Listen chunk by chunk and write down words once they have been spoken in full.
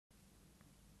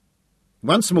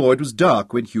Once more it was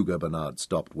dark when Hugo Bernard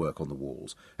stopped work on the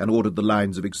walls and ordered the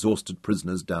lines of exhausted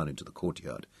prisoners down into the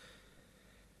courtyard.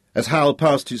 As Hal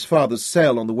passed his father's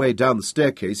cell on the way down the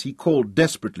staircase, he called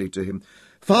desperately to him,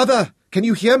 "Father, can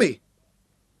you hear me?"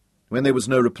 When there was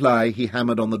no reply, he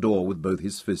hammered on the door with both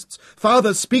his fists.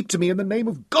 "Father, speak to me! In the name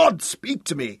of God, speak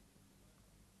to me!"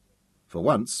 For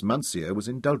once, Monsieur was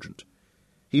indulgent.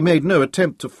 He made no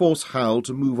attempt to force Hal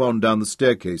to move on down the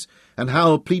staircase, and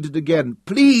Hal pleaded again,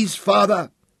 "Please, father!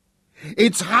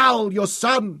 It's Hal, your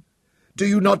son! Do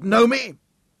you not know me?"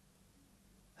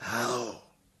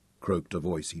 "Hal," croaked a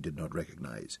voice he did not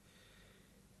recognize.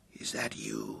 "Is that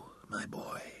you, my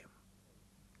boy?"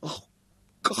 "Oh,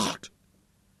 God!"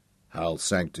 Hal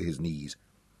sank to his knees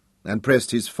and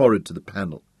pressed his forehead to the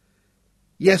panel.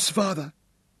 "Yes, father,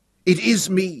 it is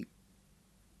me."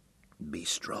 "Be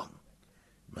strong,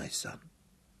 my son.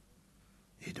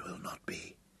 It will not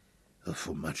be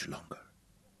for much longer.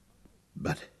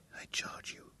 But I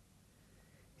charge you,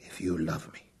 if you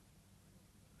love me,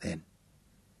 then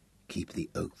keep the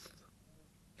oath."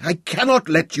 "I cannot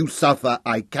let you suffer.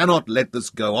 I cannot let this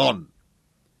go on."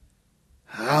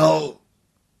 "How?"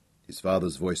 His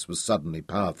father's voice was suddenly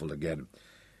powerful again.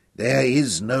 "There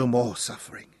is no more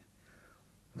suffering.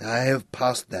 I have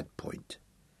passed that point.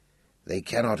 They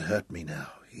cannot hurt me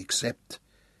now, except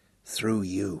through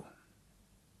you."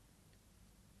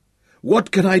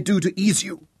 "What can I do to ease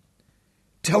you?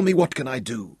 Tell me, what can I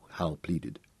do?" Hal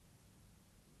pleaded.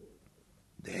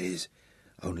 "There is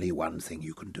only one thing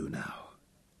you can do now.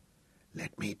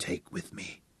 Let me take with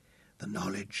me the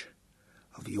knowledge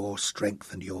of your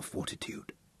strength and your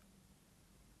fortitude.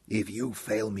 If you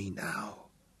fail me now,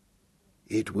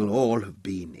 it will all have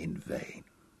been in vain."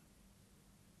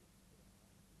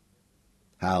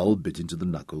 Hal bit into the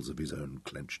knuckles of his own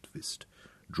clenched fist,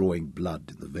 drawing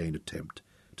blood in the vain attempt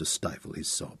to stifle his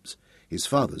sobs. His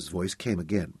father's voice came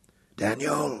again.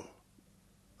 "Daniel,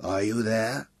 are you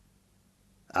there?"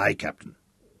 "Aye, Captain."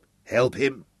 "Help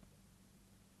him.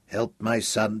 Help my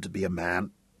son to be a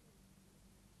man."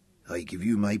 "I give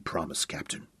you my promise,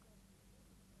 Captain."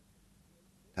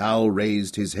 Hal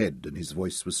raised his head, and his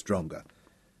voice was stronger.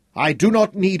 "I do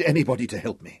not need anybody to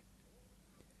help me.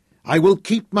 I will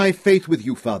keep my faith with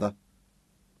you, father.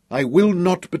 I will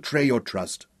not betray your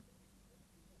trust."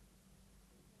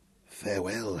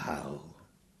 "Farewell, Hal."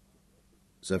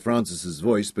 Sir Francis's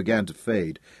voice began to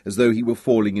fade, as though he were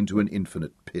falling into an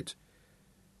infinite pit.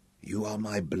 "You are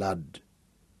my blood,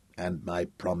 and my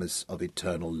promise of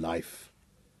eternal life.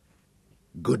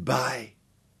 Goodbye,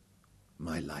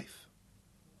 my life."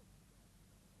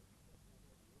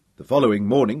 The following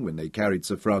morning, when they carried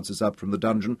Sir Francis up from the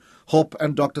dungeon, Hop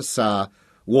and Dr. Saar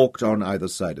walked on either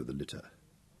side of the litter.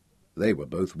 They were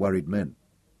both worried men,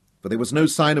 for there was no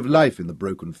sign of life in the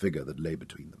broken figure that lay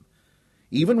between them.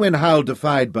 Even when Hal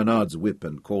defied Bernard's whip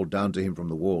and called down to him from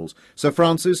the walls, Sir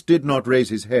Francis did not raise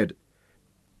his head.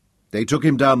 They took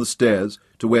him down the stairs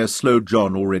to where Slow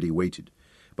John already waited,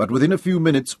 but within a few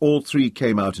minutes all three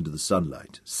came out into the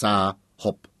sunlight, Saar,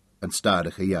 Hop, and Staar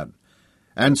de Gyan,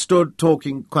 and stood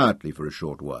talking quietly for a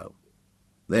short while.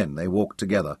 Then they walked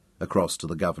together across to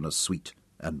the governor's suite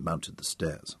and mounted the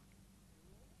stairs.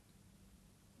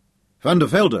 Van der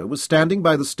Velde was standing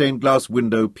by the stained-glass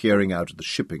window peering out at the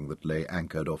shipping that lay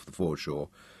anchored off the foreshore.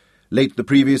 Late the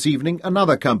previous evening,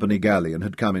 another company galleon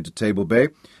had come into Table Bay,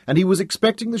 and he was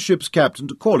expecting the ship's captain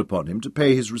to call upon him to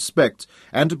pay his respects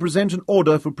and to present an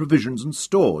order for provisions and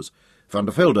stores. Van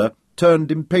der Velde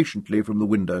turned impatiently from the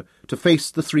window to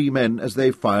face the three men as they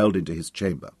filed into his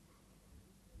chamber.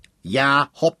 "Ja,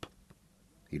 Hop."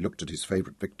 He looked at his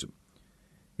favourite victim.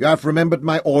 "You have remembered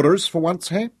my orders for once,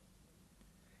 hey?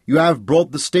 You have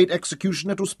brought the state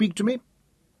executioner to speak to me?"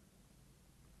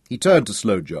 He turned to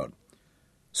Slow John.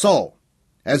 "So,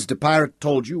 has the pirate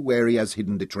told you where he has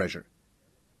hidden the treasure?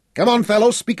 Come on,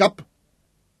 fellows, speak up."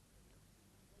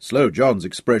 Slow John's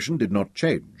expression did not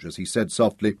change as he said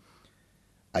softly,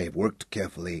 "I have worked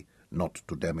carefully not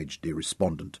to damage the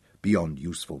respondent beyond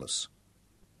usefulness.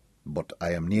 But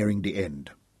I am nearing the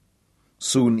end.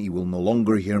 Soon he will no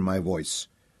longer hear my voice,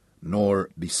 nor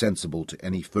be sensible to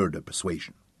any further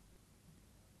persuasion."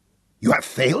 "You have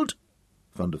failed?"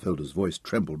 Van der Velde's voice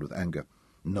trembled with anger.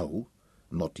 "No,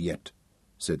 not yet,"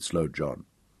 said Slow John.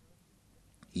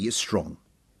 "He is strong.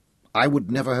 I would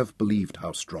never have believed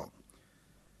how strong.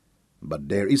 But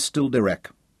there is still the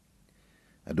wreck.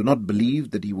 I do not believe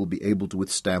that he will be able to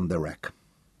withstand the wreck.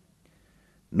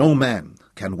 No man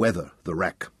can weather the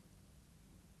wreck."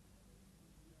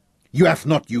 "You have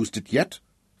not used it yet?"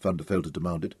 Van der Velde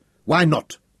demanded. "Why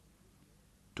not?"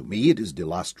 "To me it is the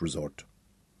last resort.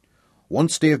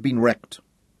 Once they have been wrecked,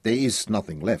 there is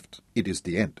nothing left. It is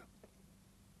the end."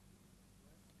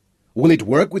 Will it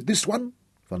work with this one?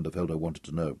 Van der Velde wanted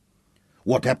to know.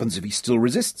 What happens if he still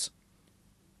resists?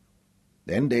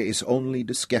 Then there is only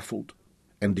the scaffold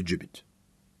and the gibbet,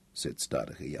 said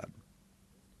Stadige Jan.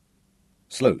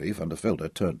 Slowly, Van der Velde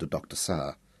turned to Dr.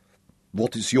 Saar.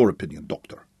 What is your opinion,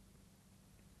 Doctor?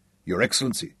 Your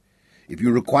Excellency, if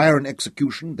you require an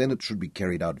execution, then it should be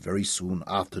carried out very soon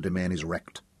after the man is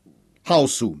wrecked. How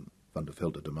soon? Van der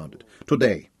Velde demanded.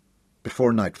 Today,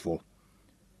 before nightfall.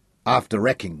 After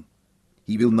wrecking,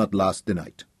 he will not last the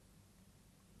night.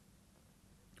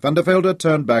 Van der Velde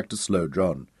turned back to Slow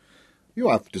John. You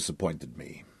have disappointed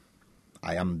me.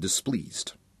 I am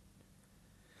displeased.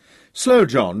 Slow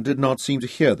John did not seem to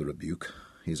hear the rebuke.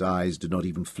 His eyes did not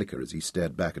even flicker as he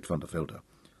stared back at Van der Velde.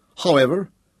 However,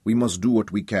 we must do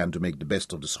what we can to make the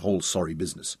best of this whole sorry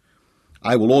business.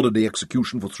 I will order the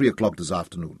execution for 3 o'clock this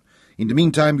afternoon. In the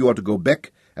meantime, you are to go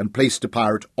back and place the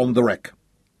pirate on the wreck.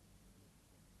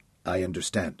 I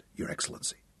understand, Your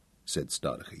Excellency, said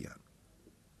Stadige Jan.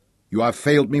 You have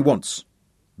failed me once.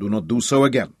 Do not do so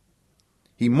again.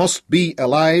 He must be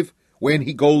alive when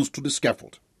he goes to the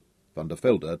scaffold. Van der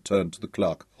Velde turned to the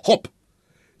clerk. Hop!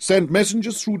 Send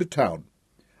messengers through the town.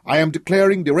 I am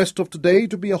declaring the rest of today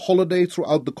to be a holiday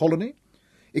throughout the colony,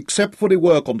 except for the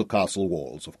work on the castle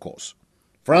walls, of course.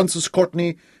 Francis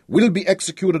Courtney will be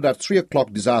executed at 3 o'clock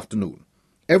this afternoon.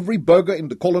 Every burgher in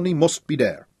the colony must be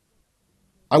there.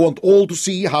 I want all to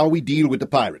see how we deal with the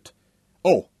pirate.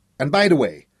 Oh, and by the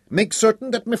way, make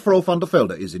certain that Mevrouw Van der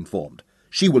Velde is informed.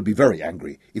 She will be very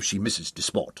angry if she misses the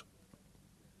sport.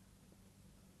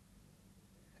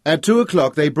 At 2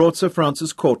 o'clock they brought Sir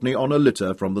Francis Courtney on a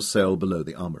litter from the cell below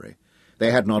the armoury.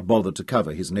 They had not bothered to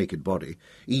cover his naked body.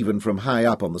 Even from high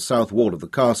up on the south wall of the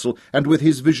castle, and with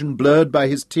his vision blurred by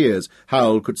his tears,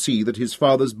 Howell could see that his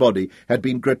father's body had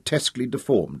been grotesquely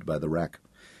deformed by the rack.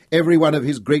 Every one of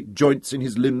his great joints in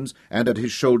his limbs and at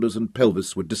his shoulders and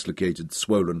pelvis were dislocated,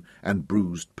 swollen, and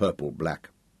bruised purple-black.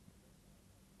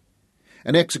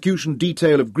 An execution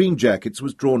detail of green jackets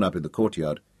was drawn up in the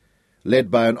courtyard. Led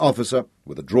by an officer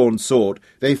with a drawn sword,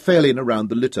 they fell in around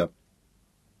the litter.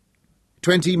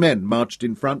 20 men marched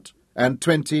in front, and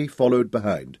 20 followed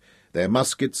behind, their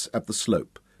muskets at the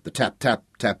slope. The tap-tap,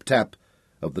 tap-tap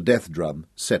of the death drum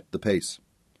set the pace.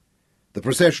 The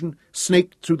procession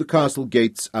snaked through the castle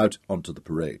gates out onto the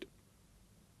parade.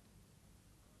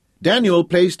 Daniel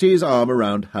placed his arm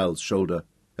around Hal's shoulder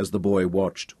as the boy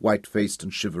watched, white-faced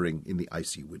and shivering in the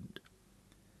icy wind.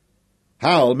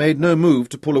 Hal made no move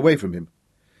to pull away from him.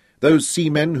 Those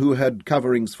seamen who had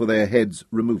coverings for their heads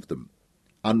removed them,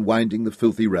 unwinding the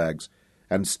filthy rags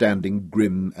and standing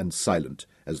grim and silent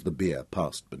as the bier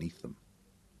passed beneath them.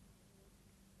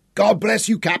 "God bless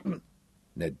you, Captain,"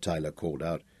 Ned Tyler called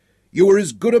out. "You were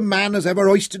as good a man as ever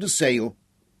hoisted a sail."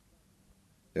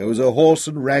 There was a hoarse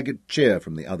and ragged cheer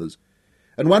from the others,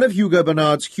 and one of Hugo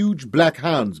Bernard's huge black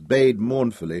hounds bayed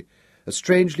mournfully, a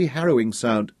strangely harrowing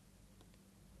sound.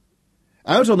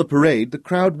 Out on the parade, the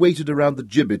crowd waited around the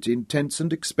gibbet in tense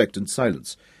and expectant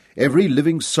silence. Every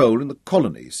living soul in the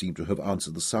colony seemed to have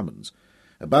answered the summons.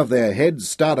 Above their heads,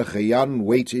 Stadige Jan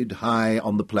waited high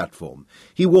on the platform.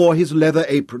 He wore his leather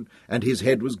apron, and his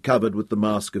head was covered with the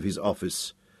mask of his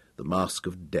office, the mask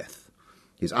of death.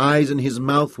 His eyes and his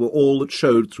mouth were all that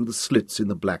showed through the slits in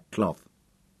the black cloth.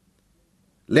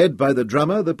 Led by the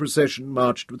drummer, the procession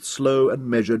marched with slow and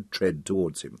measured tread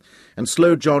towards him, and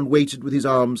Slow John waited with his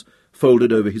arms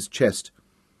folded over his chest.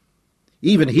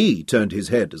 Even he turned his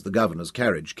head as the governor's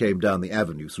carriage came down the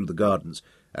avenue through the gardens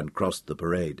and crossed the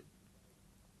parade.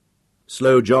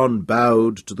 Slow John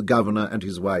bowed to the governor and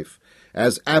his wife,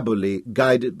 as Aberley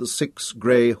guided the 6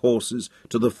 grey horses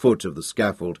to the foot of the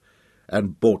scaffold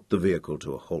and brought the vehicle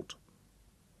to a halt.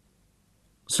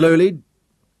 Slowly,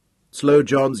 Slow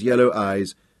John's yellow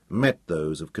eyes met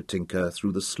those of Katinka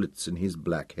through the slits in his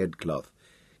black headcloth.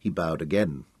 He bowed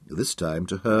again, this time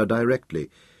to her directly.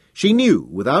 She knew,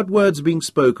 without words being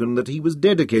spoken, that he was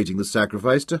dedicating the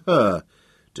sacrifice to her,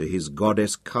 to his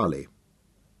goddess Kali.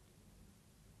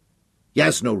 "He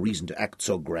has no reason to act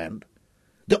so grand.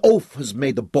 The oath has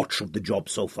made a botch of the job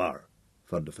so far,"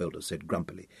 Van der Velde said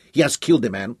grumpily. "He has killed a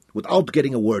man without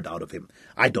getting a word out of him.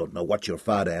 I don't know what your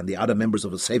father and the other members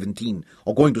of the 17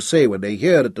 are going to say when they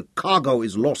hear that the cargo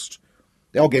is lost.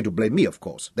 They are going to blame me, of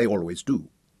course. They always do."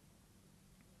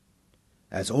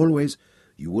 "As always,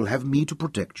 you will have me to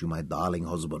protect you, my darling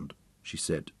husband," she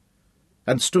said,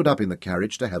 and stood up in the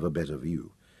carriage to have a better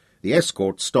view. The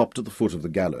escort stopped at the foot of the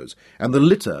gallows, and the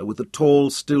litter, with the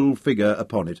tall, still figure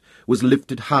upon it, was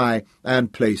lifted high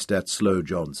and placed at Slow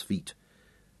John's feet.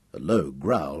 A low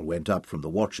growl went up from the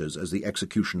watchers as the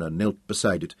executioner knelt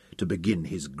beside it to begin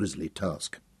his grisly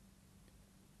task.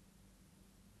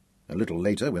 A little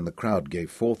later, when the crowd gave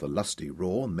forth a lusty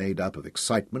roar made up of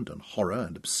excitement and horror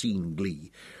and obscene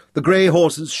glee, the grey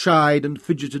horses shied and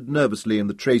fidgeted nervously in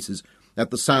the traces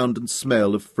at the sound and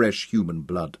smell of fresh human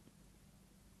blood.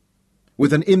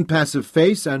 With an impassive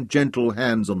face and gentle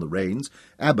hands on the reins,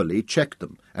 Aberley checked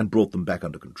them and brought them back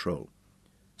under control.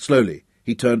 Slowly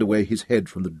he turned away his head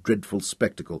from the dreadful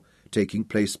spectacle taking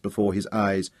place before his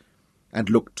eyes and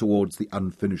looked towards the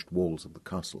unfinished walls of the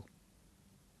castle.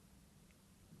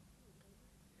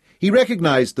 He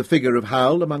recognized the figure of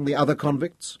Hal among the other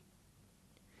convicts.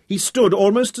 He stood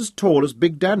almost as tall as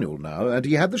Big Daniel now, and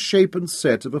he had the shape and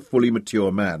set of a fully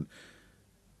mature man.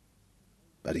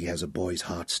 But he has a boy's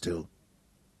heart still.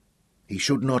 He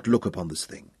should not look upon this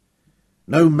thing.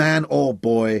 No man or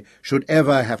boy should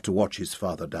ever have to watch his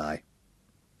father die.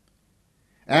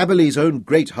 Aberley's own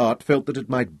great heart felt that it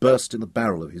might burst in the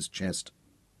barrel of his chest.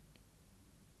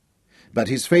 But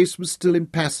his face was still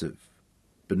impassive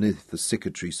beneath the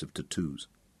cicatrice of tattoos.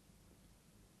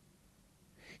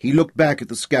 He looked back at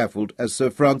the scaffold as Sir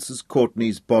Francis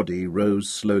Courtenay's body rose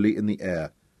slowly in the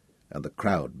air, and the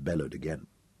crowd bellowed again.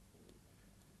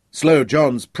 Slow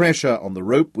John's pressure on the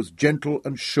rope was gentle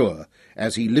and sure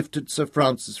as he lifted Sir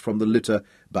Francis from the litter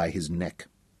by his neck.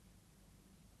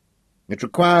 It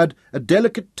required a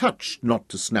delicate touch not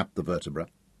to snap the vertebra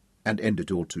and end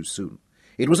it all too soon.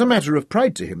 It was a matter of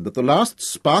pride to him that the last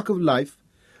spark of life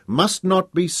must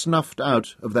not be snuffed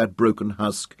out of that broken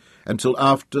husk until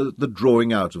after the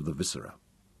drawing out of the viscera.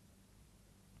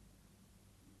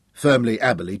 Firmly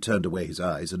Aberley turned away his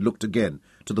eyes and looked again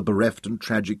to the bereft and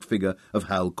tragic figure of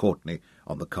Hal Courtenay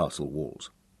on the castle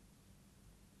walls.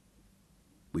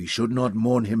 We should not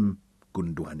mourn him,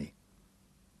 Gundwani.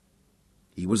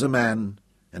 He was a man,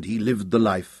 and he lived the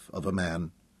life of a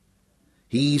man.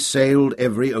 He sailed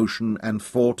every ocean and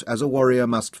fought as a warrior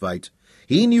must fight.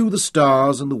 He knew the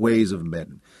stars and the ways of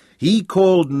men. He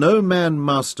called no man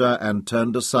master and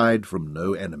turned aside from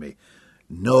no enemy.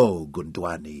 No,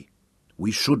 Gundwani,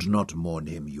 we should not mourn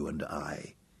him, you and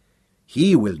I.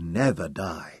 He will never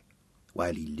die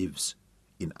while he lives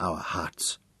in our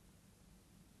hearts.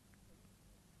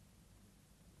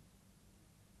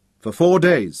 For 4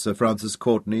 days Sir Francis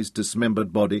Courtenay's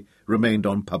dismembered body remained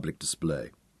on public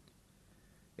display.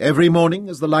 Every morning,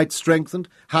 as the light strengthened,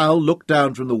 Hal looked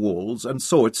down from the walls and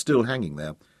saw it still hanging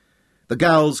there. The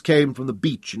gulls came from the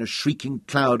beach in a shrieking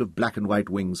cloud of black and white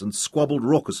wings and squabbled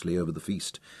raucously over the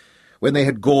feast. When they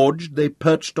had gorged, they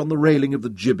perched on the railing of the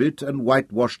gibbet and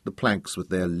whitewashed the planks with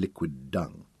their liquid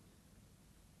dung.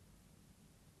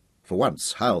 For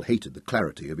once, Hal hated the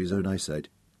clarity of his own eyesight.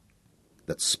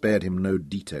 That spared him no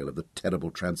detail of the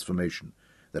terrible transformation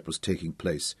that was taking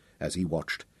place as he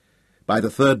watched. By the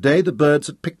 3rd day the birds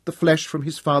had picked the flesh from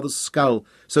his father's skull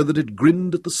so that it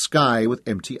grinned at the sky with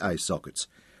empty eye sockets.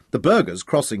 The burghers,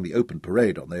 crossing the open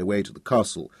parade on their way to the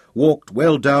castle, walked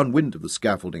well downwind of the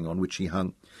scaffolding on which he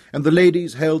hung, and the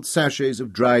ladies held sachets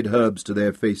of dried herbs to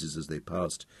their faces as they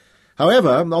passed. However,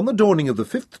 on the dawning of the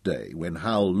 5th day, when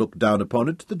Hal looked down upon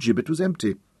it, the gibbet was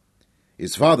empty.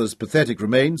 His father's pathetic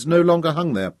remains no longer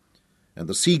hung there, and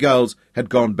the seagulls had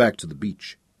gone back to the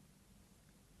beach.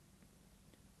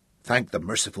 "Thank the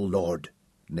merciful Lord,"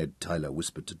 Ned Tyler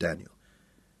whispered to Daniel.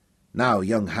 "Now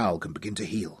young Hal can begin to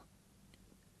heal.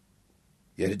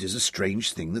 Yet it is a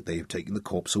strange thing that they have taken the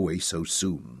corpse away so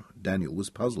soon." Daniel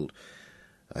was puzzled.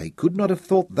 "I could not have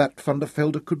thought that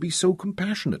Thunderfelder could be so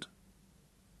compassionate."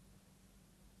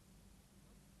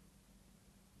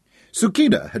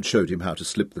 Sukina had showed him how to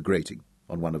slip the grating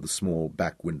on one of the small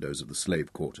back windows of the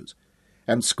slave quarters,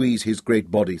 and squeeze his great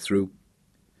body through.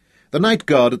 The night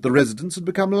guard at the residence had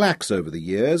become lax over the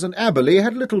years, and Aberley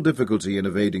had little difficulty in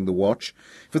evading the watch.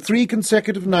 For 3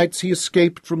 consecutive nights he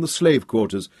escaped from the slave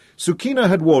quarters. Sukina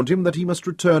had warned him that he must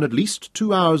return at least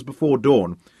 2 hours before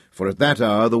dawn, for at that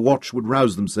hour the watch would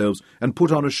rouse themselves and put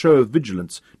on a show of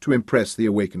vigilance to impress the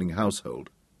awakening household.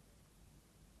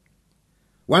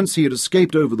 Once he had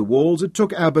escaped over the walls, it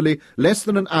took Aberley less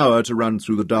than an hour to run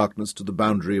through the darkness to the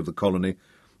boundary of the colony,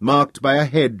 marked by a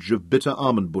hedge of bitter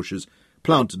almond bushes,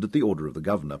 planted at the order of the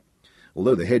governor.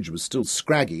 Although the hedge was still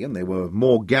scraggy, and there were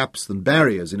more gaps than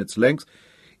barriers in its length,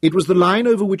 it was the line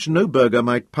over which no burgher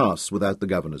might pass without the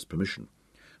governor's permission.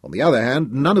 On the other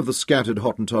hand, none of the scattered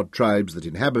Hottentot tribes that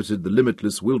inhabited the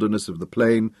limitless wilderness of the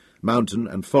plain, mountain,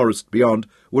 and forest beyond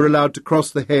were allowed to cross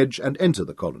the hedge and enter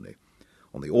the colony.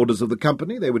 On the orders of the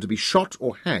company, they were to be shot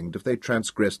or hanged if they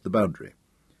transgressed the boundary.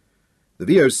 The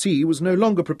VOC was no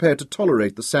longer prepared to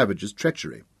tolerate the savages'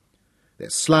 treachery, their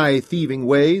sly, thieving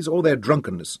ways, or their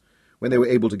drunkenness, when they were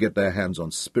able to get their hands on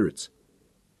spirits.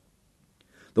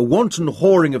 The wanton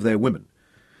whoring of their women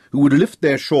who would lift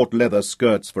their short leather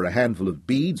skirts for a handful of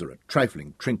beads or a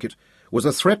trifling trinket, was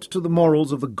a threat to the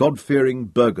morals of the God-fearing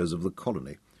burghers of the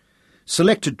colony.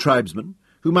 Selected tribesmen,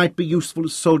 who might be useful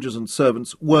as soldiers and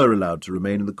servants, were allowed to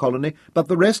remain in the colony, but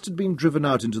the rest had been driven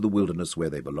out into the wilderness where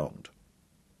they belonged.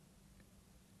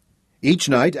 Each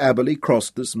night Aberley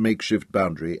crossed this makeshift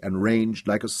boundary and ranged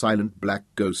like a silent black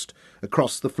ghost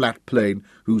across the flat plain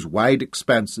whose wide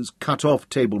expanses cut off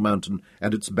Table Mountain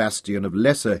and its bastion of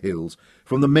lesser hills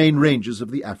from the main ranges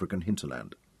of the African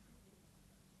hinterland.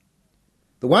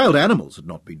 The wild animals had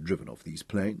not been driven off these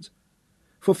plains,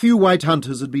 for few white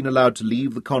hunters had been allowed to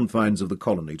leave the confines of the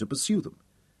colony to pursue them.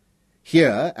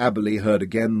 Here Aberley heard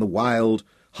again the wild,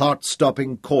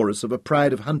 heart-stopping chorus of a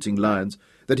pride of hunting lions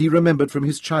that he remembered from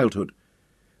his childhood.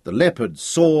 The leopards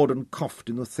soared and coughed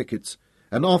in the thickets,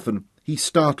 and often he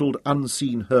startled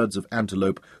unseen herds of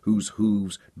antelope whose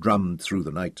hooves drummed through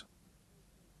the night.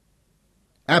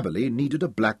 Aberley needed a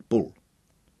black bull.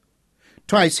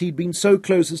 Twice he'd been so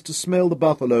close as to smell the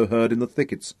buffalo herd in the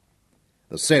thickets.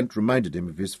 The scent reminded him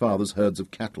of his father's herds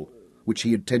of cattle, which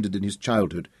he had tended in his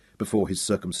childhood before his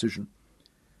circumcision.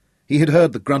 He had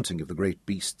heard the grunting of the great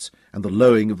beasts and the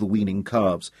lowing of the weaning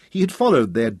calves. He had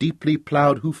followed their deeply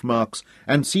ploughed hoof marks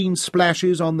and seen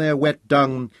splashes on their wet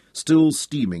dung still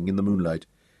steaming in the moonlight.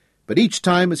 But each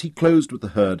time as he closed with the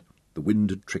herd, the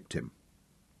wind had tricked him.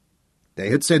 They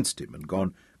had sensed him and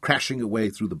gone crashing away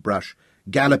through the brush,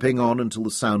 galloping on until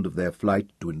the sound of their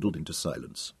flight dwindled into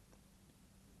silence.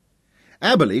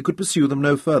 Aberley could pursue them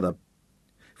no further,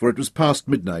 for it was past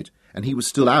midnight, and he was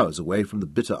still hours away from the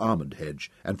bitter almond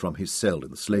hedge and from his cell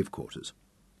in the slave quarters.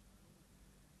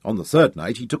 On the third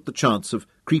night he took the chance of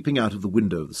creeping out of the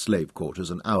window of the slave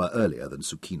quarters an hour earlier than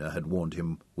Sukina had warned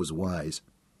him was wise.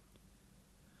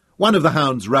 One of the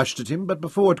hounds rushed at him, but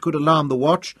before it could alarm the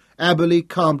watch, Aberley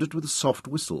calmed it with a soft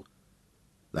whistle.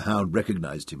 The hound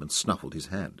recognized him and snuffled his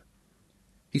hand.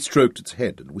 He stroked its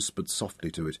head and whispered softly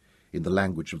to it in the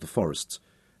language of the forests,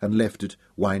 and left it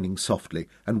whining softly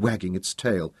and wagging its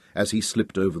tail as he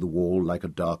slipped over the wall like a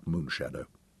dark moon-shadow.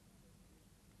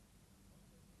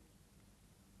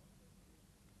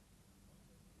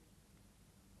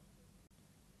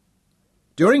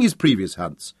 During his previous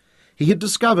hunts, he had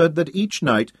discovered that each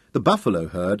night the buffalo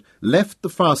herd left the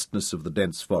fastness of the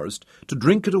dense forest to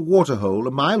drink at a waterhole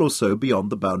a mile or so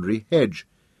beyond the boundary hedge.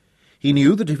 He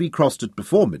knew that if he crossed it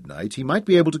before midnight, he might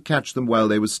be able to catch them while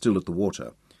they were still at the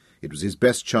water. It was his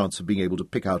best chance of being able to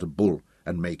pick out a bull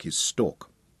and make his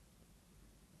stalk.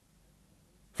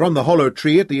 From the hollow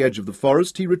tree at the edge of the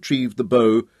forest he retrieved the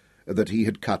bow that he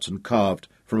had cut and carved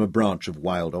from a branch of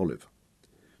wild olive.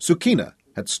 Sukina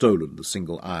had stolen the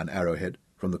single iron arrowhead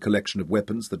from the collection of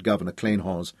weapons that Governor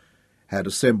Kleinhans had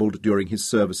assembled during his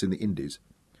service in the Indies,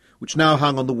 which now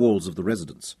hung on the walls of the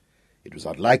residence. It was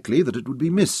unlikely that it would be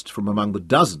missed from among the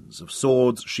dozens of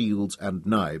swords, shields, and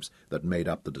knives that made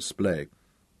up the display.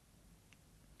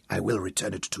 "I will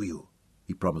return it to you,"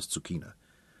 he promised Sukina.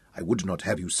 "I would not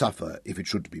have you suffer if it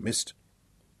should be missed."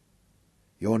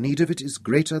 "Your need of it is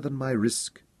greater than my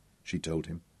risk," she told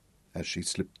him, as she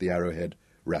slipped the arrowhead,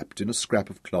 wrapped in a scrap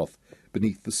of cloth,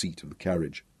 beneath the seat of the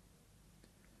carriage.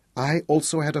 "I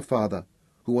also had a father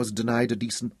who was denied a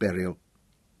decent burial."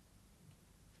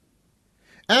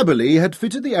 Aberley had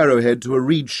fitted the arrowhead to a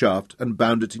reed shaft and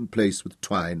bound it in place with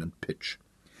twine and pitch.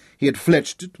 He had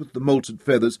fletched it with the moulted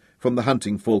feathers from the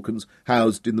hunting falcons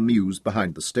housed in the mews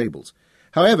behind the stables.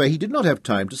 However, he did not have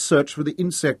time to search for the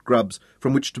insect grubs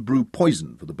from which to brew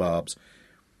poison for the barbs,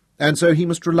 and so he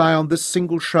must rely on this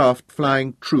single shaft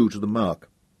flying true to the mark.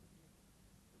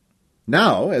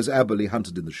 Now, as Aberley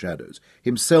hunted in the shadows,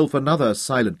 himself another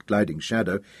silent gliding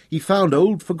shadow, he found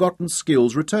old forgotten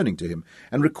skills returning to him,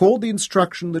 and recalled the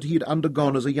instruction that he had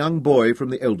undergone as a young boy from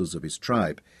the elders of his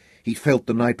tribe. He felt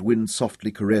the night wind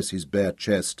softly caress his bare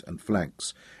chest and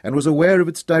flanks, and was aware of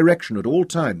its direction at all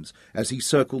times as he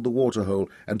circled the waterhole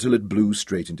until it blew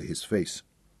straight into his face.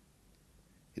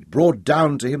 It brought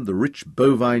down to him the rich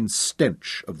bovine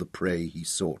stench of the prey he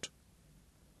sought.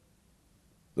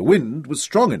 The wind was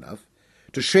strong enough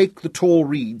to shake the tall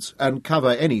reeds and cover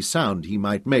any sound he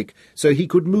might make, so he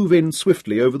could move in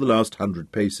swiftly over the last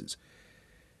 100 paces.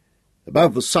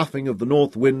 Above the soughing of the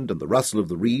north wind and the rustle of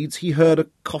the reeds, he heard a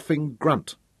coughing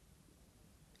grunt.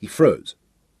 He froze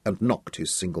and nocked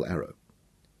his single arrow.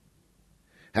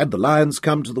 Had the lions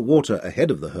come to the water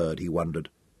ahead of the herd, he wondered,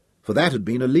 for that had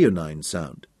been a leonine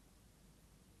sound.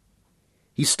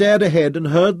 He stared ahead and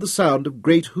heard the sound of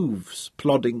great hoofs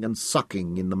plodding and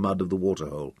sucking in the mud of the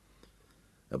waterhole.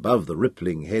 Above the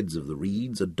rippling heads of the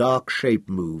reeds, a dark shape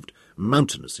moved,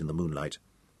 mountainous in the moonlight.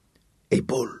 "A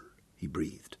bull," he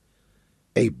breathed.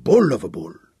 "A bull of a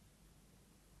bull."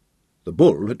 The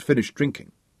bull had finished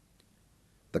drinking.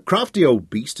 The crafty old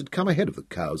beast had come ahead of the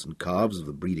cows and calves of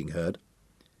the breeding herd.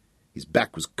 His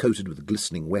back was coated with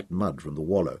glistening wet mud from the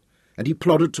wallow, and he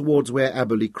plodded towards where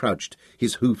Aberley crouched,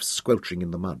 his hoofs squelching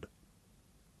in the mud.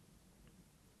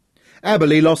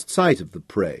 Aberley lost sight of the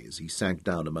prey as he sank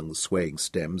down among the swaying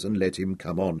stems and let him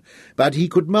come on, but he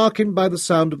could mark him by the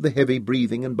sound of the heavy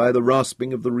breathing and by the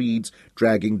rasping of the reeds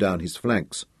dragging down his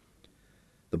flanks.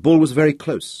 The bull was very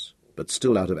close, but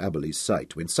still out of Aberley's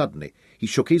sight, when suddenly he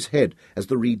shook his head as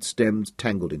the reed stems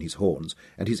tangled in his horns,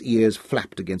 and his ears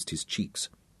flapped against his cheeks.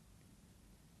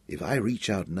 If I reach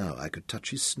out now, I could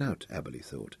touch his snout, Aberley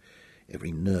thought.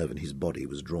 Every nerve in his body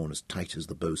was drawn as tight as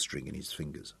the bowstring in his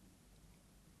fingers.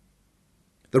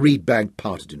 The reed bank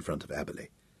parted in front of Aberley,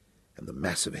 and the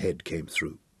massive head came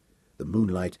through, the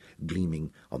moonlight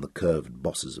gleaming on the curved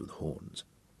bosses of the horns.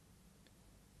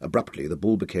 Abruptly the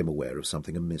bull became aware of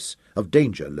something amiss, of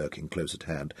danger lurking close at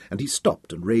hand, and he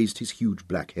stopped and raised his huge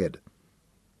black head.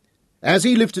 As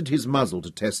he lifted his muzzle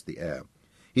to test the air,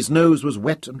 his nose was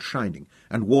wet and shining,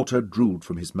 and water drooled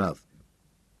from his mouth.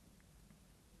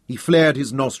 He flared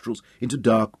his nostrils into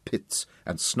dark pits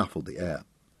and snuffled the air.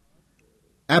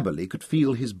 Aberley could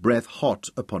feel his breath hot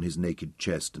upon his naked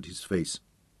chest and his face.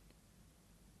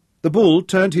 The bull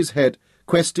turned his head,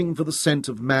 questing for the scent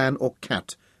of man or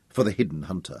cat, for the hidden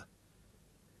hunter.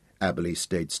 Aberley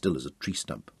stayed still as a tree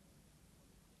stump.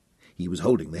 He was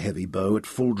holding the heavy bow at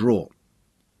full draw.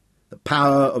 The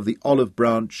power of the olive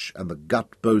branch and the gut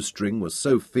bowstring was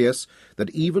so fierce that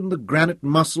even the granite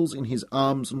muscles in his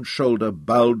arms and shoulder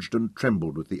bulged and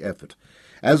trembled with the effort.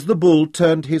 As the bull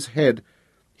turned his head,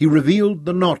 he revealed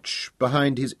the notch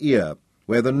behind his ear,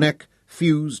 where the neck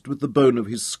fused with the bone of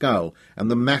his skull and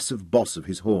the massive boss of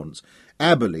his horns.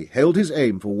 Aberley held his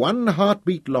aim for 1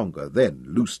 heartbeat longer, then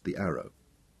loosed the arrow.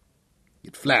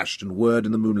 It flashed and whirred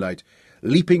in the moonlight,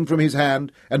 leaping from his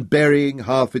hand and burying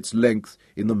half its length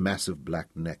in the massive black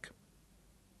neck.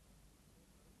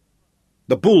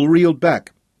 The bull reeled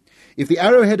back. If the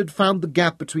arrowhead had found the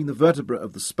gap between the vertebrae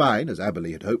of the spine, as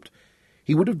Aberley had hoped,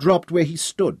 he would have dropped where he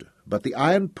stood, but the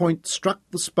iron point struck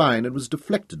the spine and was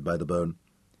deflected by the bone.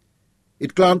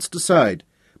 It glanced aside,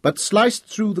 but sliced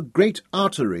through the great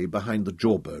artery behind the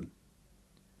jawbone.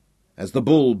 As the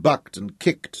bull bucked and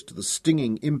kicked to the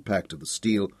stinging impact of the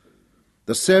steel,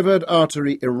 the severed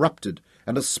artery erupted,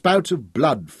 and a spout of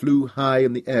blood flew high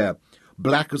in the air,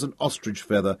 black as an ostrich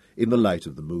feather in the light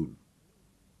of the moon.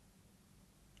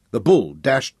 The bull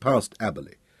dashed past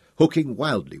Aberley, hooking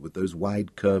wildly with those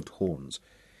wide-curved horns.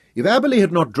 If Aberley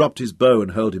had not dropped his bow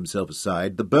and hurled himself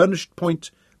aside, the burnished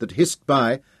point that hissed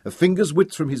by, a finger's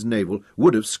width from his navel,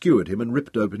 would have skewered him and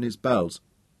ripped open his bowels.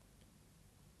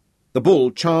 The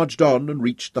bull charged on and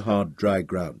reached the hard, dry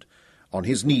ground. On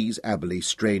his knees, Aberley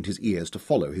strained his ears to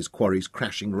follow his quarry's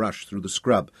crashing rush through the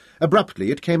scrub.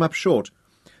 Abruptly it came up short.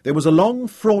 There was a long,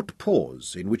 fraught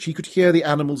pause in which he could hear the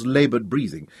animal's laboured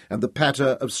breathing and the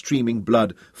patter of streaming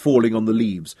blood falling on the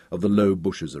leaves of the low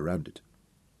bushes around it.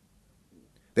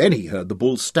 Then he heard the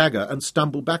bull stagger and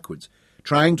stumble backwards,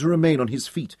 trying to remain on his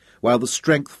feet, while the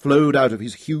strength flowed out of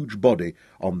his huge body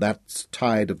on that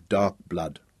tide of dark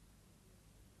blood.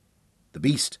 The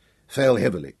beast fell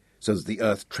heavily, so that the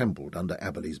earth trembled under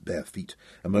Aberley's bare feet.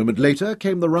 A moment later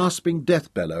came the rasping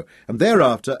death bellow, and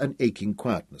thereafter an aching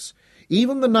quietness.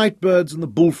 Even the night birds and the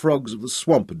bullfrogs of the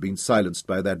swamp had been silenced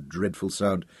by that dreadful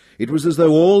sound. It was as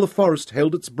though all the forest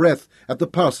held its breath at the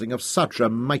passing of such a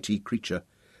mighty creature.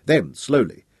 Then,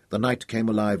 slowly, the night came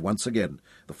alive once again.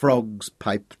 The frogs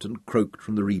piped and croaked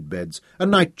from the reed beds, a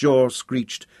nightjar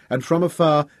screeched, and from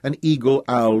afar an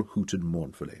eagle-owl hooted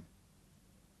mournfully.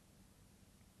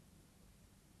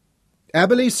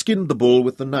 Aberley skinned the bull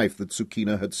with the knife that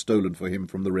Sukina had stolen for him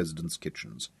from the residence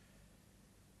kitchens.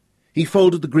 He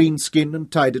folded the green skin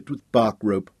and tied it with bark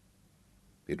rope.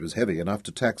 It was heavy enough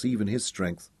to tax even his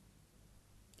strength.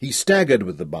 He staggered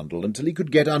with the bundle until he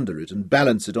could get under it and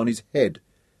balance it on his head.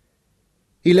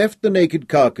 He left the naked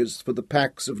carcass for the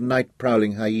packs of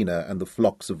night-prowling hyena and the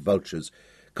flocks of vultures,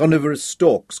 carnivorous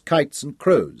storks, kites, and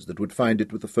crows that would find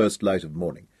it with the first light of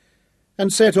morning,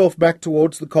 and set off back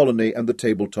towards the colony and the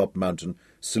tabletop mountain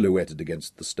silhouetted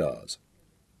against the stars.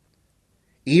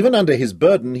 Even under his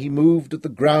burden he moved at the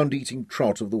ground-eating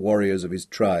trot of the warriors of his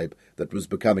tribe that was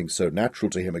becoming so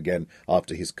natural to him again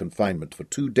after his confinement for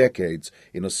 2 decades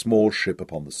in a small ship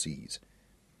upon the seas.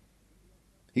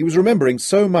 He was remembering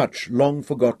so much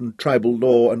long-forgotten tribal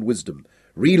lore and wisdom,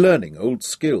 relearning old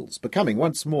skills, becoming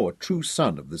once more a true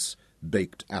son of this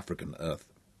baked African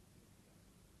earth.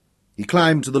 He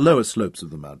climbed to the lower slopes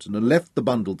of the mountain and left the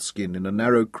bundled skin in a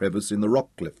narrow crevice in the rock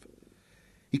cliff.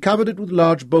 He covered it with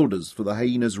large boulders, for the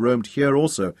hyenas roamed here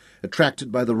also,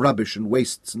 attracted by the rubbish and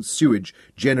wastes and sewage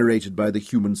generated by the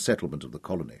human settlement of the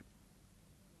colony.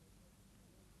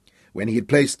 When he had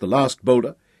placed the last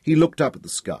boulder, he looked up at the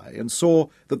sky and saw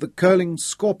that the curling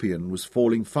scorpion was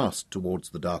falling fast towards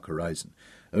the dark horizon.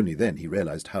 Only then he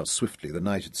realized how swiftly the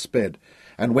night had sped,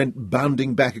 and went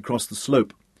bounding back across the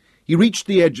slope. He reached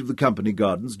the edge of the company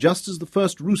gardens just as the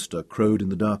first rooster crowed in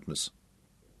the darkness.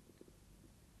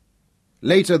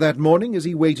 Later that morning, as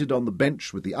he waited on the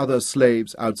bench with the other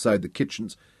slaves outside the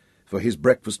kitchens for his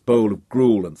breakfast bowl of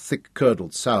gruel and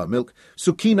thick-curdled sour milk,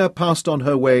 Sukina passed on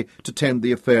her way to tend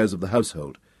the affairs of the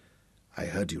household. "I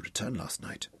heard you return last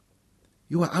night."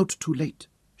 "You were out too late,"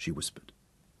 she whispered,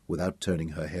 without turning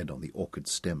her head on the orchid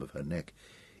stem of her neck.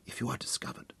 "If you are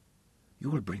discovered,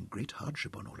 you will bring great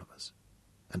hardship on all of us,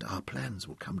 and our plans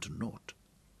will come to naught."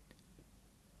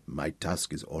 "My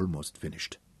task is almost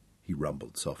finished," he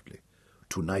rumbled softly.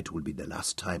 "Tonight will be the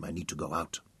last time I need to go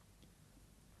out."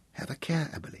 "Have a care,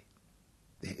 Aberley.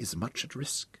 There is much at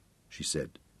risk," she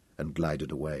said, and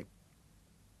glided away.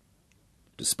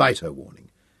 Despite her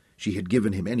warning, she had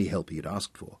given him any help he had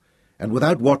asked for, and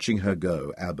without watching her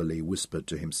go, Aberley whispered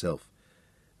to himself,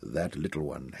 "That little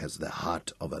one has the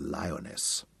heart of a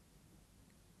lioness."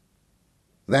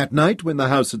 That night, when the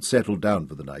house had settled down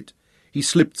for the night, he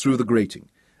slipped through the grating.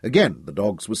 Again the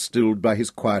dogs were stilled by his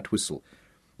quiet whistle,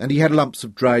 and he had lumps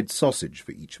of dried sausage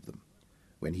for each of them.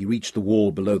 When he reached the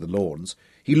wall below the lawns,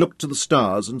 he looked to the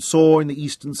stars and saw in the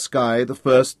eastern sky the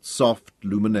first soft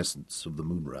luminescence of the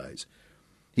moonrise.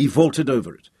 He vaulted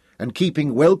over it, and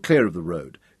keeping well clear of the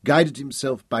road, guided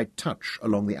himself by touch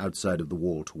along the outside of the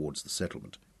wall towards the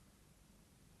settlement.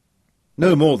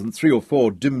 No more than 3 or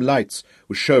 4 dim lights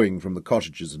were showing from the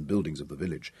cottages and buildings of the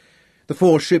village. The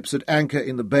 4 ships at anchor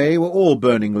in the bay were all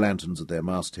burning lanterns at their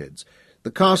mastheads.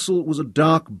 The castle was a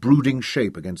dark, brooding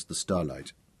shape against the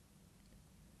starlight.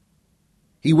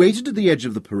 He waited at the edge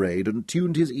of the parade and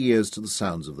tuned his ears to the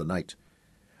sounds of the night.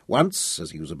 Once, as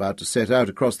he was about to set out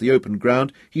across the open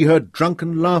ground, he heard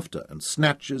drunken laughter and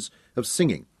snatches of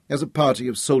singing, as a party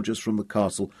of soldiers from the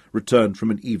castle returned from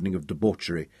an evening of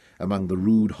debauchery among the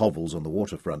rude hovels on the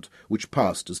waterfront, which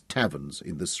passed as taverns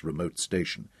in this remote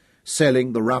station,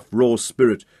 selling the rough raw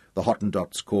spirit the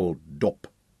Hottendots called dop.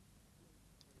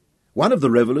 One of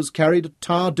the revellers carried a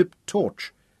tar-dipped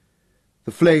torch.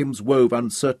 The flames wove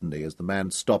uncertainly as the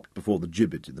man stopped before the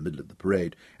gibbet in the middle of the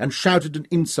parade, and shouted an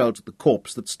insult at the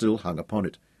corpse that still hung upon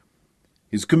it.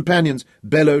 His companions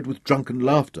bellowed with drunken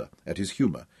laughter at his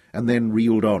humour, and then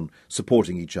reeled on,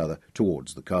 supporting each other,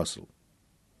 towards the castle.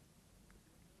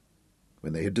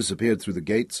 When they had disappeared through the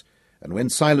gates, and when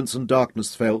silence and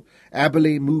darkness fell,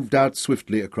 Aberley moved out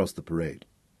swiftly across the parade.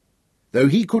 Though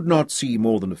he could not see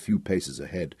more than a few paces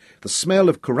ahead, the smell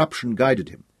of corruption guided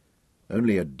him.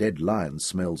 Only a dead lion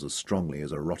smells as strongly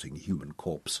as a rotting human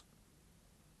corpse.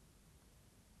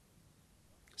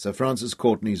 Sir Francis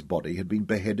Courtenay's body had been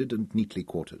beheaded and neatly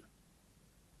quartered.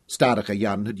 Stadeke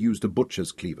Jan had used a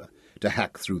butcher's cleaver to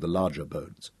hack through the larger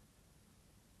bones.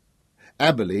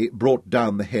 Aberley brought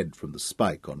down the head from the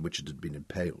spike on which it had been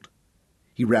impaled.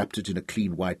 He wrapped it in a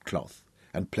clean white cloth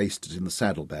and placed it in the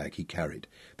saddle-bag he carried.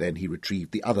 Then he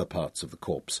retrieved the other parts of the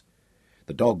corpse.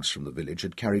 The dogs from the village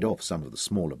had carried off some of the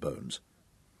smaller bones.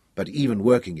 But even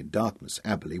working in darkness,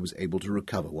 Aberley was able to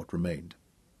recover what remained.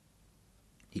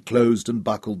 He closed and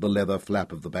buckled the leather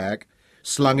flap of the bag,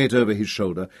 slung it over his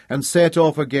shoulder, and set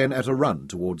off again at a run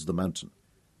towards the mountain.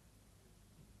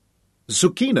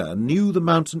 Sukina knew the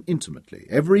mountain intimately,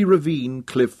 every ravine,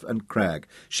 cliff, and crag.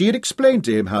 She had explained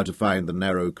to him how to find the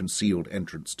narrow, concealed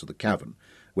entrance to the cavern,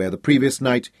 where the previous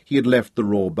night he had left the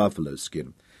raw buffalo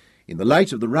skin. In the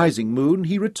light of the rising moon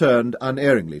he returned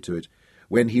unerringly to it.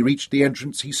 When he reached the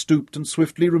entrance he stooped and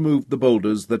swiftly removed the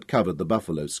boulders that covered the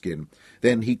buffalo skin.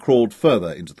 Then he crawled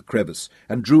further into the crevice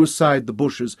and drew aside the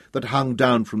bushes that hung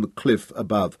down from the cliff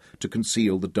above to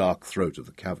conceal the dark throat of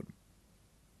the cavern.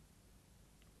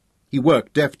 He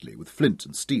worked deftly with flint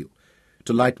and steel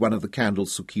to light one of the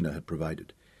candles Sukina had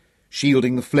provided.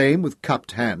 Shielding the flame with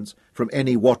cupped hands from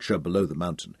any watcher below the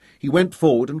mountain, he went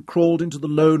forward and crawled into the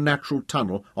low natural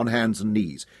tunnel on hands and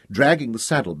knees, dragging the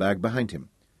saddle-bag behind him.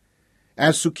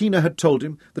 As Sukina had told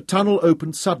him, the tunnel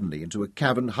opened suddenly into a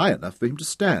cavern high enough for him to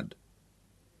stand.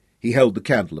 He held the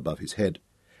candle above his head,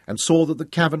 and saw that the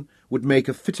cavern would make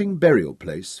a fitting burial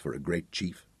place for a great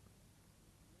chief.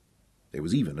 There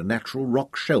was even a natural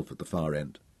rock shelf at the far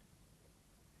end.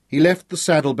 He left the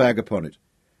saddle-bag upon it,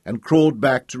 and crawled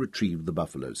back to retrieve the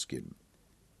buffalo skin.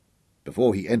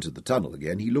 Before he entered the tunnel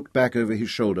again, he looked back over his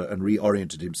shoulder and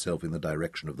reoriented himself in the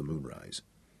direction of the moonrise.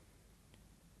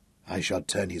 I shall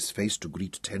turn his face to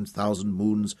greet 10,000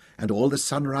 moons and all the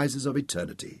sunrises of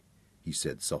eternity, he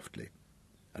said softly,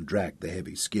 and dragged the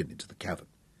heavy skin into the cavern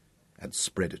and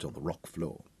spread it on the rock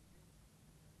floor.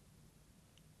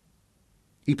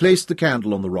 He placed the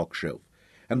candle on the rock shelf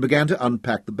and began to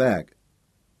unpack the bag.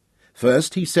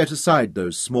 First he set aside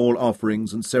those small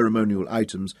offerings and ceremonial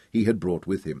items he had brought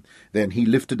with him. Then he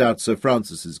lifted out Sir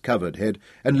Francis's covered head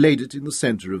and laid it in the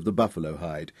centre of the buffalo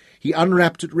hide. He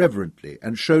unwrapped it reverently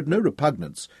and showed no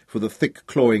repugnance for the thick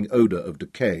clawing odour of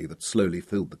decay that slowly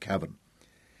filled the cavern.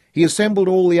 He assembled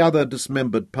all the other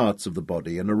dismembered parts of the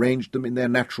body and arranged them in their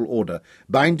natural order,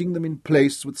 binding them in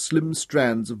place with slim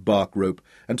strands of bark rope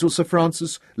until Sir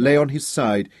Francis lay on his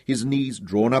side, his knees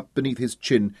drawn up beneath his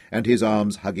chin and his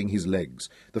arms hugging his legs,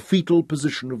 the fetal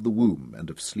position of the womb and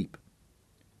of sleep.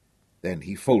 Then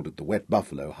he folded the wet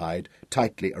buffalo hide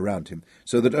tightly around him,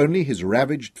 so that only his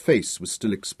ravaged face was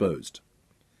still exposed.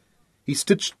 He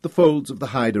stitched the folds of the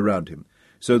hide around him,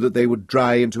 so that they would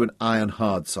dry into an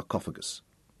iron-hard sarcophagus.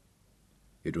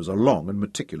 It was a long and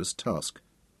meticulous task,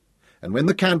 and when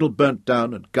the candle burnt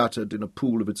down and guttered in a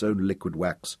pool of its own liquid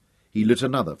wax, he lit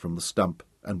another from the stump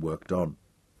and worked on.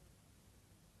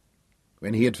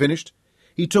 When he had finished,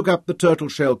 he took up the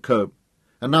turtle-shell comb,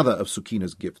 another of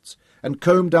Sukina's gifts, and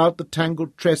combed out the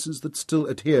tangled tresses that still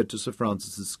adhered to Sir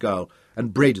Francis's skull,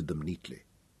 and braided them neatly.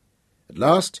 At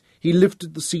last he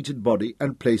lifted the seated body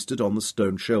and placed it on the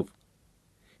stone shelf.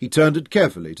 He turned it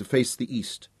carefully to face the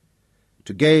east,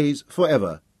 to gaze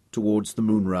forever towards the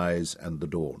moonrise and the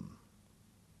dawn.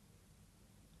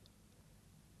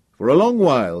 For a long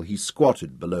while he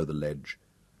squatted below the ledge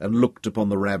and looked upon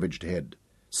the ravaged head,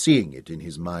 seeing it in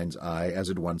his mind's eye as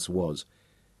it once was,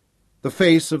 the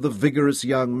face of the vigorous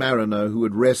young mariner who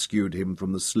had rescued him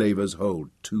from the slaver's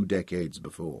hold 2 decades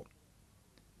before.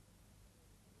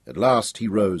 At last he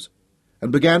rose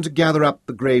and began to gather up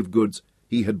the grave goods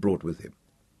he had brought with him.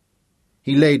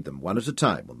 He laid them one at a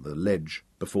time on the ledge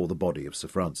before the body of Sir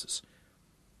Francis.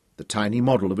 The tiny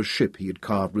model of a ship he had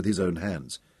carved with his own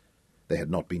hands. There had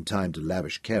not been time to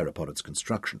lavish care upon its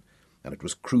construction, and it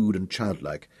was crude and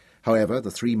childlike. However,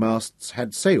 the 3 masts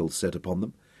had sails set upon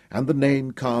them, and the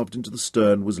name carved into the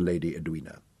stern was Lady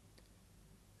Edwina.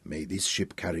 "May this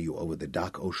ship carry you over the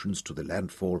dark oceans to the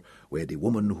landfall where the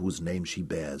woman whose name she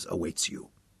bears awaits you,"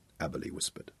 Aberley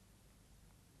whispered.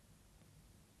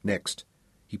 Next,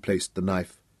 he placed the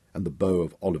knife and the bow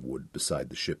of olive wood beside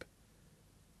the ship.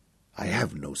 "I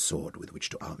have no sword with which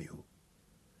to arm you,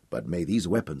 but may these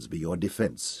weapons be your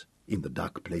defence in the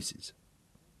dark places."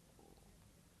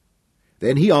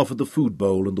 Then he offered the food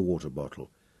bowl and the water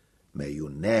bottle. "May you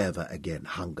never again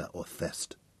hunger or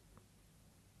thirst."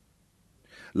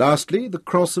 Lastly, the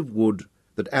cross of wood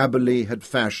that Aberley had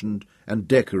fashioned and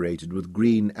decorated with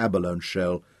green abalone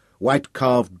shell, white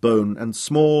carved bone, and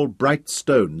small bright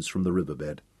stones from the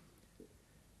riverbed.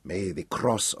 "May the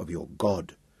cross of your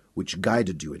God, which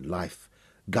guided you in life,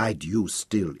 guide you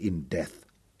still in death,"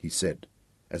 he said,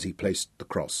 as he placed the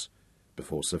cross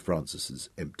before Sir Francis's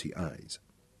empty eyes.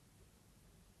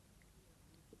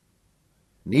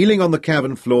 Kneeling on the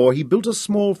cavern floor, he built a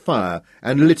small fire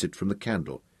and lit it from the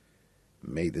candle.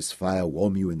 "May this fire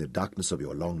warm you in the darkness of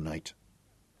your long night."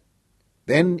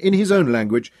 Then, in his own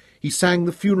language, he sang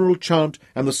the funeral chant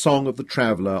and the song of the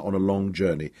traveller on a long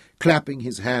journey, clapping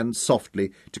his hands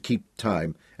softly to keep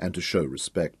time and to show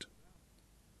respect.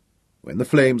 When the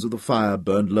flames of the fire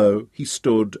burned low, he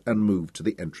stood and moved to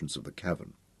the entrance of the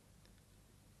cavern.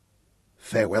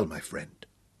 "Farewell, my friend,"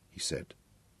 he said.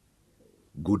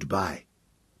 "Goodbye,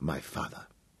 my father."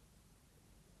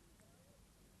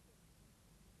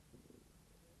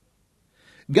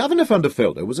 Governor van der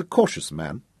Velde was a cautious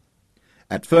man.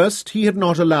 At first he had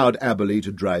not allowed Aberley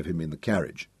to drive him in the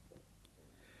carriage.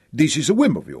 "This is a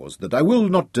whim of yours that I will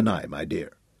not deny, my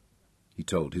dear," he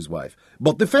told his wife,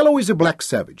 "but the fellow is a black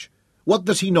savage. What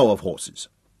does he know of horses?"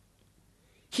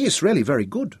 "He is really very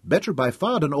good, better by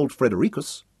far than old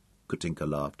Frederikus," Katinka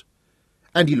laughed.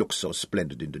 "And he looks so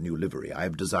splendid in the new livery I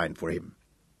have designed for him.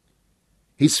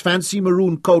 His fancy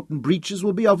maroon coat and breeches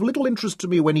will be of little interest to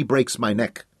me when he breaks my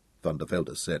neck," Van der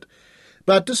Velde said.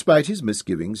 But despite his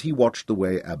misgivings, he watched the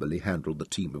way Aberley handled the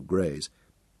team of greys.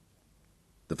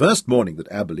 The first morning that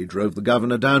Aberley drove the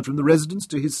governor down from the residence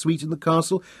to his suite in the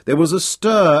castle, there was a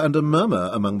stir and a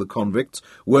murmur among the convicts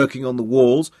working on the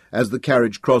walls as the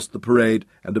carriage crossed the parade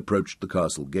and approached the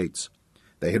castle gates.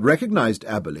 They had recognized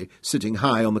Aberley sitting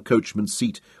high on the coachman's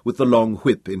seat with the long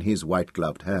whip in his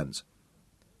white-gloved hands.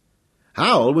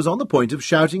 Howell was on the point of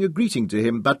shouting a greeting to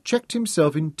him, but checked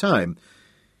himself in time.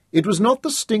 It was not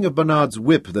the sting of Bernard's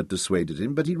whip that dissuaded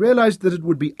him, but he realized that it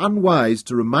would be unwise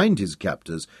to remind his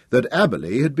captors that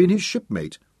Aberley had been his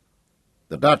shipmate.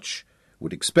 The Dutch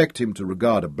would expect him to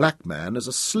regard a black man as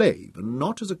a slave and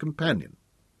not as a companion.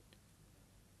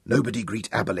 "Nobody greet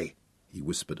Aberley," he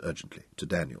whispered urgently to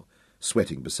Daniel,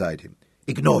 sweating beside him.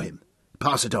 "Ignore him.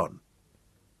 Pass it on."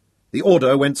 The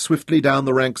order went swiftly down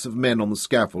the ranks of men on the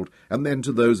scaffold and then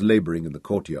to those labouring in the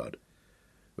courtyard.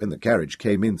 When the carriage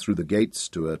came in through the gates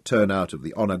to a turnout of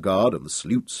the honour guard and the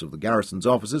salutes of the garrison's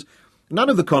officers, none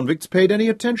of the convicts paid any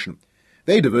attention.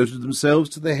 They devoted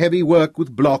themselves to the heavy work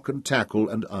with block and tackle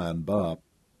and iron bar.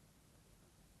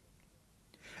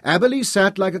 Aberley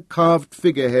sat like a carved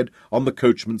figurehead on the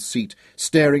coachman's seat,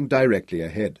 staring directly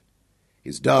ahead.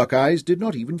 His dark eyes did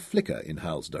not even flicker in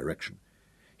Hal's direction.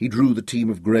 He drew the team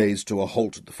of greys to a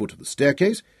halt at the foot of the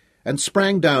staircase and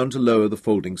sprang down to lower the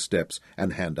folding steps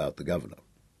and hand out the governor.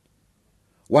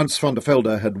 Once Van der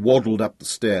Velde had waddled up the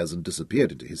stairs and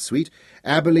disappeared into his suite,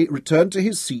 Aberley returned to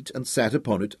his seat and sat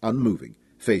upon it unmoving,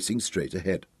 facing straight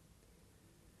ahead.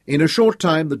 In a short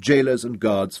time the jailers and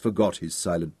guards forgot his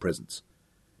silent presence,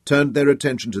 turned their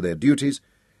attention to their duties,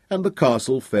 and the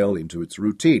castle fell into its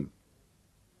routine.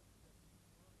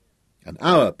 An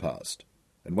hour passed,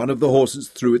 and one of the horses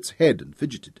threw its head and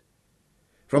fidgeted.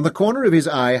 From the corner of his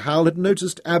eye, Hal had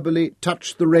noticed Aberley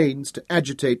touch the reins to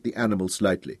agitate the animal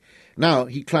slightly. Now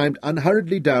he climbed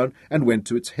unhurriedly down and went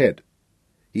to its head.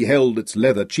 He held its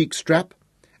leather cheek-strap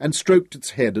and stroked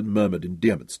its head and murmured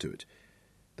endearments to it.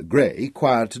 The grey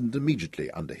quietened immediately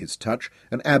under his touch,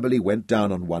 and Aberley went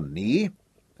down on one knee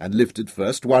and lifted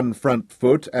first one front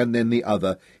foot and then the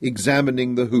other,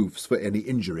 examining the hoofs for any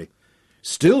injury.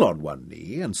 Still on one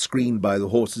knee, and screened by the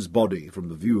horse's body from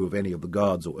the view of any of the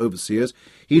guards or overseers,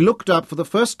 he looked up for the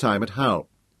first time at Hal.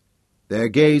 Their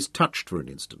gaze touched for an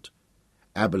instant.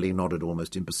 Aberley nodded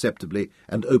almost imperceptibly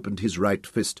and opened his right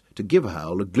fist to give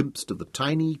Hal a glimpse of the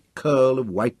tiny curl of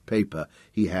white paper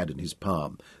he had in his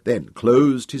palm, then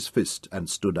closed his fist and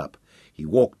stood up. He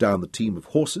walked down the team of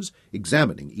horses,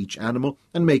 examining each animal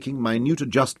and making minute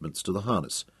adjustments to the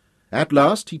harness. At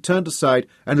last he turned aside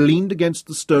and leaned against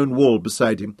the stone wall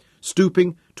beside him,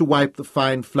 stooping to wipe the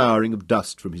fine flowering of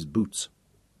dust from his boots.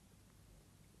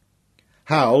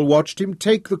 Hal watched him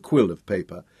take the quill of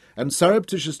paper and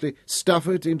surreptitiously stuff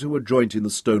it into a joint in the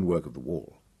stonework of the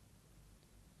wall.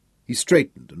 He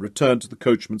straightened and returned to the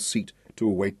coachman's seat to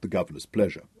await the governor's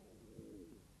pleasure.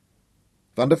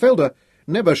 Van der Velde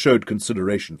never showed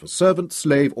consideration for servant,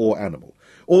 slave, or animal.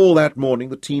 All that morning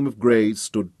the team of greys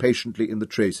stood patiently in the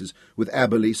traces, with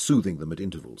Aberley soothing them at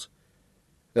intervals.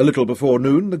 A little before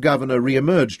noon the governor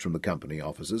re-emerged from the company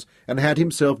officers and had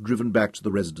himself driven back to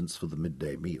the residence for the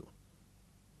midday meal.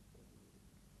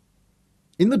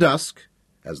 In the dusk,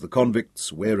 as the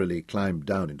convicts warily climbed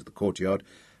down into the courtyard,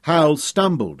 Hal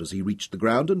stumbled as he reached the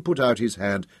ground and put out his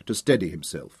hand to steady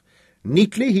himself.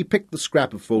 Neatly he picked the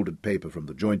scrap of folded paper from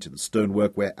the joint in the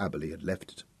stonework where Aberley had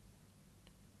left it.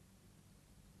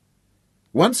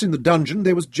 Once in the dungeon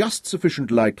there was just sufficient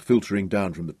light filtering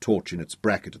down from the torch in its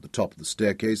bracket at the top of the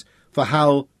staircase for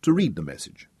Hal to read the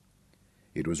message.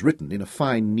 It was written in a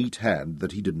fine, neat hand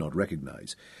that he did not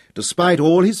recognize. Despite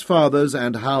all his father's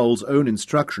and Hal's own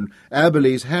instruction,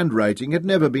 Aberley's handwriting had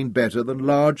never been better than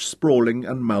large, sprawling,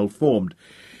 and malformed.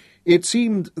 It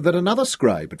seemed that another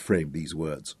scribe had framed these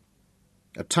words.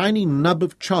 A tiny nub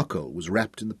of charcoal was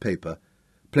wrapped in the paper,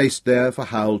 placed there for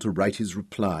Hal to write his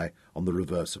reply on the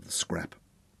reverse of the scrap.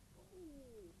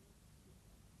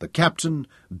 The captain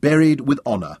buried with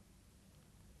honour.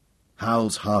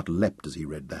 Hal's heart leapt as he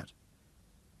read that.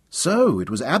 So it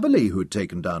was Aberley who had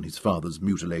taken down his father's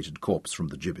mutilated corpse from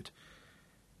the gibbet.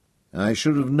 I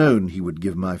should have known he would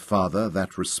give my father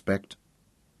that respect.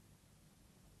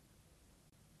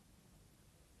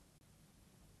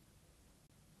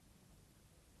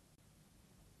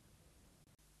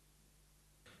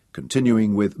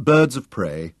 Continuing with Birds of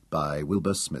Prey by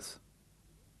Wilbur Smith.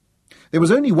 There was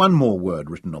only one more word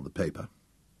written on the paper.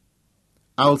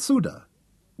 Althuda,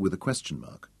 with a question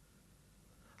mark.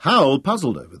 Hal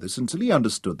puzzled over this until he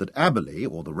understood that Aberley,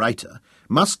 or the writer,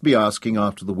 must be asking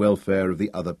after the welfare of the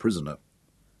other prisoner.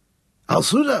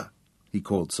 "Althuda," he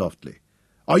called softly,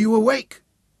 "are you awake?"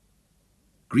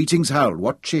 "Greetings, Hal,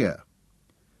 what cheer?"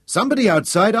 "Somebody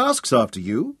outside asks after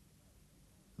you."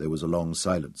 There was a long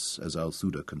silence as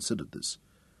Althuda considered this.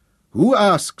 "Who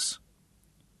asks?"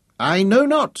 "I know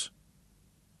not."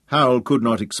 Hal could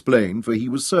not explain, for he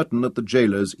was certain that the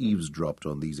jailers eavesdropped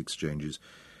on these exchanges.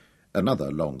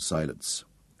 Another long silence.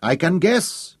 "I can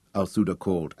guess," Althuda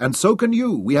called, "and so can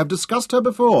you. We have discussed her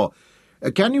before.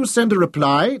 Can you send a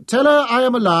reply? Tell her I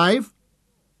am alive."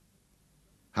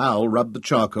 Hal rubbed the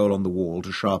charcoal on the wall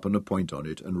to sharpen a point on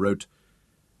it and wrote,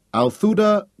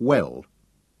 "Althuda well.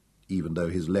 Even though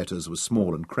his letters were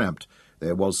small and cramped,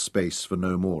 there was space for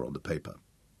no more on the paper.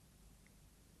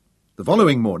 The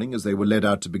following morning, as they were led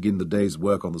out to begin the day's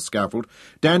work on the scaffold,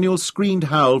 Daniel screened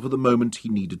Hal for the moment he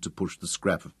needed to push the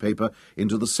scrap of paper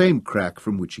into the same crack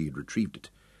from which he had retrieved it.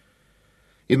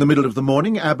 In the middle of the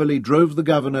morning, Aberley drove the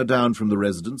governor down from the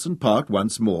residence and parked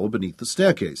once more beneath the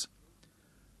staircase.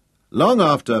 Long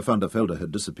after Van der Velde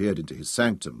had disappeared into his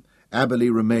sanctum,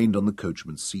 Aberley remained on the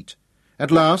coachman's seat. At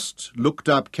last, looked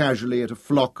up casually at a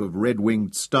flock of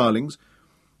red-winged starlings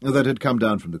that had come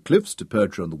down from the cliffs to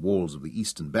perch on the walls of the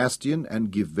eastern bastion and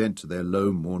give vent to their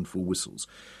low, mournful whistles.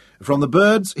 From the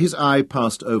birds his eye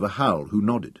passed over Hal, who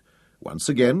nodded. Once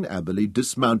again Aberley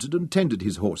dismounted and tended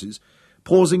his horses,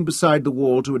 pausing beside the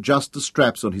wall to adjust the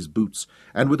straps on his boots,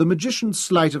 and with a magician's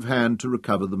sleight of hand to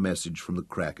recover the message from the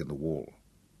crack in the wall.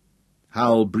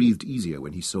 Hal breathed easier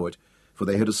when he saw it, for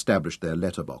they had established their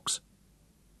letterbox.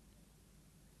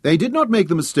 They did not make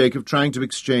the mistake of trying to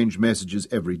exchange messages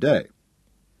every day.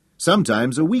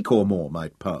 Sometimes a week or more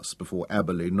might pass before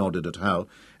Aberley nodded at Hal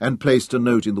and placed a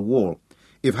note in the wall.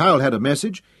 If Hal had a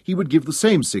message, he would give the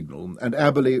same signal, and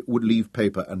Aberley would leave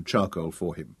paper and charcoal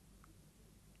for him.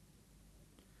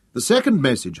 The second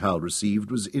message Hal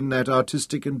received was in that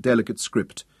artistic and delicate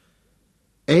script.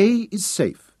 A is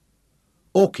safe.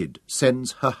 Orchid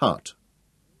sends her heart.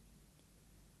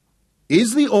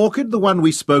 "Is the orchid the one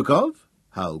we spoke of?"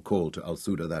 Hal called to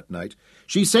Althuda that night.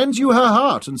 "She sends you her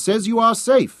heart and says you are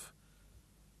safe."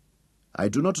 "I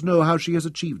do not know how she has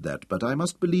achieved that, but I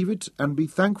must believe it and be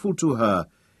thankful to her,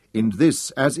 in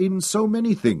this as in so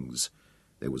many things."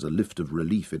 There was a lift of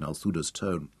relief in Althuda's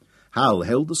tone. Hal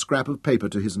held the scrap of paper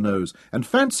to his nose and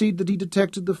fancied that he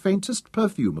detected the faintest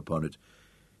perfume upon it.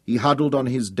 He huddled on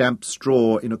his damp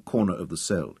straw in a corner of the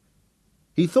cell.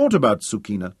 He thought about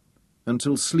Sukina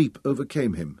until sleep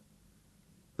overcame him.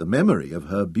 The memory of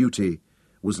her beauty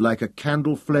was like a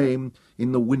candle flame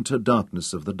in the winter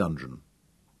darkness of the dungeon.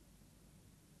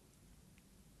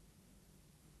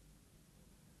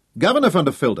 Governor van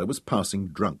der Velde was passing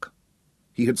drunk.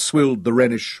 He had swilled the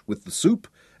Rhenish with the soup,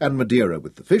 and Madeira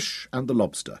with the fish and the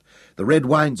lobster. The red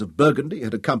wines of Burgundy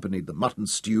had accompanied the mutton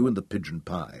stew and the pigeon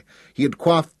pie. He had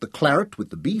quaffed the claret with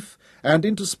the beef, and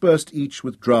interspersed each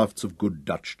with draughts of good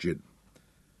Dutch gin.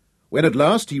 When at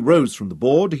last he rose from the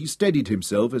board, he steadied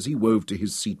himself as he wove to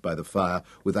his seat by the fire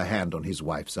with a hand on his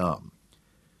wife's arm.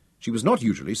 She was not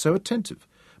usually so attentive,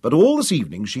 but all this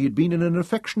evening she had been in an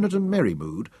affectionate and merry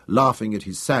mood, laughing at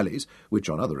his sallies, which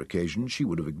on other occasions she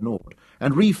would have ignored,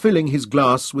 and refilling his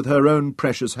glass with her own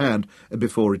precious hand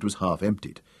before it was half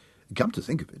emptied. Come to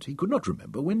think of it, he could not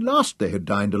remember when last they had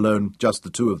dined alone, just the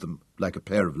two of them, like a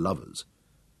pair of lovers.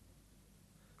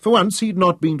 For once he had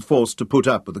not been forced to put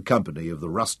up with the company of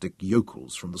the rustic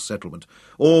yokels from the settlement,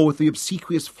 or with the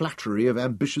obsequious flattery of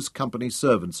ambitious company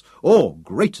servants, or,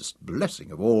 greatest blessing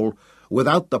of all,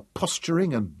 without the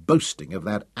posturing and boasting of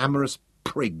that amorous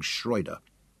prig Schroeder.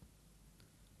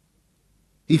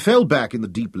 He fell back in the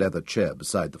deep leather chair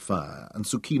beside the fire, and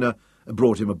Sukina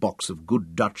brought him a box of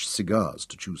good Dutch cigars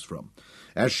to choose from.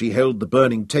 As she held the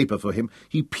burning taper for him,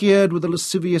 he peered with a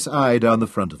lascivious eye down the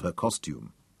front of her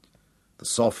costume. The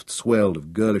soft swell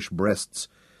of girlish breasts,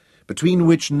 between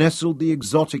which nestled the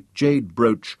exotic jade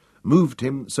brooch, moved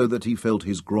him so that he felt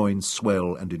his groin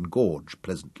swell and engorge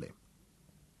pleasantly.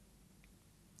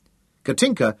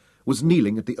 Katinka was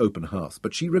kneeling at the open hearth,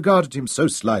 but she regarded him so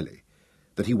slyly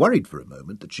that he worried for a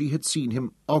moment that she had seen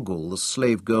him ogle the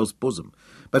slave girl's bosom.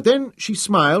 But then she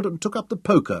smiled and took up the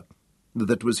poker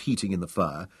that was heating in the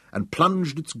fire and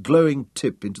plunged its glowing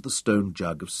tip into the stone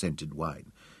jug of scented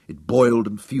wine. It boiled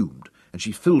and fumed, and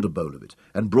she filled a bowl of it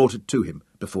and brought it to him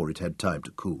before it had time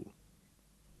to cool.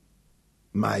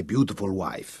 "My beautiful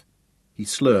wife," he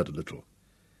slurred a little,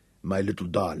 "my little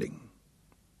darling."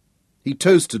 He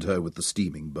toasted her with the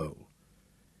steaming bowl.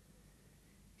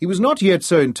 He was not yet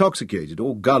so intoxicated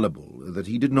or gullible that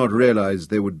he did not realize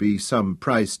there would be some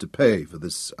price to pay for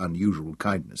this unusual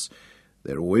kindness.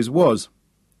 There always was.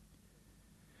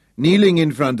 Kneeling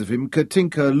in front of him,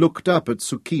 Katinka looked up at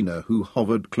Sukina, who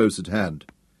hovered close at hand.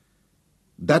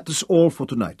 "That is all for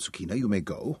tonight, Sukina. You may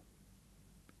go."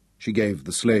 She gave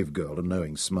the slave girl a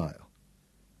knowing smile.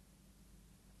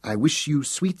 "I wish you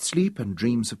sweet sleep and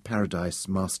dreams of paradise,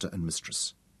 master and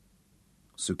mistress."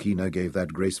 Sukina gave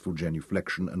that graceful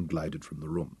genuflection and glided from the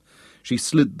room. She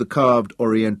slid the carved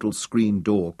oriental screen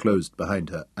door closed behind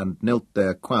her and knelt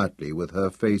there quietly with her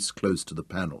face close to the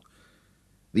panel.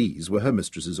 These were her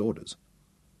mistress's orders.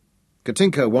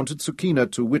 Katinka wanted Sukina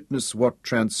to witness what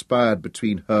transpired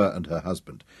between her and her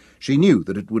husband. She knew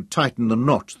that it would tighten the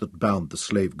knot that bound the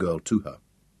slave girl to her.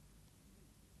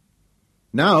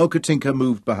 Now Katinka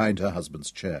moved behind her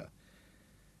husband's chair.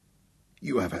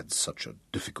 "You have had such a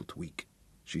difficult week,"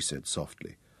 she said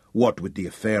softly. "What with the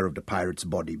affair of the pirate's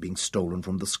body being stolen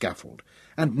from the scaffold,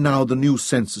 and now the new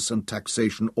census and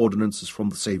taxation ordinances from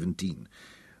the 17.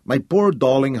 My poor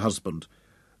darling husband,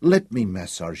 let me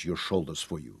massage your shoulders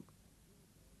for you."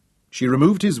 She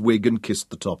removed his wig and kissed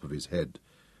the top of his head.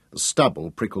 The stubble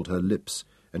prickled her lips,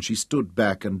 and she stood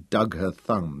back and dug her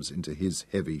thumbs into his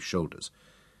heavy shoulders.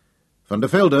 Van der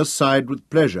Velde sighed with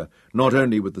pleasure, not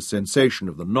only with the sensation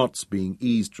of the knots being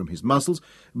eased from his muscles,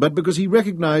 but because he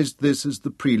recognized this as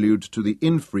the prelude to the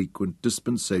infrequent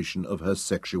dispensation of her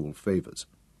sexual favours.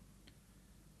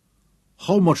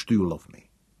 "How much do you love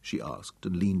me?" she asked,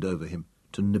 and leaned over him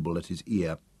to nibble at his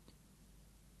ear.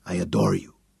 "I adore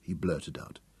you," he blurted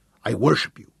out. "I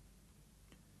worship you.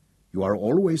 You are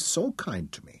always so kind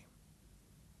to me."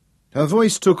 Her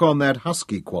voice took on that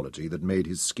husky quality that made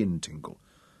his skin tingle.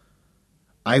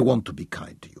 "I want to be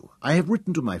kind to you. I have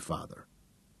written to my father.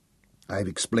 I have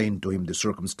explained to him the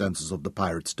circumstances of the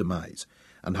pirate's demise,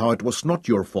 and how it was not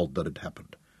your fault that it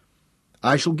happened.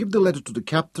 I shall give the letter to the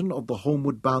captain of the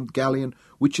homeward-bound galleon,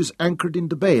 which is anchored in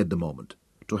the bay at the moment,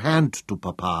 to hand to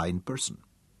Papa in person."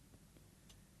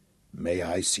 "May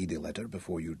I see the letter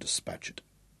before you dispatch it?"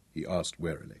 he asked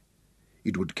warily.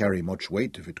 "It would carry much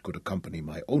weight if it could accompany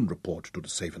my own report to the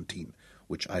 17,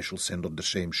 which I shall send on the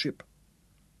same ship."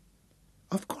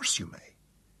 "Of course you may.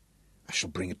 I shall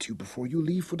bring it to you before you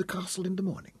leave for the castle in the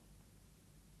morning."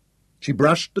 She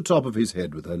brushed the top of his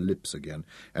head with her lips again,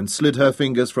 and slid her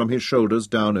fingers from his shoulders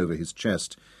down over his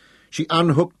chest. She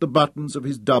unhooked the buttons of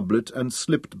his doublet and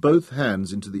slipped both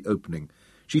hands into the opening.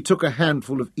 She took a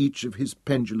handful of each of his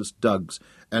pendulous dugs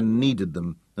and kneaded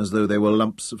them as though they were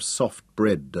lumps of soft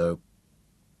bread dough.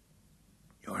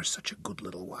 "You are such a good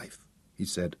little wife," he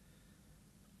said.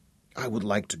 "I would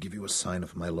like to give you a sign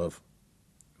of my love.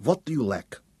 What do you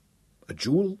lack? A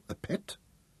jewel, a pet,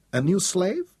 a new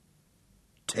slave?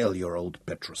 Tell your old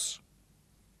Petrus."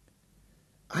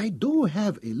 "I do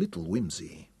have a little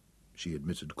whimsy," she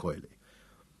admitted coyly.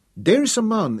 "There is a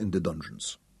man in the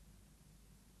dungeons."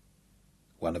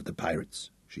 "One of the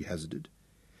pirates?" she hazarded.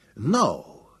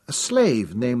 "No, a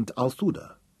slave named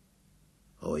Althuda."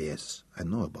 "Oh, yes, I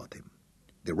know about him.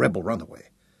 The rebel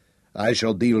runaway. I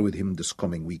shall deal with him this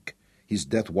coming week. His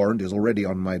death warrant is already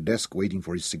on my desk waiting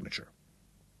for his signature.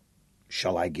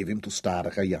 Shall I give him to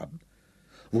Starige Jan?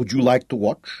 Would you like to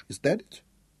watch? Is that it?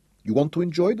 You want to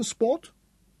enjoy the sport?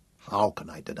 How can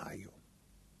I deny you?"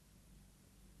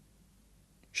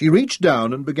 She reached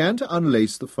down and began to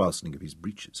unlace the fastening of his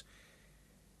breeches.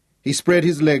 He spread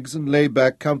his legs and lay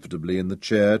back comfortably in the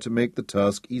chair to make the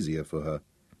task easier for her.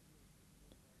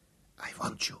 "I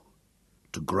want you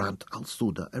to grant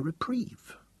Althuda a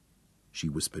reprieve," she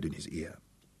whispered in his ear.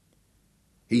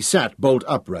 He sat bolt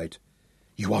upright.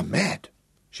 "You are mad,"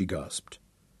 she gasped.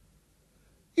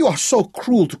 "You are so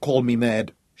cruel to call me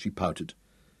mad," she pouted.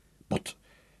 But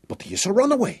he is a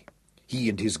runaway. He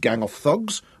and his gang of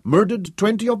thugs murdered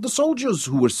 20 of the soldiers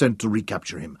who were sent to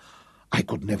recapture him. I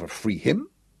could never free him."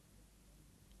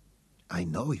 "I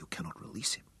know you cannot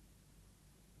release him,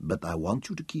 but I want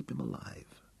you to keep him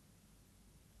alive.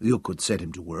 You could set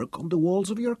him to work on the walls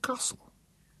of your castle."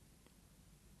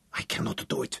 "I cannot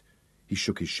do it," he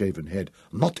shook his shaven head.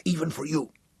 "Not even for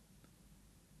you."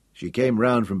 She came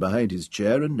round from behind his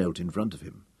chair and knelt in front of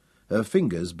him. Her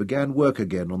fingers began work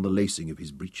again on the lacing of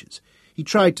his breeches. He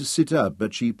tried to sit up,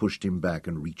 but she pushed him back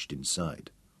and reached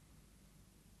inside.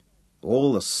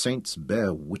 "All the saints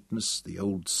bear witness the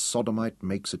old sodomite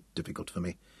makes it difficult for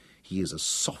me. He is as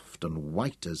soft and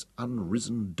white as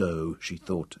unrisen dough," she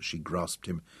thought as she grasped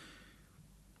him.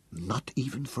 "Not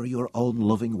even for your own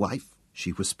loving wife?"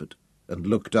 she whispered, and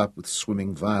looked up with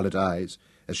swimming violet eyes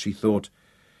as she thought,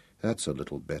 "That's a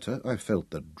little better. I felt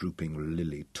the drooping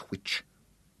lily twitch."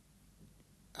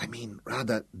 "I mean,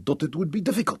 rather, that it would be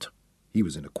difficult." He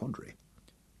was in a quandary.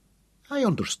 "I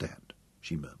understand,"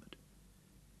 she murmured.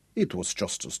 "It was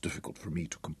just as difficult for me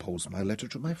to compose my letter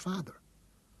to my father.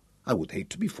 I would hate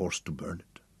to be forced to burn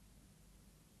it."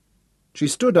 She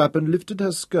stood up and lifted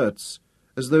her skirts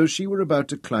as though she were about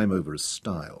to climb over a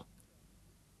stile.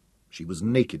 She was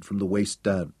naked from the waist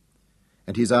down,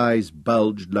 and his eyes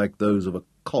bulged like those of a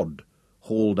cod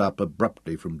hauled up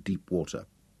abruptly from deep water.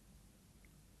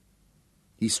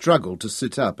 He struggled to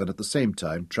sit up and at the same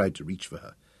time tried to reach for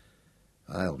her.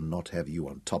 "I'll not have you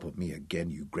on top of me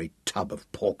again, you great tub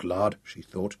of pork lard," she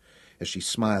thought, as she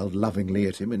smiled lovingly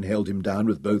at him and held him down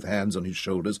with both hands on his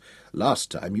shoulders.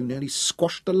 "Last time you nearly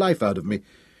squashed the life out of me."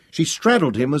 She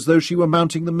straddled him as though she were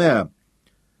mounting the mare.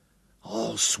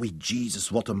 "Oh, sweet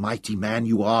Jesus, what a mighty man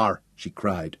you are!" she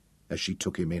cried as she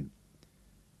took him in.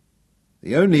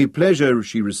 The only pleasure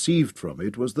she received from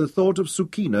it was the thought of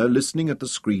Sukina listening at the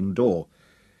screen door.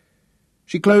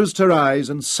 She closed her eyes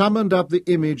and summoned up the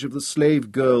image of the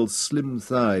slave girl's slim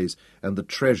thighs and the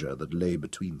treasure that lay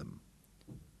between them.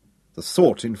 The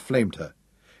thought inflamed her,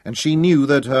 and she knew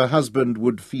that her husband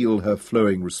would feel her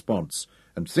flowing response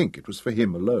and think it was for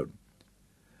him alone.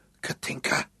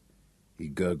 "Katinka," he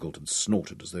gurgled and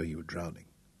snorted as though he were drowning.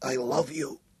 "I love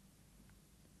you."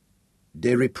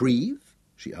 "De reprieve?"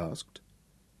 she asked.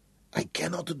 "I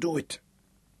cannot do it."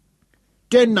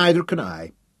 "Then neither can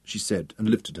I," she said, and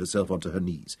lifted herself onto her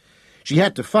knees. She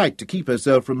had to fight to keep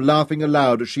herself from laughing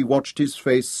aloud as she watched his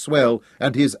face swell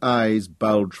and his eyes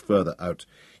bulge further out.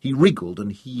 He wriggled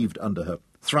and heaved under her,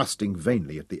 thrusting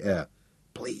vainly at the air.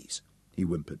 "Please," he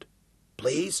whimpered.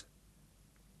 "Please?"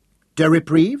 "De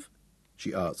reprieve?"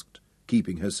 she asked,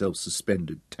 keeping herself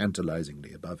suspended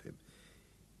tantalizingly above him.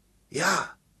 "Yeah,"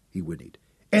 he whinnied.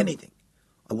 "Anything.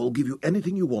 I will give you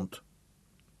anything you want."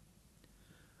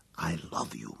 "I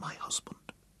love you, my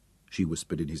husband," she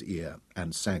whispered in his ear,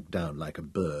 and sank down like a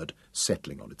bird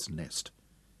settling on its nest.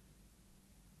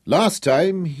 Last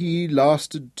time he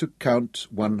lasted to count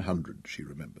 100, she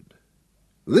remembered.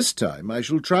 This time I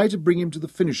shall try to bring him to the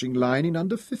finishing line in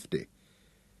under 50.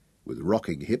 With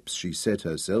rocking hips, she set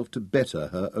herself to better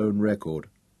her own record.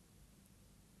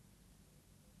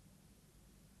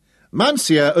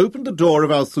 Mancia opened the door of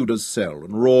Althuda's cell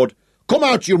and roared, "Come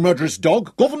out, you murderous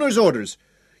dog! Governor's orders!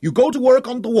 You go to work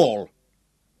on the wall!"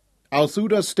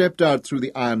 Althuda stepped out through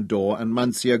the iron door, and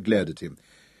Mancia glared at him.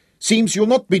 "Seems you'll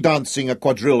not be dancing a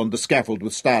quadrille on the scaffold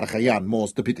with Star Chayan,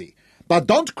 more's the pity. But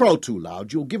don't crow too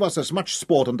loud, you'll give us as much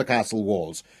sport on the castle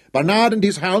walls. Bernard and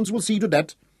his hounds will see to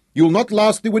that. You'll not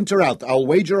last the winter out, I'll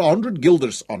wager 100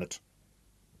 guilders on it."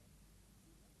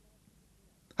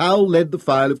 Hal led the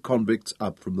file of convicts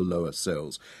up from the lower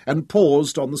cells, and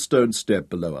paused on the stone step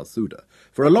below Althuda.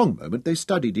 For a long moment they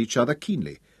studied each other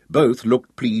keenly. Both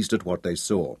looked pleased at what they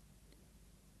saw.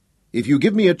 "If you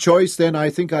give me a choice, then I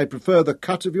think I prefer the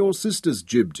cut of your sister's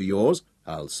jib to yours,"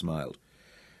 Hal smiled.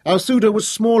 Althuda was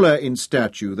smaller in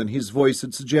stature than his voice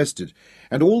had suggested,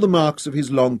 and all the marks of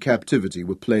his long captivity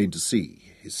were plain to see.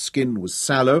 His skin was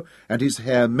sallow, and his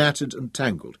hair matted and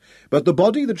tangled, but the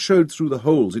body that showed through the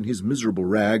holes in his miserable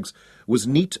rags was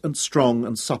neat and strong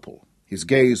and supple. His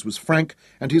gaze was frank,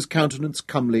 and his countenance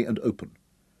comely and open.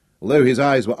 Although his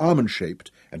eyes were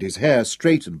almond-shaped, and his hair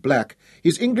straight and black,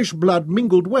 his English blood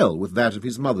mingled well with that of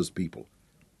his mother's people.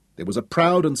 There was a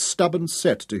proud and stubborn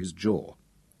set to his jaw.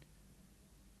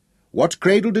 "What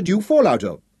cradle did you fall out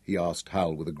of?" he asked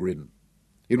Hal with a grin.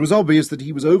 It was obvious that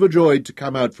he was overjoyed to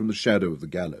come out from the shadow of the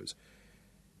gallows.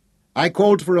 "I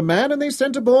called for a man, and they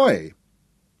sent a boy."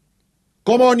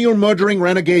 "Come on, you murdering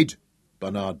renegade!"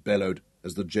 Bernard bellowed,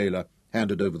 as the jailer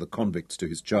handed over the convicts to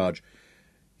his charge.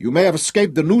 "You may have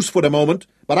escaped the noose for the moment,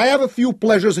 but I have a few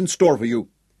pleasures in store for you.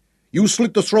 You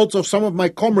slit the throats of some of my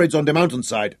comrades on the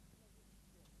mountainside."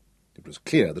 It was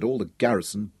clear that all the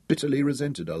garrison bitterly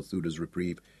resented Althuda's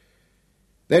reprieve.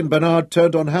 Then Bernard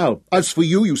turned on Hal. "As for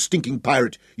you, you stinking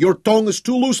pirate, your tongue is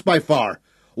too loose by far.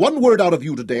 One word out of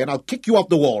you today, and I'll kick you off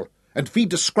the wall, and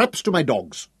feed the scraps to my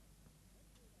dogs."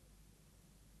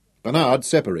 Bernard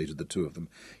separated the two of them.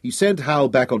 He sent Hal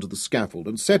back onto the scaffold,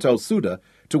 and set Althuda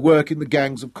to work in the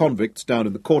gangs of convicts down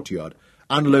in the courtyard,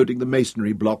 unloading the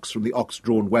masonry blocks from the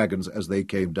ox-drawn wagons as they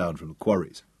came down from the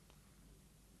quarries.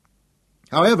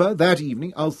 However, that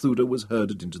evening Althuda was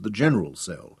herded into the general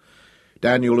cell.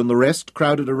 Daniel and the rest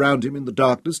crowded around him in the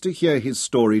darkness to hear his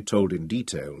story told in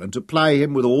detail, and to ply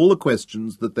him with all the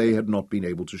questions that they had not been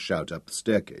able to shout up the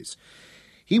staircase.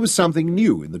 He was something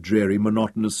new in the dreary,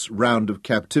 monotonous round of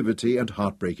captivity and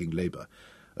heartbreaking labour.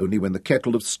 Only when the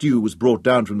kettle of stew was brought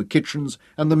down from the kitchens,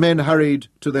 and the men hurried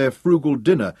to their frugal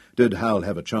dinner, did Hal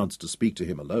have a chance to speak to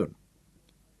him alone.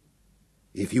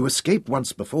 "If you escaped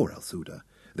once before, Althuda,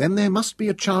 then there must be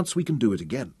a chance we can do it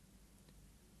again.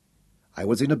 I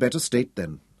was in a better state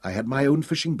then. I had my own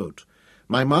fishing boat.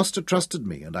 My master trusted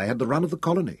me, and I had the run of the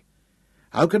colony.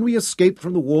 How can we escape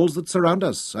from the walls that surround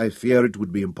us? I fear it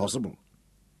would be impossible."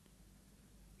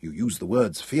 "You use the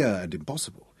words fear and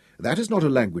impossible. That is not a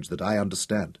language that I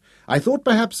understand. I thought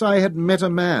perhaps I had met a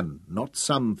man, not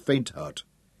some faint-heart."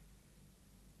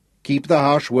 "Keep the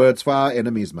harsh words for our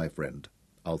enemies, my friend."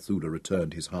 Althuda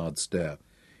returned his hard stare.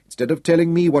 "Instead of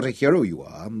telling me what a hero you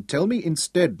are, tell me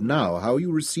instead now how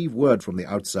you receive word from the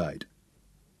outside."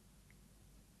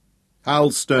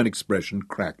 Hal's stern expression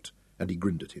cracked, and he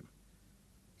grinned at him.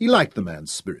 He liked the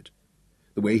man's spirit,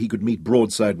 the way he could meet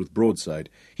broadside with broadside.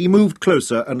 He moved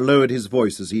closer and lowered his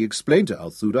voice as he explained to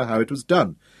Althuda how it was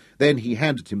done. Then he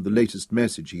handed him the latest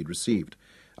message he had received.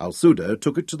 Alsuda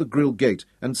took it to the grill gate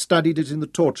and studied it in the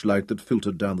torchlight that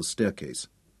filtered down the staircase.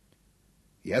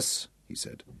 "Yes," he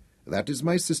said, "that is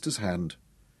my sister's hand.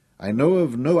 I know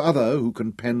of no other who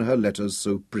can pen her letters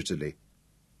so prettily."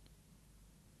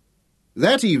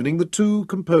 That evening the two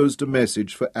composed a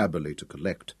message for Aberley to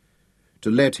collect, to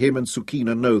let him and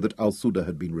Sukina know that Alsuda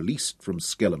had been released from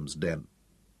Skellam's den.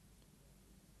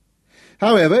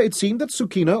 However, it seemed that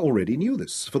Sukina already knew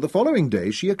this, for the following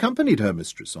day she accompanied her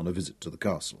mistress on a visit to the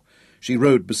castle. She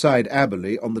rode beside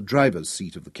Aberley on the driver's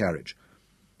seat of the carriage.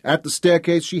 At the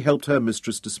staircase she helped her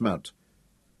mistress dismount.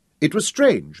 It was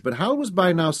strange, but Hal was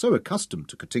by now so accustomed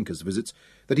to Katinka's visits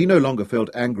that he no longer felt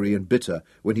angry and bitter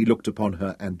when he looked upon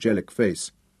her angelic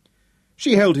face.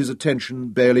 She held his attention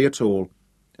barely at all,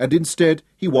 and instead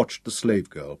he watched the slave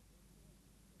girl.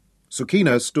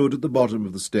 Sukina stood at the bottom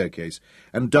of the staircase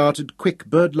and darted quick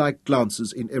bird-like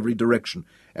glances in every direction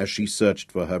as she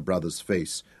searched for her brother's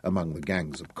face among the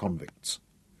gangs of convicts.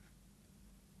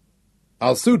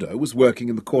 Alsuda was working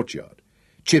in the courtyard,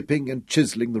 chipping and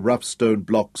chiselling the rough stone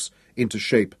blocks into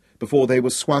shape before they were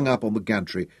swung up on the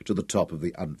gantry to the top of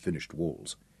the unfinished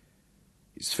walls.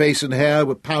 His face and hair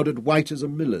were powdered white as a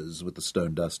miller's with the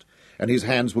stone dust, and his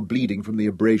hands were bleeding from the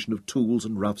abrasion of tools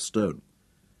and rough stone.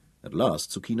 At last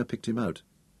Sukina picked him out,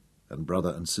 and brother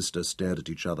and sister stared at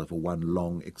each other for one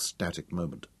long, ecstatic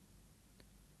moment.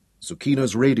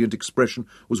 Sukina's radiant expression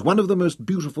was one of the most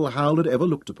beautiful Hal had ever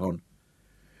looked upon.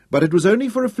 But it was only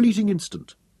for a fleeting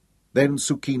instant. Then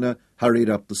Sukina hurried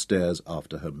up the stairs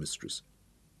after her mistress.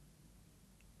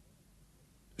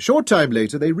 A short time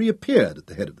later they reappeared at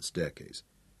the head of the staircase.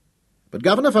 But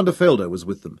Governor van der Velde was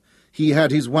with them. He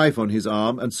had his wife on his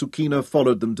arm, and Sukina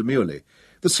followed them demurely.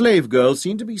 The slave girl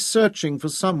seemed to be searching for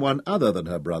someone other than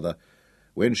her brother.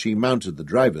 When she mounted the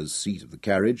driver's seat of the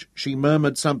carriage, she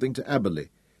murmured something to Aberley.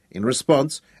 In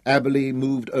response, Aberley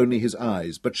moved only his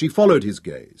eyes, but she followed his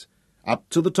gaze, up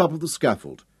to the top of the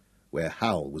scaffold, where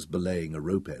Hal was belaying a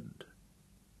rope end.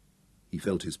 He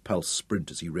felt his pulse sprint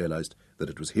as he realized that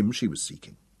it was him she was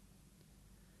seeking.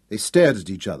 They stared at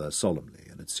each other solemnly,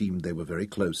 and it seemed they were very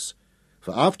close,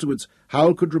 for afterwards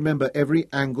Hal could remember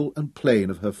every angle and plane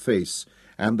of her face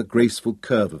and the graceful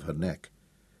curve of her neck.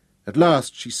 At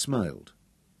last she smiled.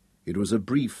 It was a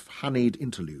brief, honeyed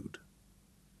interlude,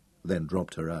 then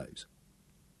dropped her eyes.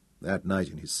 That night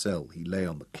in his cell he lay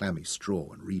on the clammy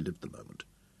straw and relived the moment.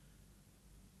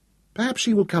 Perhaps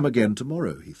she will come again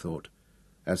tomorrow, he thought,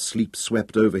 as sleep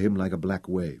swept over him like a black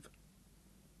wave.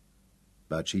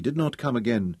 But she did not come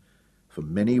again for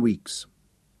many weeks.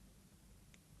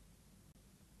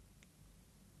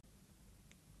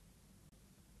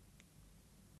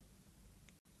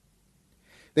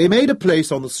 They made a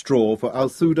place on the straw for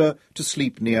Alsuda to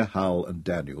sleep near Hal and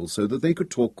Daniel so that they could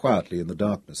talk quietly in the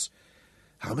darkness.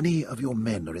 "How many of your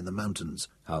men are in the mountains?"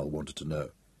 Hal wanted to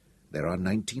know. "There are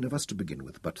 19 of us to begin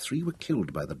with, but 3 were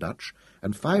killed by the Dutch,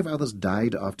 and 5 others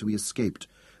died after we escaped.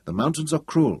 The mountains are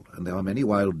cruel, and there are many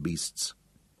wild beasts."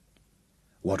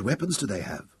 "What weapons do they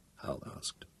have?" Hal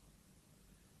asked.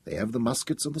 "They have the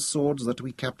muskets and the swords that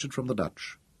we captured from the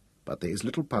Dutch, but there is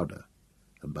little powder,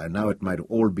 and by now it might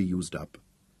all be used up.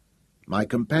 My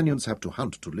companions have to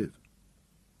hunt to live."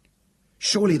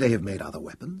 "Surely they have made other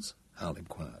weapons?" Hal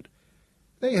inquired.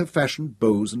 "They have fashioned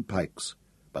bows and pikes,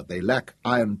 but they lack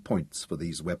iron points for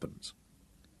these weapons."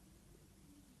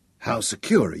 "How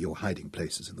secure are your hiding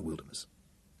places in the wilderness?"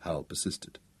 Hal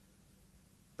persisted.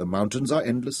 "The mountains are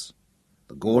endless.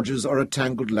 The gorges are a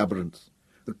tangled labyrinth.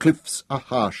 The cliffs are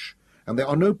harsh, and there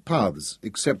are no paths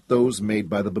except those made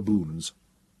by the baboons."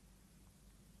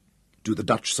 "Do the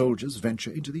Dutch soldiers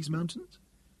venture into these mountains?"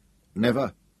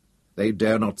 "Never. They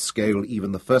dare not scale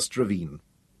even the first ravine."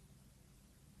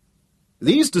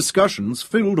 These discussions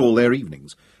filled all their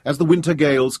evenings, as the winter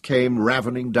gales came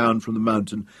ravening down from the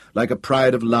mountain like a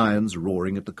pride of lions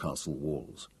roaring at the castle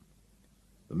walls.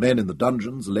 The men in the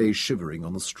dungeons lay shivering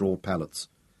on the straw pallets.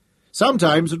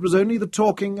 Sometimes it was only the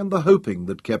talking and the hoping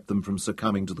that kept them from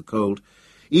succumbing to the cold.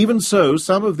 Even so,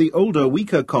 some of the older,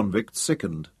 weaker convicts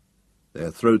sickened,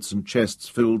 their throats and chests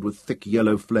filled with thick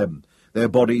yellow phlegm, their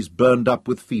bodies burned up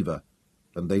with fever,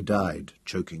 and they died,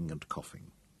 choking and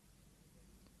coughing.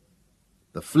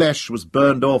 The flesh was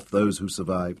burned off those who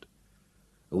survived.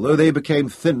 Although they became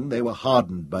thin, they were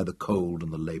hardened by the cold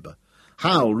and the labour.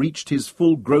 Hal reached his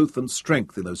full growth and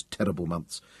strength in those terrible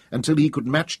months, until he could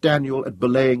match Daniel at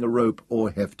belaying a rope or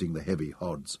hefting the heavy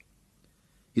hods.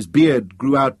 His beard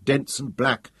grew out dense and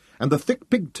black, and the thick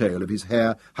pigtail of his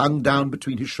hair hung down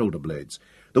between his shoulder blades.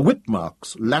 The whip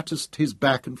marks latticed his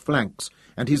back and flanks,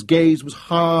 and his gaze was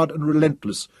hard and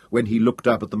relentless when he looked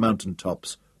up at the mountain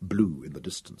tops, blue in the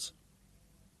distance.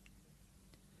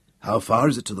 "How far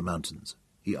is it to the mountains?"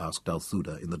 he asked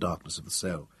Althuda in the darkness of the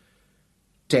cell.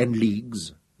 10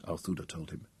 leagues, Althuda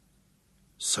told him.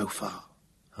 "So far,"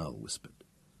 Hal whispered.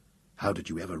 "How did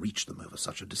you ever reach them over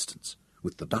such a distance,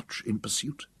 with the Dutch in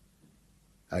pursuit?"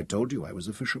 "I told you I was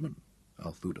a fisherman,"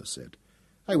 Althuda said.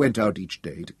 "I went out each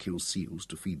day to kill seals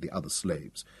to feed the other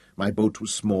slaves. My boat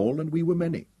was small, and we were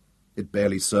many. It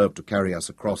barely served to carry us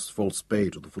across False Bay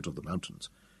to the foot of the mountains.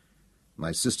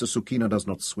 My sister Sukina does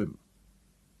not swim.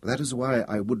 That is why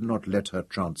I would not let her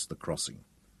chance the crossing."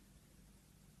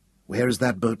 "Where is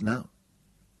that boat now?"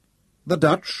 "The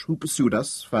Dutch, who pursued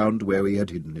us, found where we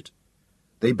had hidden it.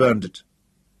 They burned it.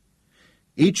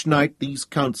 Each night these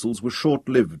councils were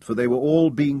short-lived, for they were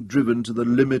all being driven to the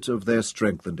limit of their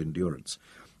strength and endurance.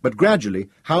 But gradually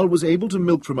Hal was able to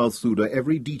milk from Althuda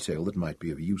every detail that might be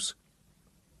of use.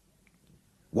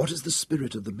 "What is the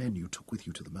spirit of the men you took with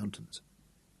you to the mountains?"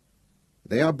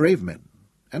 "They are brave men,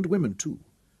 and women too,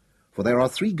 for there are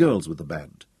 3 girls with the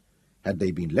band. Had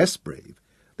they been less brave,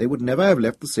 they would never have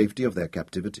left the safety of their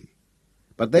captivity.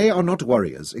 But they are not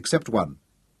warriors, except one."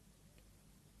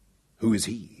 "Who is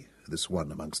he, this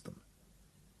one amongst them?"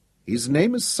 "His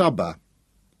name is Saba.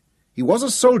 He was a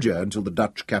soldier until the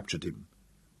Dutch captured him.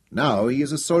 Now he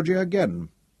is a soldier again."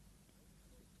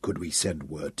 "Could we send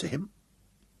word to him?"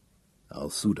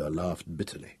 Althuda laughed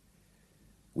bitterly.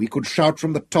 "We could shout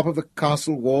from the top of the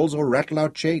castle walls or rattle our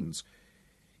chains.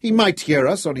 He might hear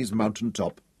us on his mountain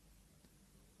top."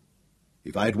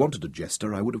 "If I had wanted a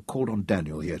jester, I would have called on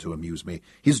Daniel here to amuse me.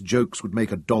 His jokes would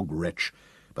make a dog retch,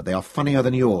 but they are funnier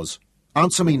than yours.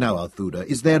 Answer me now, Althuda.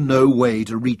 Is there no way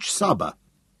to reach Saba?"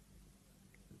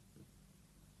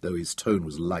 Though his tone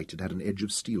was light, it had an edge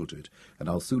of steel to it, and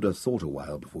Althuda thought a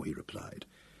while before he replied.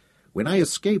 "When I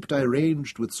escaped, I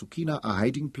arranged with Sukina a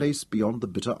hiding-place beyond the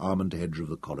bitter almond hedge of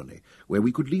the colony, where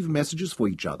we could leave messages for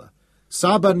each other.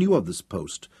 Saba knew of this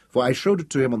post, for I showed it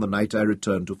to him on the night I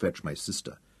returned to fetch my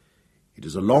sister. It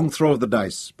is a long throw of the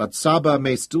dice, but Saba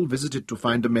may still visit it to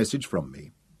find a message from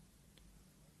me."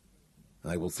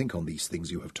 "I will think on these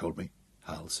things you have told me,"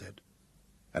 Hal said.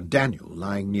 And Daniel,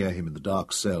 lying near him in the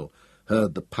dark cell,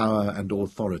 heard the power and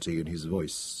authority in his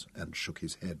voice, and shook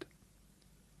his head.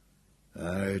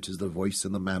 It is the voice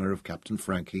and the manner of Captain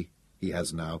Frankie he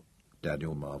has now,"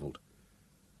 Daniel marvelled.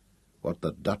 "What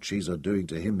the Dutchies are doing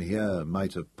to him here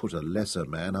might have put a lesser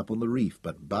man up on the reef,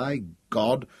 but by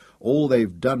God, all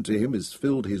they've done to him is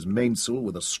filled his mainsail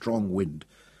with a strong wind."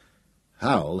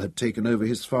 Hal had taken over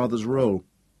his father's role,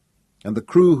 and the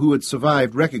crew who had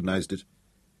survived recognized it.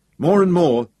 More and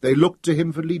more they looked to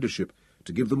him for leadership,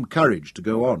 to give them courage to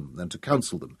go on and to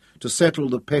counsel them, to settle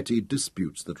the petty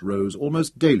disputes that rose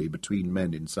almost daily between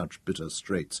men in such bitter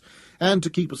straits, and to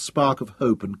keep a spark of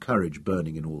hope and courage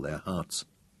burning in all their hearts.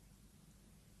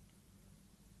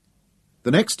 The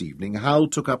next evening Hal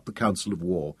took up the council of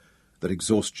war that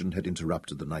exhaustion had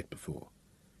interrupted the night before.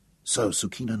 "So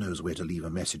Sukina knows where to leave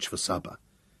a message for Saba?"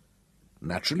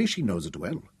 "Naturally she knows it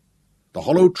well. The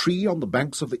hollow tree on the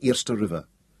banks of the Eerste River,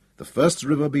 the first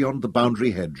river beyond the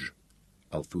boundary hedge,"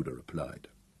 Althuda replied.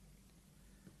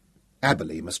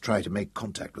 "Aberley must try to make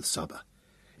contact with Saba.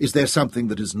 Is there something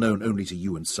that is known only to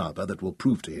you and Saba that will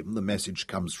prove to him the message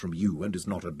comes from you and is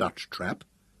not a Dutch trap?"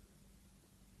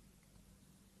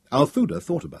 Althuda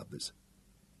thought about this.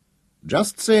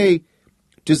 "Just say,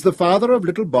 'tis the father of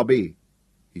little Bobby,"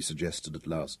 he suggested at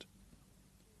last.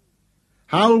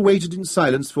 Hal waited in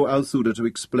silence for Althuda to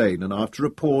explain, and after a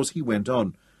pause he went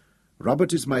on.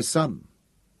 "Robert is my son,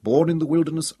 born in the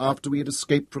wilderness after we had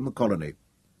escaped from the colony.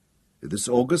 This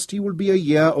August he will be a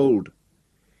year old.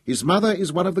 His mother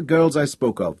is one of the girls I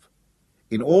spoke of.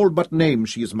 In all but name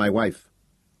she is my wife.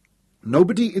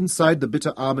 Nobody inside the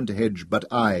bitter almond hedge but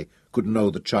I could know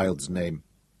the child's name."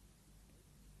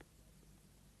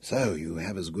 "So you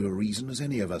have as good a reason as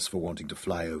any of us for wanting to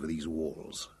fly over these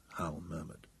walls," Hal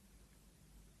murmured.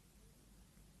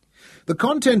 The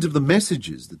content of the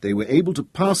messages that they were able to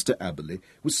pass to Aberley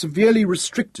was severely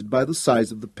restricted by the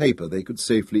size of the paper they could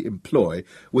safely employ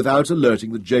without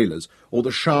alerting the jailers or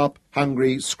the sharp,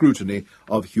 hungry scrutiny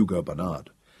of Hugo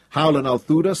Bernard. Hal and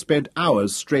Althuda spent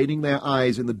hours straining their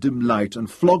eyes in the dim light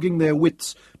and flogging their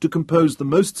wits to compose the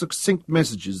most succinct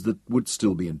messages that would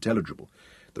still be intelligible.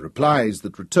 The replies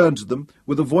that returned to them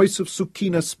were the voice of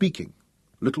Sukina speaking,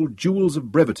 little jewels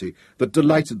of brevity that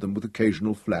delighted them with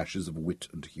occasional flashes of wit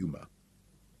and humour.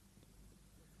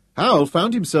 Hal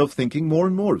found himself thinking more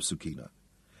and more of Sukina,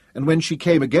 and when she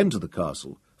came again to the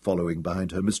castle, following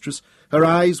behind her mistress, her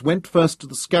eyes went first to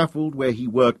the scaffold where he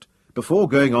worked, before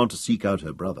going on to seek out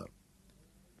her brother.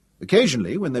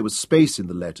 Occasionally, when there was space in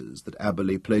the letters that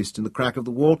Aberley placed in the crack of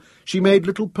the wall, she made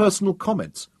little personal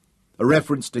comments, a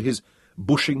reference to his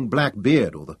bushing black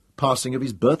beard or the passing of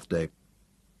his birthday.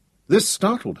 This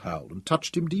startled Hal and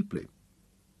touched him deeply.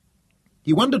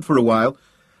 He wondered for a while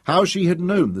how she had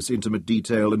known this intimate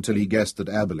detail until he guessed that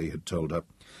Aberley had told her.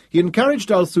 He encouraged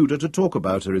Althuda to talk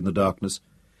about her in the darkness.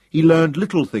 He learned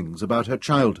little things about her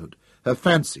childhood, her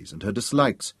fancies and her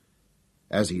dislikes.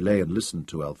 As he lay and listened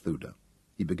to Althuda,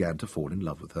 he began to fall in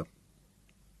love with her.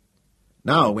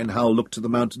 Now, when Hal looked to the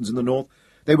mountains in the north,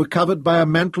 they were covered by a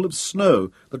mantle of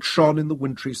snow that shone in the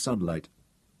wintry sunlight.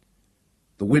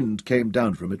 The wind came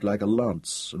down from it like a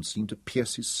lance and seemed to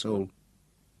pierce his soul.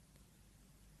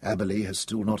 Aberley has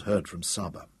still not heard from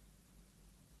Saba.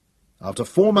 After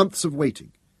 4 months of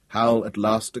waiting, Hal at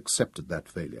last accepted that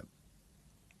failure.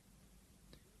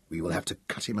 We will have to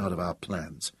cut him out of our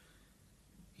plans.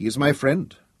 He is my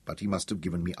friend, but he must have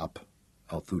given me up,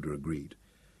 Althuda agreed.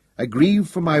 I grieve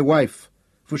for my wife,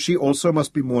 for she also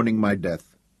must be mourning my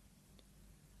death.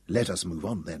 Let us move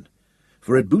on, then,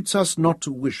 for it boots us not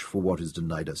to wish for what is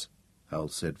denied us, Hal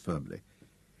said firmly.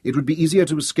 It would be easier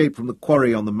to escape from the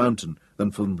quarry on the mountain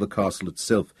than from the castle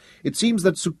itself. It seems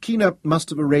that Sukina must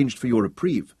have arranged for your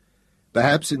reprieve.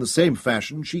 Perhaps in the same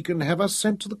fashion she can have us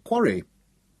sent to the quarry.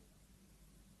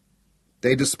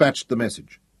 They dispatched the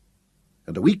message,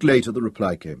 and a week later the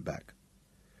reply came back.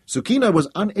 Sukina was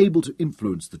unable to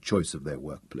influence the choice of their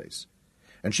workplace,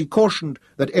 and she cautioned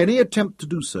that any attempt to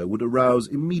do so would arouse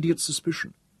immediate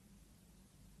suspicion.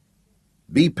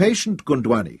 Be patient,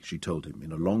 Gondwani, she told him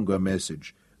in a longer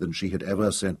message than she had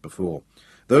ever sent before.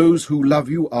 Those who love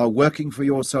you are working for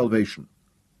your salvation.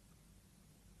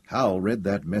 Hal read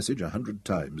that message 100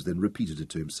 times, then repeated it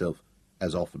to himself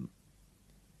as often.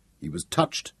 He was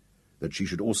touched that she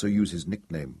should also use his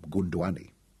nickname,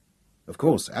 Gondwani. Of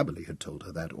course, Aberley had told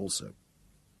her that also.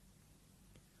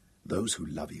 Those who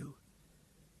love you.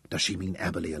 Does she mean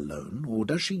Aberley alone, or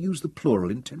does she use the plural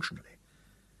intentionally?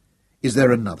 Is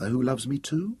there another who loves me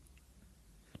too?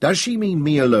 Does she mean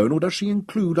me alone, or does she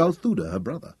include Althuda, her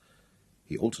brother?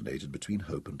 He alternated between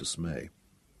hope and dismay.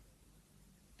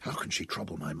 How can she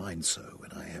trouble my mind so,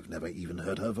 when I have never even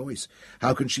heard her voice?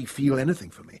 How can she feel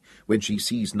anything for me, when she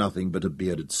sees nothing but a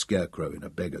bearded scarecrow in a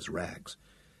beggar's rags?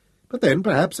 But then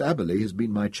perhaps Aberley has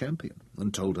been my champion,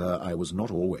 and told her I was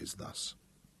not always thus.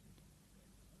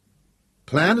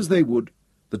 Plan as they would,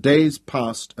 the days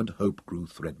passed and hope grew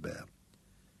threadbare.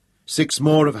 6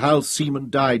 more of Hal's seamen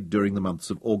died during the months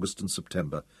of August and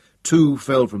September. 2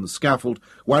 fell from the scaffold,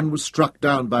 1 was struck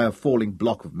down by a falling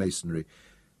block of masonry,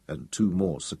 and 2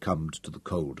 more succumbed to the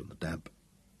cold and the damp.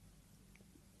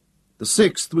 The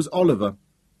 6th was Oliver,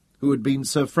 who had been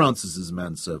Sir Francis's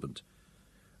manservant.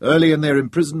 Early in their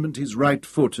imprisonment his right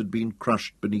foot had been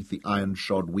crushed beneath the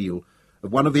iron-shod wheel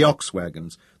of one of the ox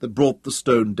wagons that brought the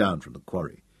stone down from the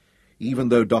quarry. Even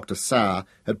though Dr. Saar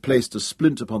had placed a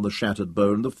splint upon the shattered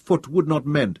bone, the foot would not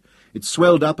mend. It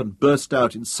swelled up and burst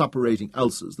out in suppurating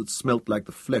ulcers that smelt like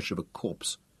the flesh of a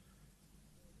corpse.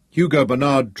 Hugo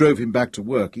Bernard drove him back to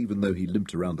work, even though he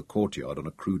limped around the courtyard on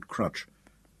a crude crutch.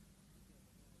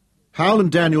 Hal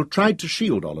and Daniel tried to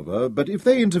shield Oliver, but if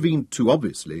they intervened too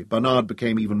obviously, Bernard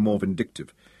became even more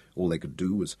vindictive. All they could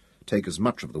do was take as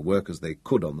much of the work as they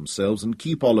could on themselves and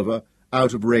keep Oliver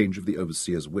out of range of the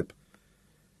overseer's whip.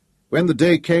 When the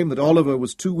day came that Oliver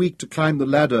was too weak to climb the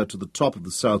ladder to the top of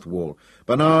the south wall,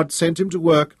 Bernard sent him to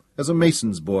work as a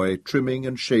mason's boy, trimming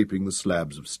and shaping the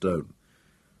slabs of stone.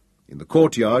 In the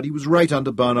courtyard he was right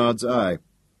under Bernard's eye,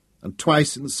 and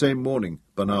twice in the same morning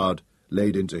Bernard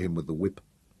laid into him with the whip.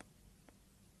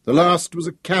 The last was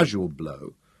a casual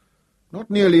blow,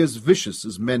 not nearly as vicious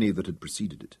as many that had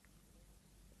preceded it.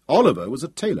 Oliver was a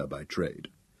tailor by trade,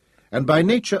 and by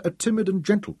nature a timid and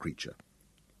gentle creature.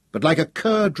 But like a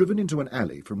cur driven into an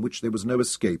alley from which there was no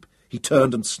escape, he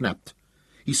turned and snapped.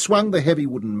 He swung the heavy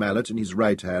wooden mallet in his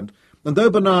right hand, and though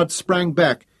Bernard sprang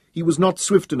back, he was not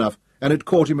swift enough, and it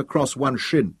caught him across one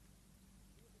shin.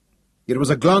 It was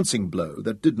a glancing blow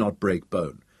that did not break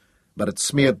bone, but it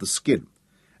smeared the skin,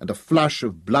 and a flush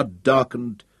of blood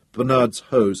darkened Bernard's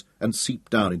hose and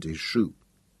seeped down into his shoe.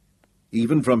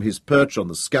 Even from his perch on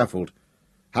the scaffold,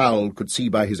 Hal could see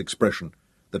by his expression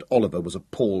that Oliver was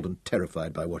appalled and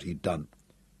terrified by what he'd done.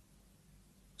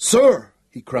 "Sir!"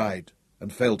 he cried,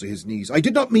 and fell to his knees. "I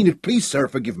did not mean it. Please, sir,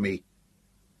 forgive me."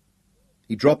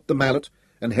 He dropped the mallet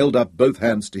and held up both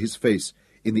hands to his face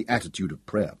in the attitude of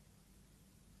prayer.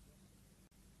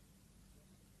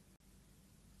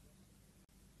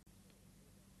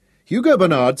 Hugo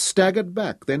Bernard staggered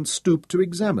back, then stooped to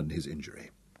examine his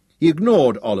injury. He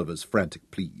ignored Oliver's frantic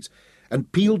pleas,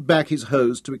 and peeled back his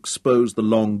hose to expose the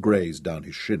long graze down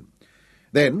his shin.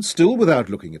 Then, still without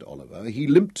looking at Oliver, he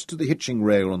limped to the hitching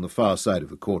rail on the far side of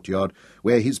the courtyard,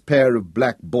 where his pair of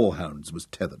black boarhounds was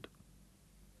tethered.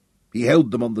 He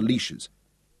held them on the leashes,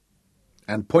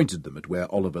 and pointed them at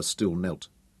where Oliver still knelt.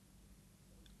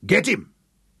 "Get him!"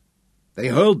 They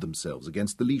hurled themselves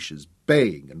against the leashes,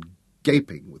 baying and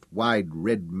gaping with wide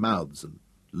red mouths and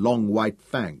long white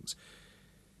fangs.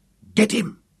 "Get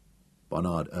him!"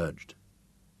 Bernard urged,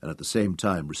 and at the same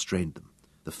time restrained them.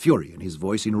 The fury in his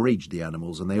voice enraged the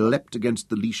animals, and they leapt against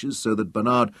the leashes so that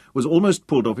Bernard was almost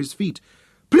pulled off his feet.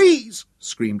 "Please!"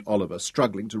 screamed Oliver,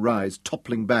 struggling to rise,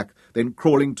 toppling back, then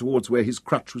crawling towards where his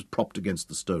crutch was propped against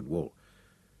the stone wall.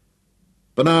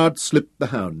 Bernard slipped the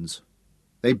hounds.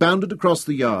 They bounded across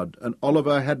the yard, and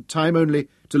Oliver had time only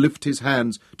to lift his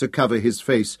hands to cover his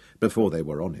face before they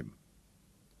were on him.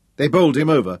 They bowled him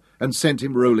over and sent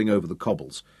him rolling over the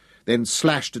cobbles, then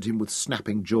slashed at him with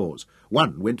snapping jaws.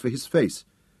 One went for his face,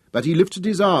 but he lifted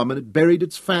his arm and it buried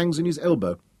its fangs in his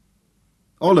elbow.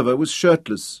 Oliver was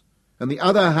shirtless, and the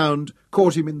other hound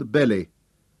caught him in the belly.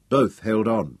 Both held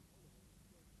on.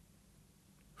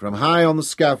 From high on the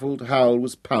scaffold, Howell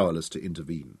was powerless to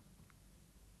intervene.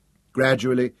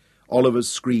 Gradually, Oliver's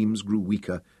screams grew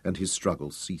weaker, and his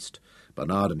struggles ceased.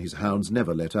 Bernard and his hounds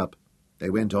never let up. They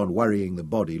went on worrying the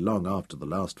body long after the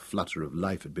last flutter of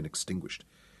life had been extinguished.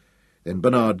 Then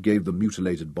Bernard gave the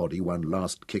mutilated body one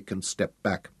last kick and stepped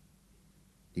back.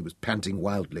 He was panting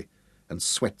wildly, and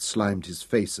sweat slimed his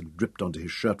face and dripped onto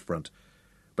his shirt front.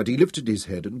 But he lifted his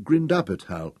head and grinned up at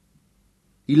Hal.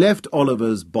 He left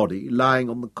Oliver's body lying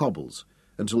on the cobbles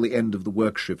until the end of the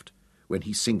work shift, when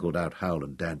he singled out Hal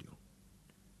and Daniel.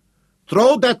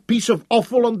 "Throw that piece of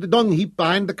offal on the dung heap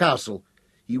behind the castle.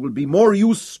 He will be more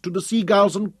use to the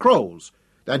seagulls and crows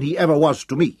than he ever was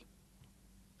to me."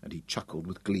 And he chuckled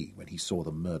with glee when he saw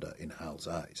the murder in Hal's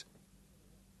eyes.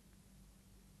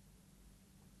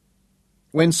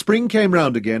 When spring came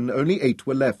round again, only 8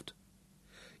 were left.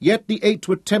 Yet the 8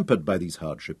 were tempered by these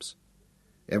hardships.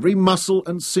 Every muscle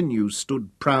and sinew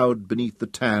stood proud beneath the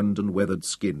tanned and weathered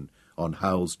skin on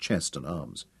Hal's chest and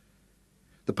arms.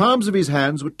 The palms of his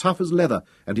hands were tough as leather,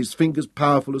 and his fingers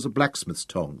powerful as a blacksmith's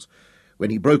tongs. When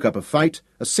he broke up a fight,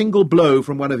 a single blow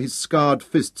from one of his scarred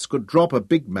fists could drop a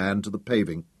big man to the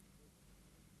paving.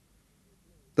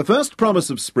 The first promise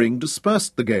of spring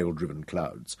dispersed the gale-driven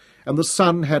clouds, and the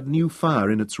sun had new fire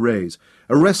in its rays.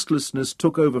 A restlessness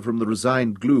took over from the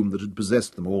resigned gloom that had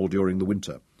possessed them all during the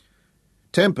winter.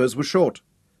 Tempers were short,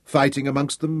 fighting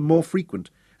amongst them more frequent,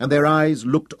 and their eyes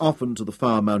looked often to the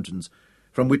far mountains,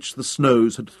 from which the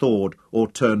snows had thawed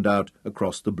or turned out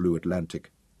across the blue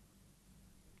Atlantic.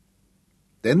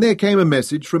 Then there came a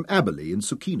message from Aberley in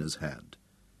Sukina's hand.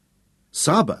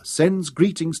 "Saba sends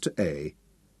greetings to A.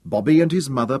 Bobby and his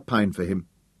mother pine for him."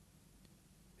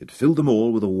 It filled them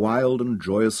all with a wild and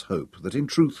joyous hope that in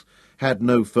truth had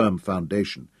no firm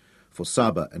foundation, for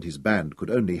Saba and his band could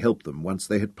only help them once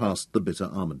they had passed the bitter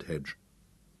almond hedge.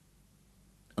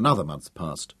 Another month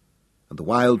passed, and the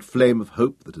wild flame of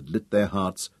hope that had lit their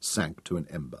hearts sank to an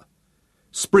ember.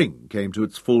 Spring came to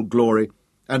its full glory,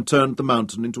 and turned the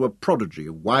mountain into a prodigy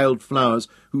of wild flowers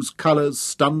whose colours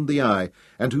stunned the eye,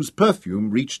 and whose perfume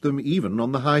reached them even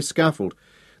on the high scaffold.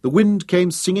 The wind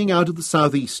came singing out of the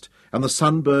southeast, and the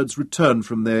sunbirds returned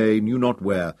from they knew not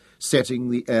where, setting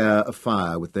the air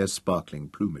afire with their sparkling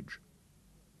plumage.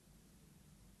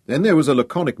 Then there was a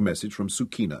laconic message from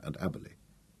Sukina and Aberley.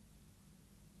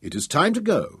 "It is time to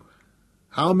go.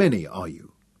 How many are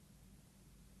you?"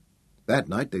 That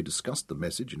night they discussed the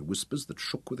message in whispers that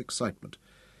shook with excitement.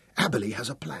 "Aberley has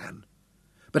a plan.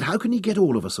 But how can he get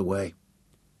all of us away?"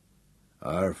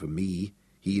 For me,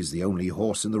 he is the only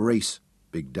horse in the race,"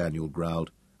 Big Daniel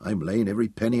growled. "I'm laying every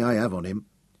penny I have on him."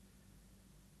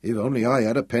 "If only I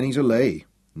had a penny to lay,"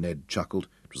 Ned chuckled.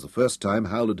 It was the first time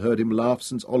Hal had heard him laugh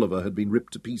since Oliver had been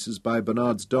ripped to pieces by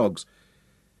Bernard's dogs.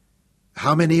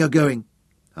 "How many are going?"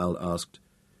 Hal asked.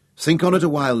 "Think on it a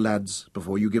while, lads,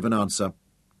 before you give an answer."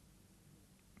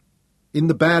 In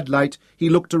the bad light, he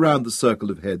looked around the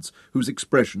circle of heads, whose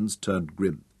expressions turned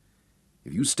grim.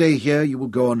 "If you stay here, you will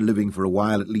go on living for a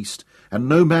while at least, and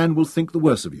no man will think the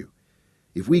worse of you.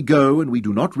 If we go, and we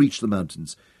do not reach the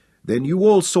mountains, then you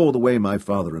all saw the way my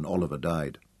father and Oliver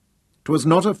died. 'Twas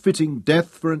not a fitting death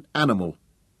for an animal,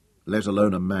 let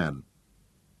alone a man."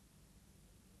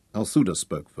 Althuda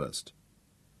spoke first.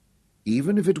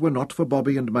 "Even if it were not for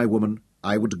Bobby and my woman,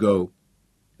 I would go."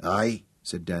 "Aye,"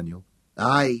 said Daniel.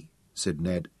 "Aye," said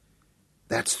Ned.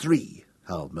 "That's 3,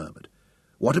 Hal murmured.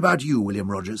 "What about you,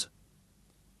 William Rogers?"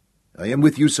 "I am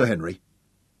with you, Sir Henry."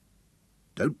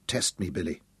 "Don't test me,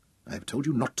 Billy. I have told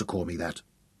you not to call me that."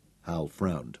 Hal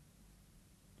frowned.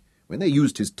 When they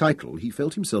used his title, he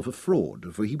felt himself a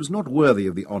fraud, for he was not worthy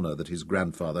of the honour that his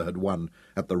grandfather had won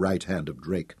at the right hand of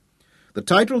Drake. The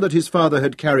title that his father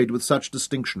had carried with such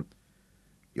distinction.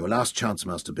 "Your last chance,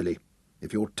 Master Billy.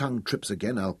 If your tongue trips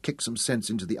again, I'll kick some sense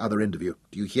into the other end of you.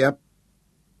 Do you hear?"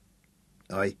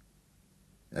 "Aye.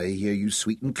 I hear you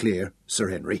sweet and clear, Sir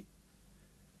Henry."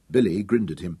 Billy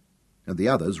grinned at him, and the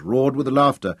others roared with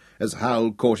laughter as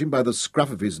Hal caught him by the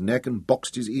scruff of his neck and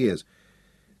boxed his ears.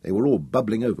 They were all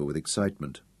bubbling over with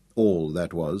excitement. All,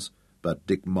 that was, but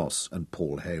Dick Moss and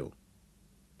Paul Hale.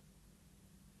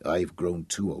 "I've grown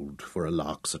too old for a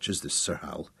lark such as this, Sir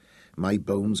Hal. My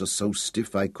bones are so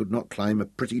stiff I could not climb a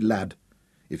pretty lad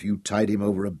if you tied him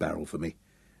over a barrel for me,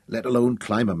 let alone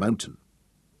climb a mountain."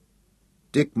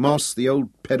 Dick Moss, the old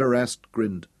pederast,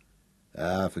 grinned.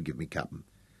 "Forgive me, Captain,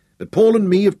 but Paul and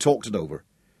me have talked it over,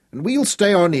 and we'll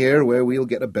stay on here where we'll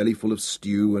get a bellyful of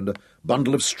stew and a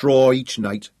bundle of straw each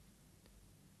night."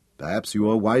 "Perhaps you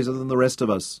are wiser than the rest of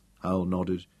us," Hal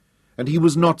nodded, and he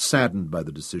was not saddened by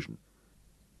the decision.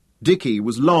 Dickie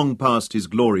was long past his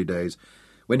glory days,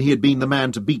 when he had been the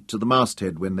man to beat to the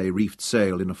masthead when they reefed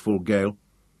sail in a full gale.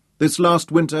 This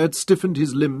last winter had stiffened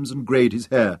his limbs and greyed his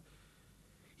hair.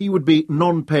 He would be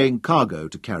non-paying cargo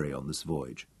to carry on this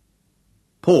voyage.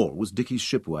 Paul was Dickie's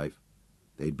shipwife.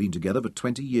 They had been together for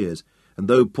 20 years, and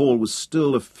though Paul was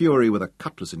still a fury with a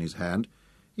cutlass in his hand,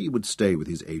 he would stay with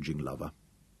his ageing lover.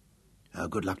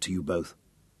 "Good luck to you both.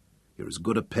 You're as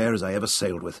good a pair as I ever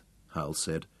sailed with," Hal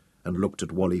said, and looked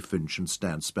at Wally Finch and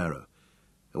Stan Sparrow.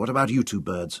 "What about you two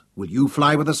birds? Will you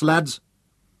fly with us, lads?"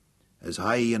 "As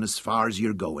high and as far as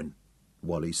you're going."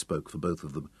 Wally spoke for both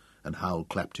of them, and Hal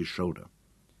clapped his shoulder.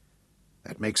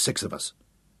 "That makes 6 of us.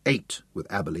 8 with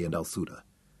Aberley and Althuda.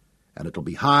 And it'll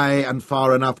be high and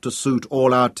far enough to suit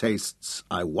all our tastes,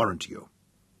 I warrant you."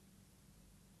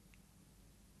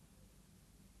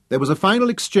 There was a final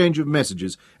exchange of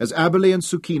messages as Aberley and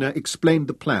Sukina explained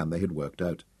the plan they had worked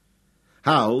out.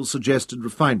 Hal suggested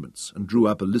refinements and drew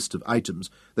up a list of items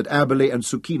that Aberley and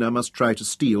Sukina must try to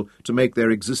steal to make their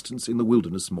existence in the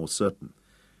wilderness more certain.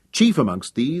 Chief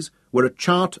amongst these were a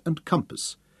chart and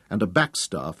compass, and a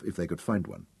backstaff if they could find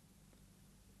one.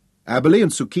 Aberley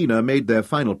and Sukina made their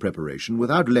final preparation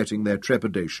without letting their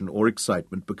trepidation or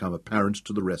excitement become apparent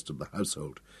to the rest of the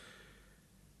household.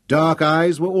 Dark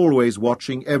eyes were always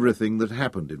watching everything that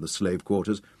happened in the slave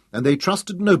quarters, and they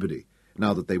trusted nobody,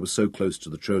 now that they were so close to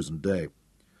the chosen day.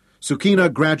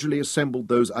 Sukina gradually assembled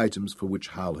those items for which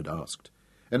Hal had asked,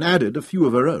 and added a few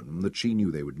of her own that she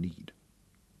knew they would need.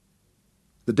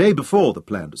 The day before the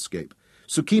planned escape,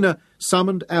 Sukina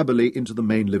summoned Aberley into the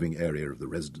main living area of the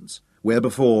residence, where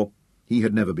before he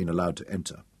had never been allowed to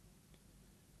enter.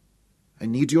 "I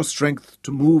need your strength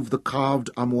to move the carved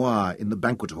armoire in the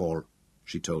banquet hall,"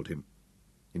 she told him,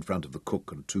 in front of the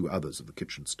cook and 2 others of the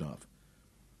kitchen staff.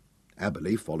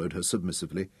 Aberley followed her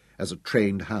submissively, as a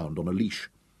trained hound on a leash.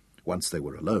 Once they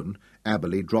were alone,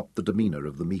 Aberley dropped the demeanour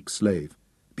of the meek slave.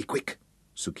 "Be quick,"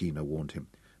 Sukina warned him.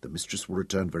 "The mistress will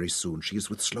return very soon. She is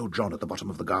with Slow John at the bottom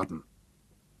of the garden."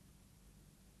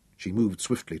 She moved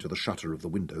swiftly to the shutter of the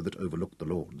window that overlooked the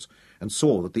lawns, and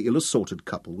saw that the ill-assorted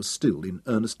couple was still in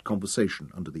earnest conversation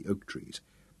under the oak trees.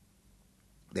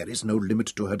 "There is no limit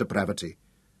to her depravity,"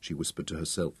 she whispered to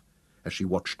herself, as she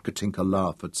watched Katinka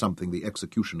laugh at something the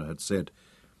executioner had said.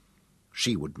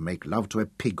 "She would make love to a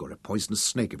pig or a poisonous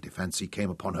snake if the fancy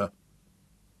came upon her."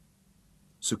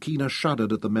 Sukina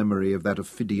shuddered at the memory of that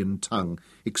Ophidian tongue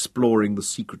exploring the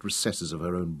secret recesses of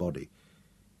her own body.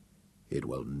 "It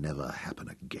will never happen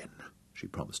again," she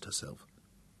promised herself.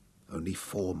 "Only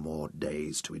 4 more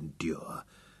days to endure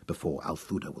before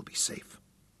Althuda will be safe.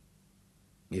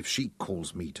 If she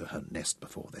calls me to her nest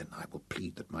before then, I will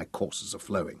plead that my coursers are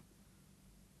flowing."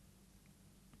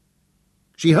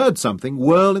 She heard something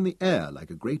whirl in the air like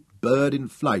a great bird in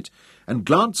flight, and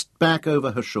glanced back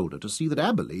over her shoulder to see that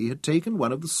Aberley had taken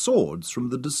one of the swords from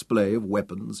the display of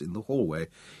weapons in the hallway.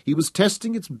 He was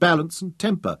testing its balance and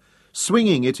temper,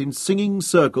 swinging it in singing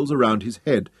circles around his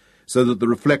head, so that the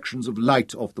reflections of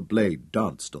light off the blade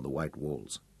danced on the white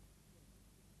walls.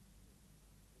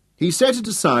 He set it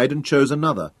aside and chose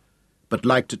another, but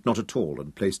liked it not at all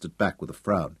and placed it back with a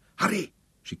frown. "Hurry!"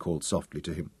 she called softly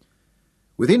to him.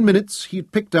 Within minutes he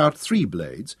had picked out 3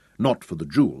 blades, not for the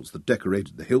jewels that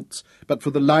decorated the hilts, but for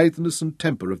the litheness and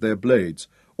temper of their blades.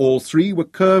 All 3 were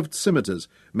curved scimitars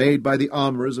made by the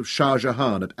armourers of Shah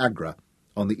Jahan at Agra,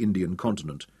 on the Indian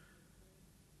continent.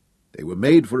 They were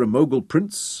made for a Mogul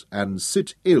prince, and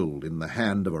sit ill in the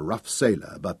hand of a rough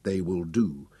sailor, but they will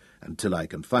do, until I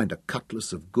can find a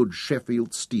cutlass of good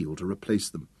Sheffield steel to replace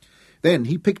them. Then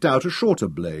he picked out a shorter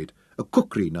blade, a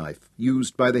kukri knife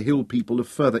used by the hill people of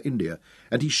further India,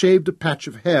 and he shaved a patch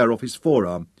of hair off his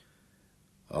forearm.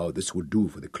 "Oh, this would do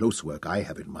for the close work I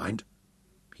have in mind,"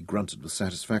 he grunted with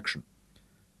satisfaction.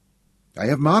 "I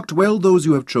have marked well those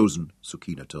you have chosen,"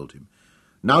 Sukina told him.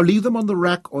 "Now leave them on the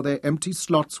rack, or their empty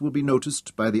slots will be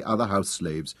noticed by the other house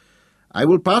slaves. I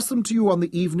will pass them to you on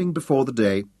the evening before the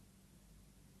day."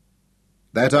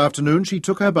 That afternoon she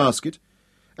took her basket,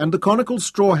 and the conical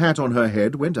straw hat on her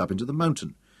head went up into the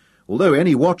mountain. Although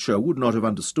any watcher would not have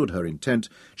understood her intent,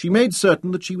 she made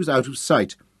certain that she was out of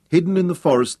sight, hidden in the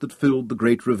forest that filled the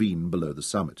great ravine below the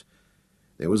summit.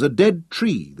 There was a dead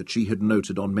tree that she had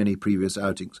noted on many previous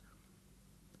outings.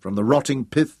 From the rotting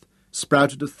pith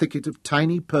sprouted a thicket of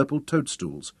tiny purple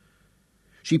toadstools.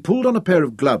 She pulled on a pair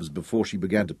of gloves before she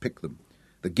began to pick them.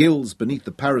 The gills beneath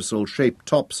the parasol-shaped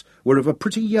tops were of a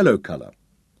pretty yellow colour.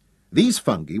 These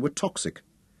fungi were toxic,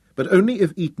 but only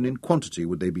if eaten in quantity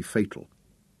would they be fatal.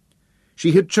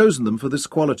 She had chosen them for this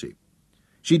quality.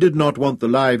 She did not want the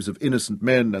lives of innocent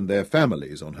men and their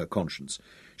families on her conscience.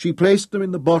 She placed them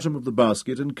in the bottom of the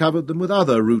basket and covered them with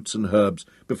other roots and herbs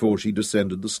before she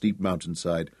descended the steep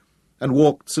mountainside and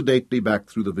walked sedately back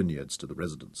through the vineyards to the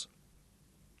residence.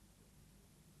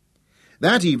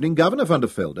 That evening Governor van der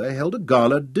Velde held a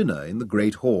gala dinner in the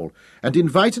Great Hall and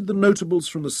invited the notables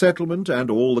from the settlement and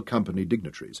all the company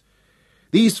dignitaries.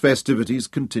 These festivities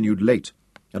continued late,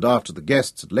 and after the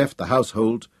guests had left the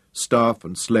household, staff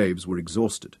and slaves were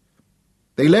exhausted.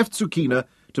 They left Sukina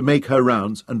to make her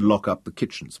rounds and lock up the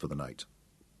kitchens for the night.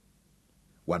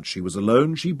 Once she was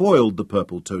alone, she boiled the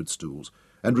purple toadstools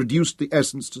and reduced the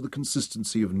essence to the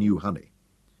consistency of new honey.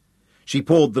 She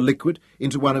poured the liquid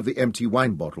into one of the empty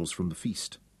wine bottles from the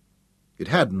feast. It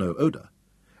had no odour,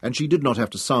 and she did not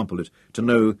have to sample it to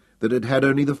know that it had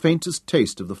only the faintest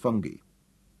taste of the fungi.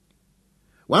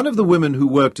 One of the women who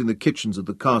worked in the kitchens of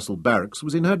the castle barracks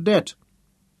was in her debt.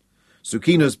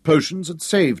 Sukina's potions had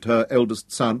saved her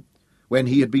eldest son when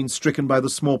he had been stricken by the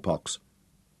smallpox.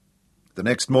 The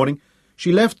next morning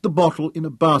she left the bottle in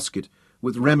a basket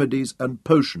with remedies and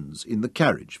potions in the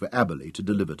carriage for Aberley to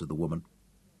deliver to the woman.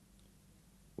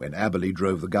 When Aberley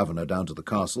drove the governor down to the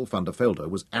castle, van der Velde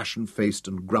was ashen-faced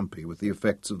and grumpy with the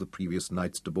effects of the previous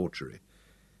night's debauchery.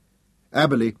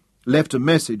 Aberley left a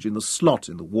message in the slot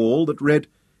in the wall that read,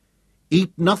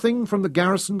 "Eat nothing from the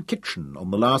garrison kitchen on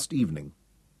the last evening."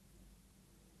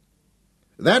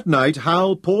 That night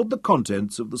Hal poured the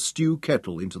contents of the stew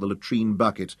kettle into the latrine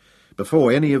bucket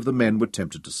before any of the men were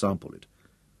tempted to sample it.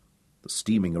 The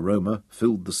steaming aroma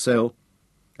filled the cell,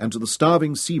 and to the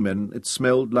starving seamen it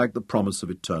smelled like the promise of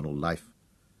eternal life.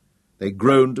 They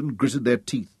groaned and gritted their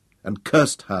teeth and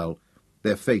cursed Hal,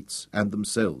 their fates and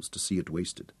themselves to see it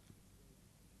wasted.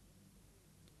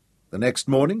 The next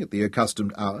morning, at the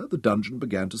accustomed hour, the dungeon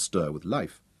began to stir with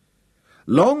life.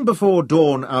 Long before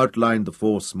dawn outlined the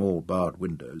 4 small barred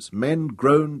windows, men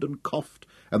groaned and coughed,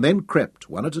 and then crept,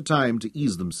 one at a time, to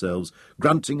ease themselves,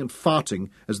 grunting and farting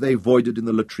as they voided in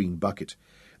the latrine bucket.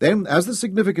 Then, as the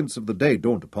significance of the day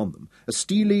dawned upon them, a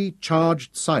steely,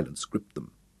 charged silence gripped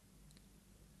them.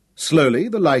 Slowly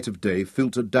the light of day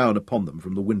filtered down upon them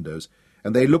from the windows,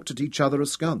 and they looked at each other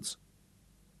askance.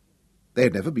 They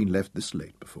had never been left this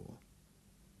late before.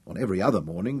 On every other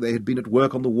morning they had been at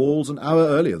work on the walls an hour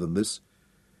earlier than this.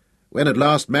 When at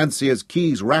last Mansier's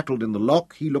keys rattled in the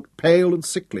lock, he looked pale and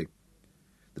sickly.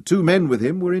 The 2 men with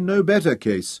him were in no better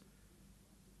case.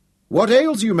 "What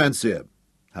ails you, Mansier?"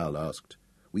 Hal asked.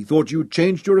 "We thought you had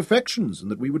changed your affections,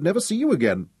 and that we would never see you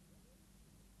again."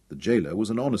 The jailer was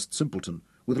an honest simpleton,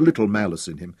 with little malice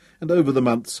in him, and over the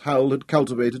months Hal had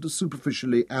cultivated a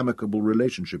superficially amicable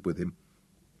relationship with him.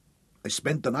 "I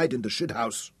spent the night in the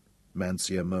shit-house,"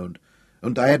 Mansier moaned,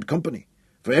 "and I had company,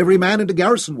 for every man in the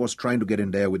garrison was trying to get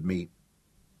in there with me.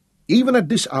 Even at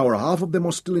this hour, half of them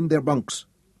are still in their bunks."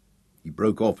 He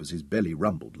broke off as his belly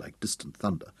rumbled like distant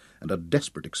thunder, and a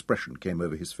desperate expression came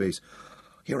over his face.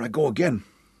 "Here I go again.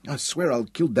 I swear I'll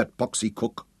kill that poxy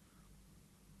cook."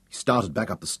 He started back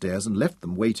up the stairs and left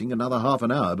them waiting another half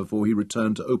an hour before he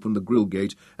returned to open the grill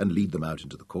gate and lead them out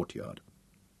into the courtyard.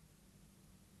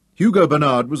 Hugo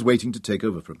Bernard was waiting to take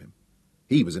over from him.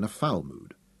 He was in a foul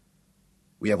mood.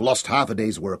 "We have lost half a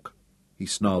day's work," he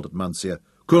snarled at Mansier.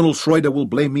 "Colonel Schroeder will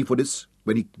blame me for this.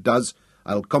 When he does,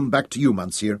 I'll come back to you,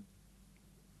 Mansier."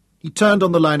 He turned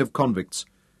on the line of convicts.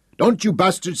 "Don't you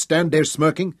bastards stand there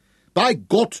smirking. By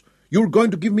Gott, you're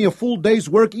going to give me a full day's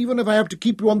work even if I have to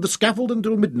keep you on the scaffold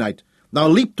until midnight. Now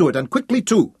leap to it, and quickly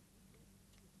too."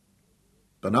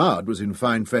 Bernard was in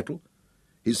fine fettle,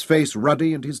 his face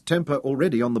ruddy and his temper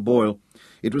already on the boil.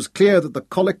 It was clear that the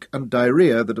colic and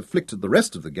diarrhoea that afflicted the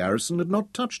rest of the garrison had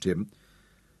not touched him.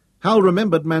 Hal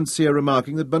remembered Mansia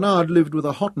remarking that Bernard lived with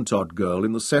a Hottentot girl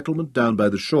in the settlement down by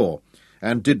the shore,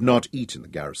 and did not eat in the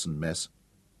garrison mess.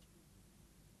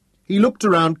 He looked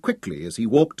around quickly as he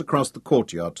walked across the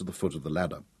courtyard to the foot of the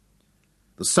ladder.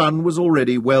 The sun was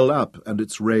already well up, and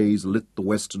its rays lit the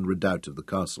western redoubt of the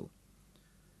castle.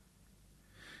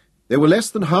 There were less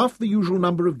than half the usual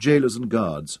number of jailers and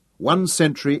guards, 1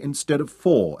 sentry instead of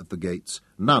 4 at the gates,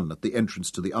 none at the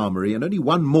entrance to the armoury, and only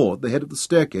 1 more at the head of the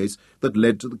staircase that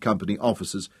led to the company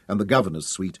offices and the governor's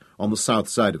suite on the south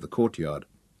side of the courtyard.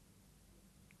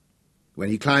 When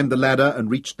he climbed the ladder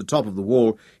and reached the top of the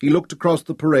wall, he looked across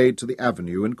the parade to the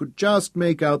avenue and could just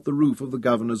make out the roof of the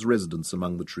governor's residence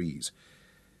among the trees.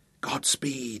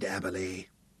 "Godspeed, Aberley,"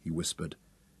 he whispered.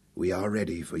 "We are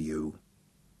ready for you."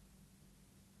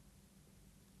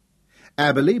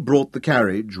 Aberley brought the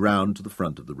carriage round to the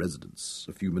front of the residence,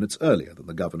 a few minutes earlier than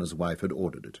the governor's wife had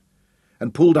ordered it,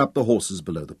 and pulled up the horses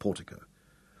below the portico.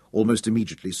 Almost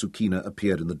immediately Sukina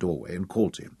appeared in the doorway and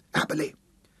called to him. "Aberley,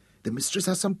 the mistress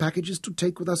has some packages to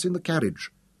take with us in the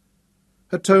carriage."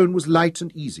 Her tone was light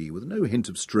and easy, with no hint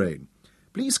of strain.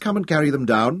 "Please come and carry them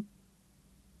down."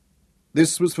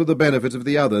 This was for the benefit of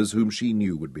the others whom she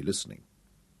knew would be listening.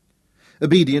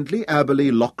 Obediently,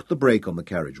 Aberley locked the brake on the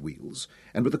carriage wheels,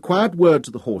 and with a quiet word to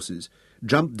the horses,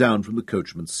 jumped down from the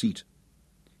coachman's seat.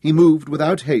 He moved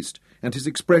without haste, and his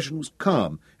expression was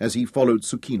calm as he followed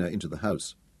Sukina into the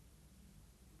house.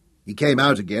 He came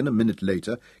out again a minute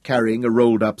later, carrying a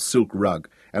rolled-up silk rug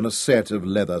and a set of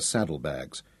leather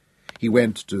saddlebags. He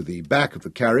went to the back of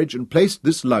the carriage and placed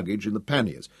this luggage in the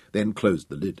panniers, then closed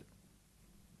the lid.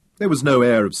 There was no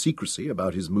air of secrecy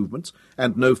about his movements,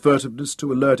 and no furtiveness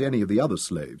to alert any of the other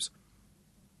slaves.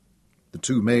 The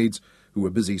 2 maids, who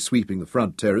were busy sweeping the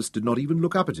front terrace, did not even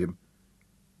look up at him.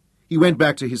 He went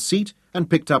back to his seat and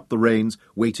picked up the reins,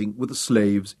 waiting with a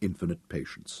slave's infinite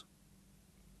patience.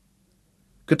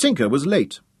 Katinka was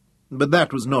late, but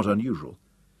that was not unusual.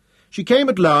 She came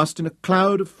at last in a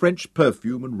cloud of French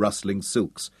perfume and rustling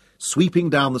silks,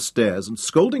 sweeping down the stairs and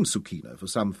scolding Sukina for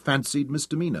some fancied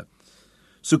misdemeanour.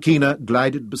 Sukina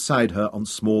glided beside her on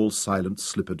small, silent,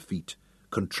 slippered feet,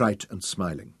 contrite and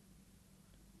smiling.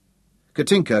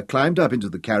 Katinka climbed up into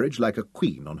the carriage like a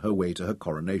queen on her way to her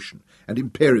coronation, and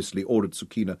imperiously ordered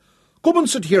Sukina, "Come and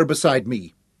sit here beside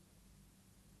me."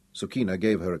 Sukina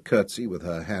gave her a curtsy with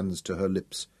her hands to her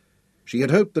lips. She had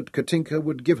hoped that Katinka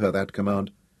would give her that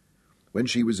command. When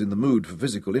she was in the mood for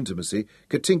physical intimacy,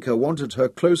 Katinka wanted her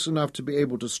close enough to be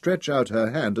able to stretch out her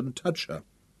hand and touch her.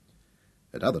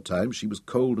 At other times she was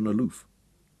cold and aloof,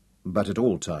 but at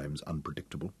all times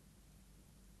unpredictable.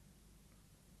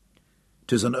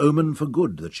 "'Tis an omen for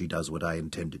good that she does what I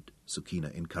intended,"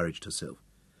 Sukina encouraged herself,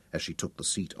 as she took the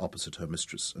seat opposite her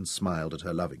mistress and smiled at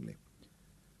her lovingly.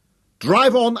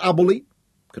 "Drive on, Aberley,"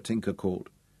 Katinka called,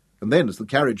 and then, as the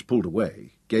carriage pulled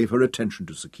away, gave her attention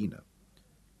to Sukina.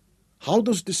 "How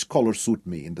does this colour suit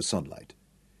me in the sunlight?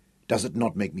 Does it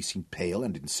not make me seem pale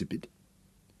and insipid?"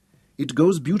 "It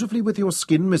goes beautifully with your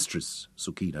skin, mistress,"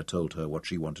 Sukina told her what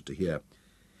she wanted to hear.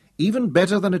 "Even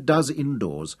better than it does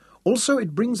indoors. Also,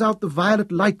 it brings out the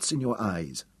violet lights in your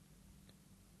eyes."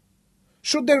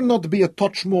 "Should there not be a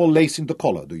touch more lace in the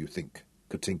collar, do you think?"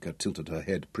 Katinka tilted her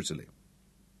head prettily.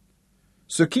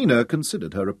 Sukina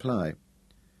considered her reply.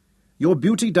 "Your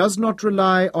beauty does not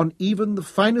rely on even the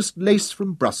finest lace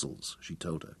from Brussels," she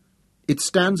told her. "It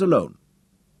stands alone."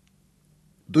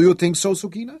 "Do you think so,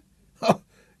 Sukina? Oh,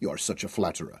 you are such a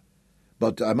flatterer.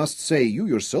 But I must say you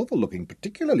yourself are looking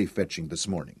particularly fetching this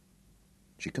morning."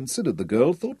 She considered the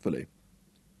girl thoughtfully.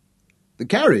 The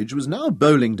carriage was now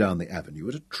bowling down the avenue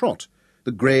at a trot,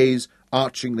 the greys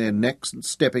arching their necks and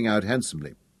stepping out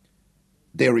handsomely.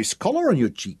 "There is colour on your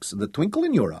cheeks and the twinkle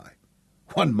in your eye.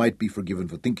 One might be forgiven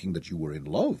for thinking that you were in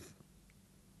love."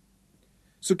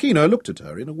 Sukina looked at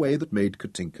her in a way that made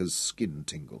Katinka's skin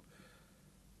tingle.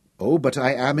 "Oh, but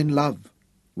I am in love,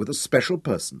 with a special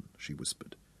person," she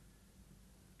whispered.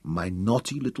 "My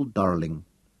naughty little darling,"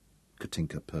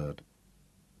 Katinka purred.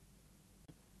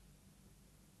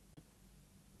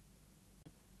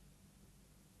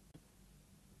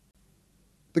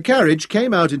 The carriage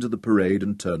came out into the parade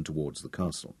and turned towards the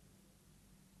castle.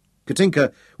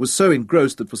 Katinka was so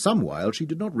engrossed that for some while she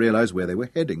did not realize where they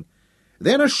were heading.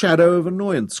 Then a shadow of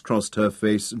annoyance crossed her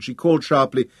face, and she called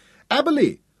sharply,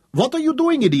 "Aberley, what are you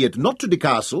doing, idiot? Not to the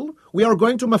castle. We are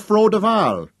going to Mafro de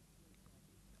Val."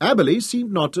 Aberley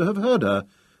seemed not to have heard her.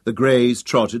 The greys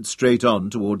trotted straight on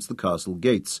towards the castle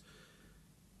gates.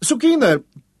 "Sukina,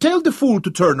 tell the fool to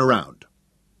turn around."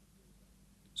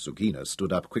 Sukina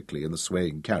stood up quickly in the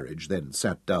swaying carriage, then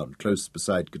sat down close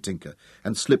beside Katinka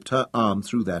and slipped her arm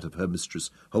through that of her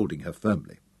mistress, holding her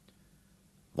firmly.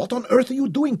 What on earth are you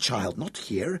doing, child? Not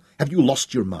here. Have you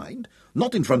lost your mind?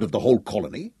 Not in front of the whole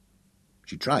colony.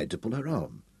 She tried to pull her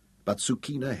arm, but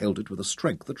Sukina held it with a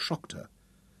strength that shocked her.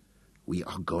 We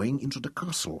are going into the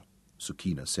castle,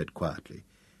 Sukina said quietly,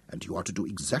 and you are to do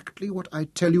exactly what I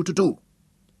tell you to do.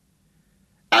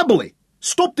 Aberley,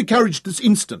 stop the carriage this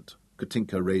instant!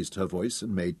 Katinka raised her voice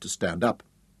and made to stand up.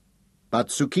 But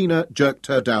Sukina jerked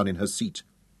her down in her seat.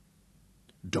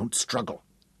 Don't struggle,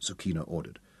 Sukina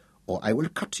ordered, or I will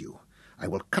cut you. I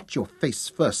will cut your face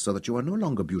first so that you are no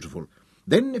longer beautiful.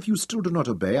 Then, if you still do not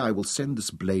obey, I will send this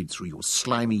blade through your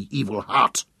slimy, evil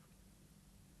heart.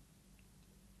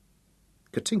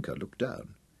 Katinka looked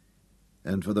down,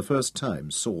 and for the first time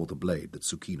saw the blade that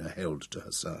Sukina held to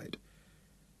her side.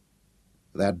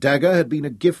 That dagger had been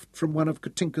a gift from one of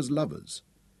Katinka's lovers,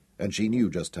 and she knew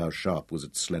just how sharp was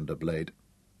its slender blade.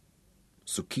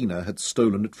 Sukina had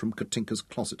stolen it from Katinka's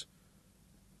closet.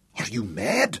 Are you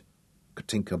mad?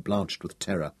 Katinka blanched with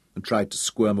terror and tried to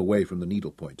squirm away from the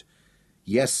needlepoint.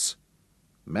 Yes,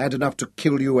 mad enough to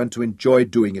kill you and to enjoy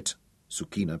doing it.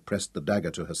 Sukina pressed the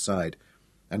dagger to her side,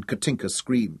 and Katinka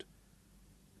screamed.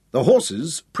 The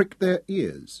horses pricked their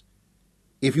ears.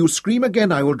 If you scream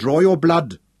again, I will draw your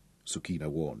blood, Sukina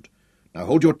warned. Now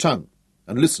hold your tongue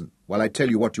and listen while I tell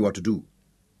you what you are to do.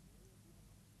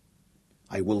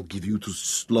 I will give you to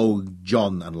Slow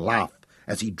John and laugh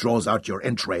as he draws out your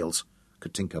entrails,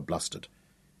 Katinka blustered.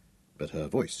 But her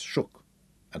voice shook,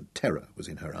 and terror was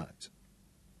in her eyes.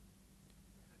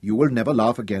 You will never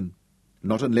laugh again,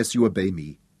 not unless you obey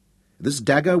me. This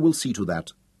dagger will see to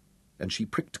that. And she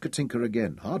pricked Katinka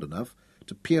again, hard enough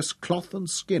to pierce cloth and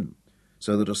skin,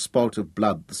 so that a spot of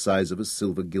blood the size of a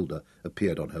silver guilder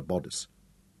appeared on her bodice.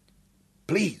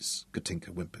 Please,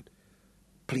 Katinka whimpered.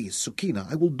 Please,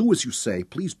 Sukina, I will do as you say.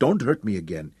 Please don't hurt me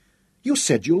again. You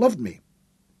said you loved me.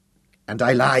 And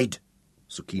I lied,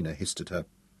 Sukina hissed at her.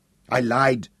 I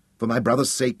lied for my brother's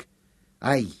sake.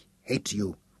 I hate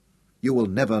you. You will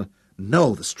never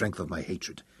know the strength of my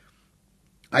hatred.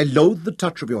 I loathe the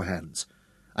touch of your hands.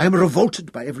 I am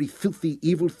revolted by every filthy,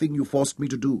 evil thing you forced me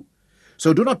to do.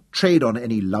 So do not trade on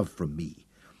any love from me.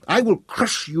 I will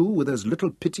crush you with as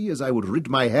little pity as I would rid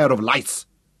my hair of lice.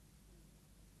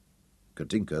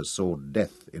 Katinka saw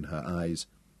death in her eyes,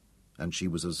 and she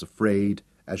was as afraid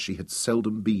as she had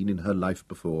seldom been in her life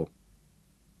before.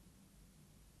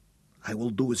 I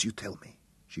will do as you tell me,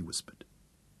 she whispered,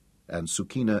 and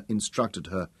Sukina instructed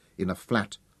her in a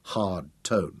flat, hard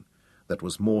tone that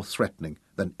was more threatening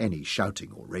than any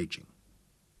shouting or raging.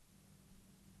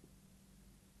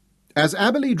 As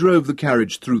Aberley drove the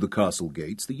carriage through the castle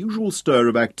gates, the usual stir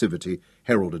of activity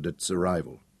heralded its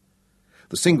arrival.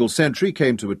 The single sentry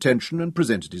came to attention and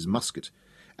presented his musket.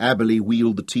 Aberley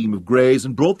wheeled the team of greys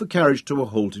and brought the carriage to a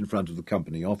halt in front of the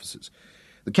company offices.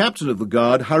 The captain of the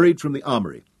guard hurried from the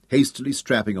armoury, hastily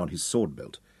strapping on his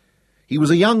sword-belt. He was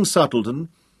a young subaltern,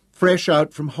 fresh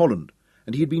out from Holland,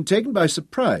 and he had been taken by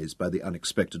surprise by the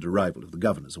unexpected arrival of the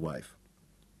governor's wife.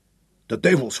 The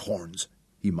devil's horns,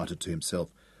 he muttered to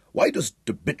himself. Why does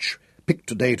the bitch pick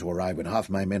today to arrive when half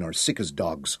my men are sick as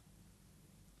dogs?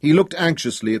 He looked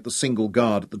anxiously at the single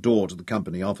guard at the door to the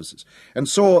company offices, and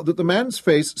saw that the man's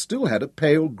face still had a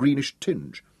pale greenish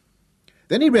tinge.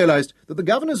 Then he realized that the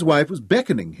governor's wife was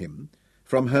beckoning him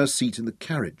from her seat in the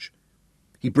carriage.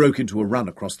 He broke into a run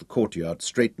across the courtyard,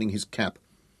 straightening his cap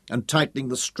and tightening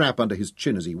the strap under his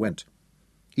chin as he went.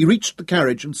 He reached the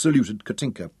carriage and saluted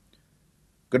Katinka.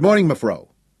 "Good morning, Mefro.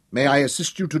 May I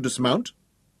assist you to dismount?"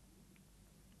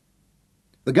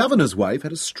 The governor's wife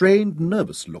had a strained,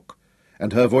 nervous look,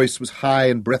 and her voice was high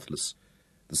and breathless.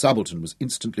 The subaltern was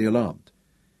instantly alarmed.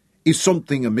 "Is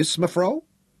something amiss, Mefro?"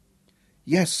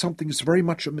 "Yes, something is very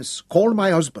much amiss. Call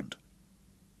my husband."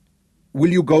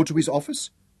 "Will you go to his office?"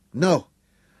 "No.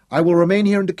 I will remain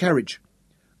here in the carriage.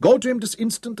 Go to him this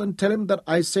instant and tell him that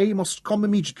I say he must come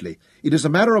immediately. It is a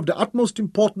matter of the utmost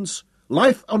importance,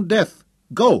 life and death.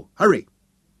 Go, hurry."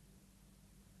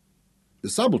 The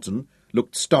subaltern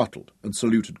looked startled and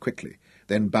saluted quickly,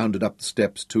 then bounded up the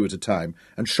steps 2 at a time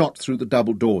and shot through the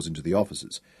double doors into the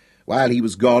offices. While he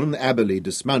was gone, Aberley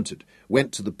dismounted,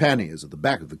 went to the panniers at the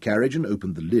back of the carriage and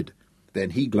opened the lid.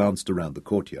 Then he glanced around the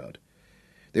courtyard.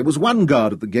 There was one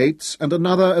guard at the gates and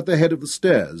another at the head of the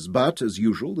stairs, but, as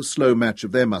usual, the slow match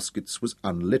of their muskets was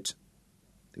unlit.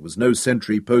 There was no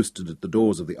sentry posted at the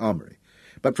doors of the armoury,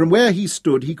 but from where he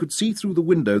stood he could see through the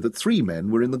window that 3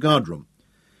 men were in the guardroom.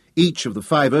 Each of the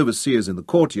 5 overseers in the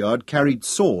courtyard carried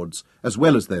swords as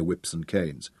well as their whips and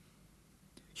canes.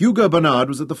 Hugo Bernard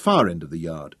was at the far end of the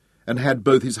yard and had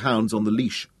both his hounds on the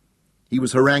leash. He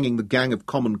was haranguing the gang of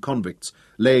common convicts,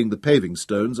 laying the paving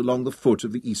stones along the foot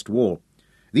of the east wall.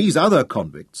 These other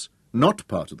convicts not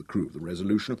part of the crew of the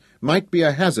Resolution, might be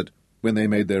a hazard when they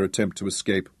made their attempt to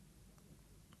escape.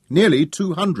 Nearly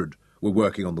 200 were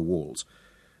working on the walls,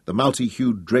 the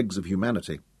multi-hued dregs of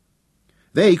humanity.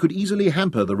 They could easily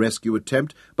hamper the rescue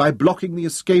attempt by blocking the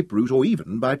escape route or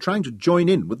even by trying to join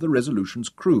in with the Resolution's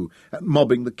crew,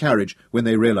 mobbing the carriage when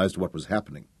they realized what was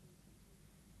happening.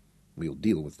 "We'll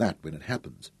deal with that when it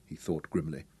happens," he thought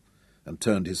grimly, and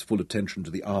turned his full attention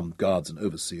to the armed guards and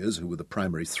overseers who were the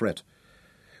primary threat.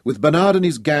 With Bernard and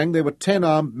his gang, there were 10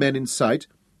 armed men in sight,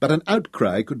 but an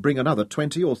outcry could bring another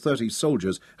 20 or 30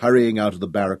 soldiers hurrying out of the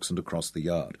barracks and across the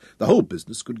yard. The whole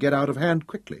business could get out of hand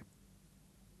quickly.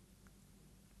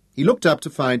 He looked up to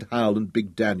find Hal and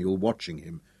Big Daniel watching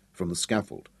him from the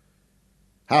scaffold.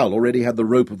 Hal already had the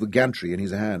rope of the gantry in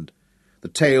his hand. The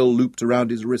tail looped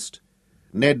around his wrist.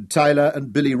 Ned Tyler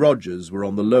and Billy Rogers were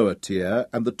on the lower tier,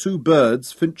 and the 2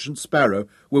 birds, Finch and Sparrow,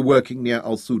 were working near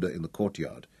Althuda in the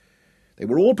courtyard. They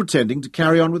were all pretending to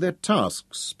carry on with their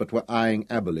tasks, but were eyeing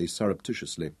Aberley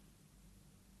surreptitiously.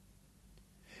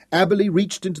 Aberley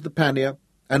reached into the pannier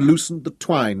and loosened the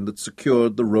twine that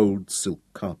secured the rolled silk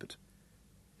carpet.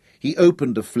 He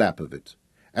opened a flap of it,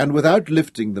 and without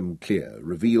lifting them clear,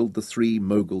 revealed the 3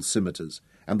 Mogul scimitars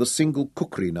and the single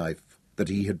kukri knife that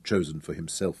he had chosen for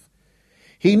himself.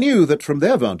 He knew that from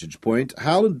their vantage point,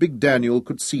 Hal and Big Daniel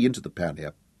could see into the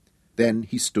pannier. Then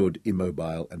he stood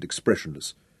immobile and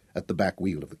expressionless at the back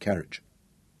wheel of the carriage.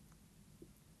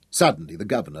 Suddenly the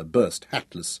governor burst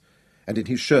hatless, and in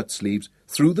his shirt-sleeves,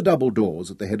 through the double doors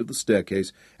at the head of the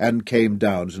staircase, and came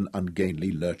down at an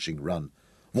ungainly, lurching run.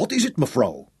 "What is it,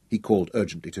 mevrouw?" he called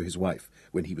urgently to his wife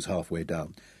when he was halfway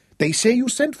down. "They say you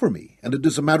sent for me, and it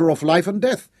is a matter of life and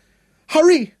death."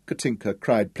 "Hurry!" Katinka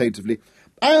cried plaintively.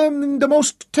 "I am in the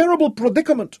most terrible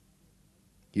predicament."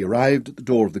 He arrived at the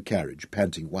door of the carriage,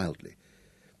 panting wildly.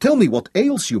 "Tell me what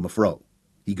ails you, mevrouw,"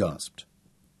 he gasped.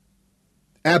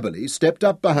 Aberley stepped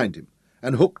up behind him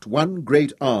and hooked one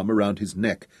great arm around his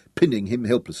neck, pinning him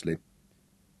helplessly.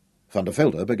 Van der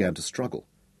Velde began to struggle.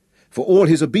 For all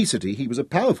his obesity, he was a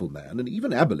powerful man, and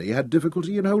even Aberley had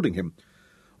difficulty in holding him.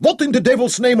 "What in the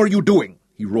devil's name are you doing?"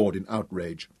 he roared in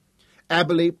outrage.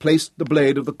 Aberley placed the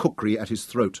blade of the kukri at his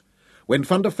throat. When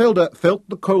Van der Velde felt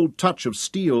the cold touch of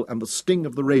steel and the sting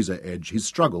of the razor edge, his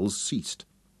struggles ceased.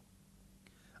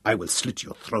 "I will slit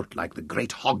your throat like the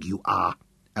great hog you are,"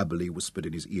 Aberley whispered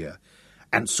in his ear.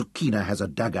 "And Sukina has a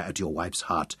dagger at your wife's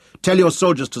heart. Tell your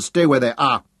soldiers to stay where they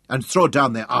are and throw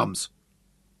down their arms."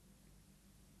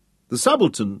 The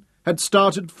subaltern had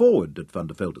started forward at Van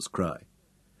der Velde's cry,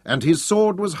 and his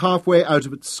sword was halfway out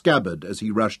of its scabbard as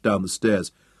he rushed down the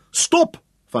stairs. "Stop!"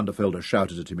 Van der Velde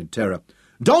shouted at him in terror.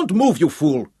 "Don't move, you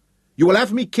fool! You will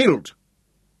have me killed!"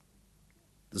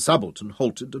 The subaltern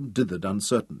halted and dithered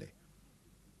uncertainly.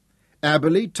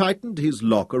 Aberley tightened his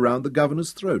lock around the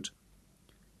governor's throat.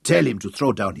 "Tell him to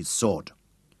throw down his sword."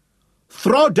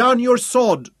 "Throw down your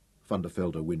sword!" Van der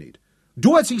Velde whinnied.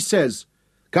 "Do as he says!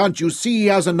 Can't you see he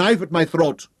has a knife at my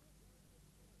throat?"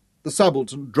 The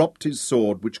subaltern dropped his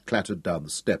sword, which clattered down the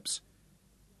steps.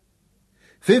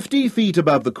 50 feet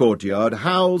above the courtyard,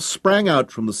 Hal sprang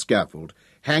out from the scaffold,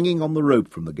 hanging on the rope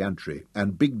from the gantry,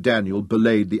 and Big Daniel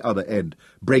belayed the other end,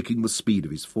 breaking the speed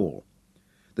of his fall.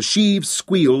 The sheaves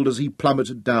squealed as he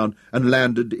plummeted down and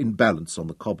landed in balance on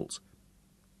the cobbles.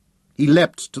 He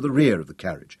leapt to the rear of the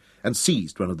carriage and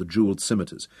seized one of the jewelled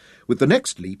scimitars. With the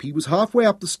next leap he was halfway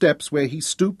up the steps, where he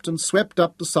stooped and swept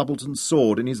up the subaltern's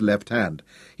sword in his left hand.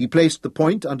 He placed the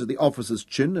point under the officer's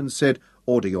chin and said,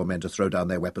 "Order your men to throw down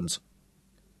their weapons."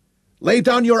 "Lay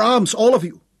down your arms, all of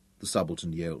you," the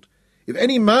subaltern yelled. "If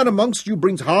any man amongst you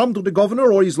brings harm to the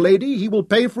governor or his lady, he will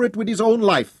pay for it with his own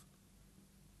life."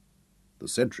 The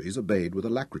sentries obeyed with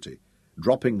alacrity,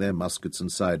 dropping their muskets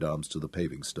and sidearms to the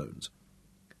paving stones.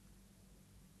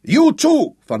 "You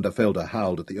too!" Van der Velde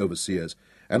howled at the overseers,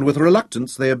 and with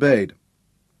reluctance they obeyed.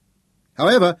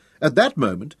 However, at that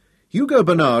moment, Hugo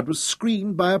Bernard was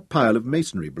screened by a pile of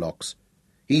masonry blocks.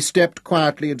 He stepped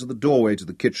quietly into the doorway to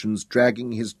the kitchens,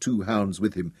 dragging his 2 hounds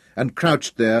with him, and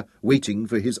crouched there, waiting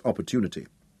for his opportunity.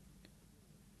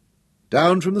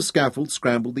 Down from the scaffold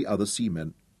scrambled the other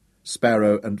seamen.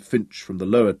 Sparrow and Finch from the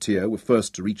lower tier were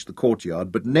first to reach the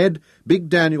courtyard, but Ned, Big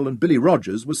Daniel, and Billy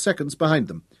Rogers were seconds behind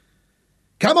them.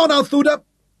 "Come on, Althuda!"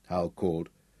 Hal called,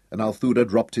 and Althuda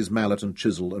dropped his mallet and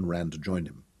chisel and ran to join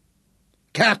him.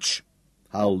 "Catch!"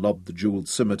 Hal lobbed the jewelled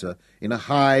scimitar in a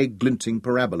high, glinting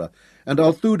parabola, and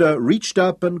Althuda reached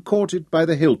up and caught it by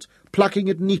the hilt, plucking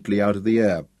it neatly out of the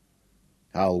air.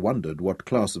 Hal wondered what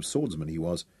class of swordsman he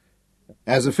was.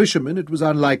 As a fisherman, it was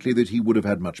unlikely that he would have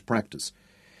had much practice.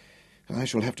 "I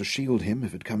shall have to shield him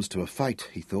if it comes to a fight,"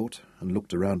 he thought, and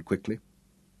looked around quickly.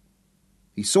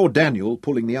 He saw Daniel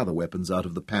pulling the other weapons out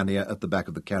of the pannier at the back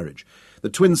of the carriage. The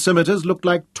twin scimitars looked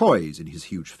like toys in his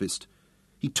huge fist.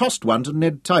 He tossed one to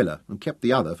Ned Tyler and kept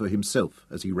the other for himself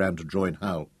as he ran to join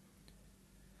Hal.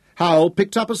 Hal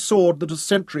picked up a sword that a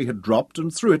sentry had dropped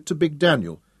and threw it to Big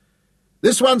Daniel.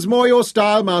 "This one's more your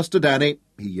style, Master Danny,"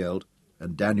 he yelled,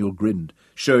 and Daniel grinned,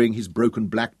 showing his broken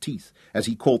black teeth as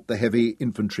he caught the heavy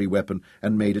infantry weapon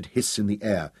and made it hiss in the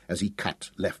air as he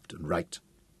cut left and right.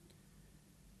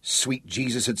 "Sweet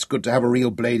Jesus, it's good to have a real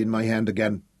blade in my hand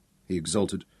again," he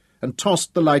exulted, and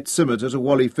tossed the light scimitar to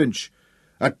Wally Finch.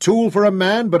 "A tool for a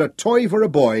man, but a toy for a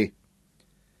boy."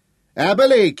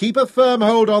 "Aberley, keep a firm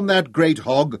hold on that great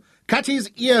hog. Cut his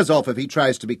ears off if he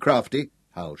tries to be crafty,"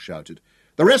 Hal shouted.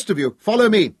 "The rest of you, follow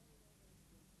me."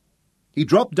 He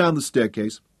dropped down the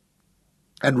staircase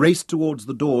and raced towards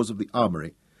the doors of the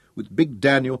armoury, with Big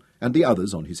Daniel and the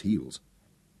others on his heels.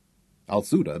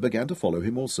 Althuda began to follow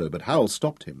him also, but Hal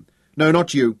stopped him. "No,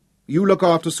 not you. You look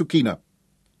after Sukina."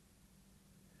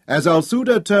 As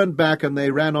Althuda turned back and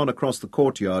they ran on across the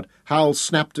courtyard, Hal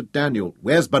snapped at Daniel.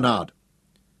 "Where's Bernard?"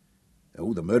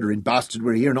 "Oh, the murdering bastard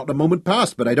were here not a moment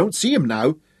past, but I don't see him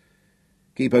now."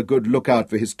 "Keep a good lookout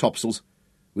for his topsails.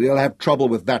 We'll have trouble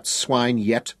with that swine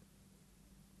yet."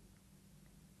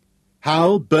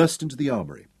 Hal burst into the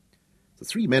armoury. The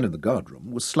 3 men in the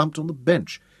guard-room were slumped on the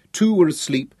bench. 2 were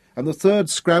asleep, and the third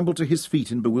scrambled to his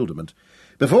feet in bewilderment.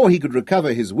 Before he could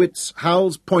recover his wits,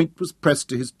 Hal's point was pressed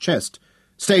to his chest.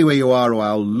 "Stay where you are, or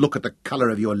I'll look at the colour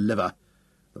of your liver."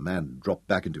 The man dropped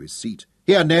back into his seat.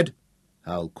 "Here, Ned,"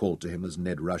 Hal called to him as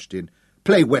Ned rushed in.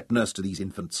 "Play wet nurse to these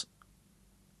infants,"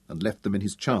 and left them in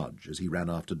his charge as he ran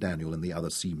after Daniel and the other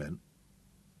seamen.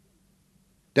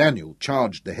 Daniel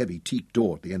charged the heavy teak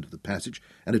door at the end of the passage,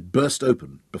 and it burst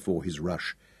open before his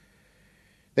rush.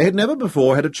 They had never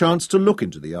before had a chance to look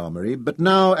into the armoury, but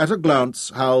now, at a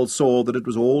glance, Hal saw that it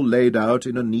was all laid out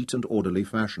in a neat and orderly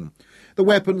fashion. The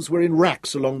weapons were in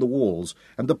racks along the walls,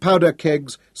 and the powder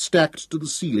kegs stacked to the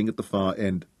ceiling at the far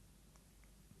end.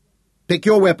 "Pick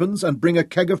your weapons and bring a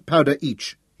keg of powder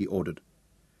each," he ordered,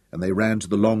 and they ran to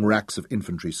the long racks of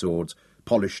infantry swords,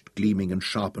 polished, gleaming, and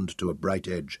sharpened to a bright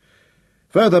edge.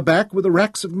 Further back were the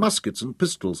racks of muskets and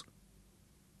pistols.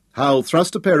 Hal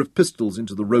thrust a pair of pistols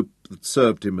into the rope that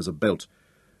served him as a belt.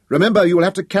 "Remember, you will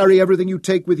have to carry everything you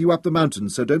take with you up the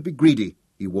mountains, so don't be greedy,"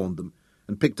 he warned them,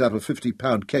 and picked up a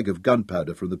 50-pound keg of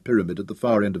gunpowder from the pyramid at the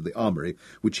far end of the armoury,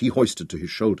 which he hoisted to his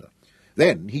shoulder.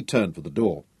 Then he turned for the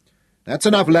door. "That's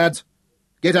enough, lads.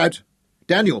 Get out.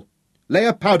 Daniel, lay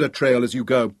a powder trail as you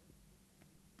go."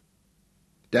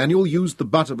 Daniel used the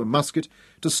butt of a musket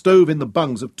to stove in the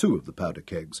bungs of 2 of the powder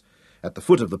kegs. At the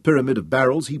foot of the pyramid of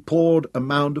barrels he poured a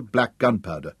mound of black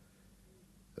gunpowder.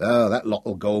 "Oh, that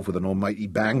lot'll go off with an almighty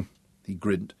bang," he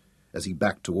grinned as he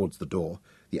backed towards the door,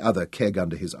 the other keg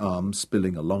under his arm,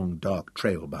 spilling a long dark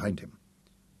trail behind him.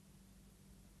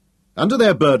 Under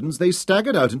their burdens they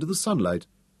staggered out into the sunlight.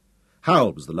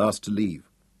 Hal was the last to leave.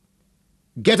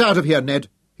 "Get out of here, Ned,"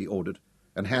 he ordered,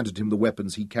 and handed him the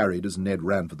weapons he carried as Ned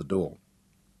ran for the door.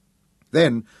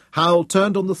 Then Hal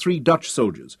turned on the 3 Dutch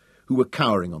soldiers, who were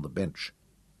cowering on the bench.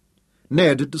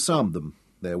 Ned had disarmed them.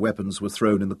 Their weapons were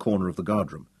thrown in the corner of the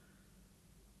guardroom.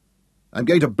 "I'm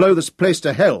going to blow this place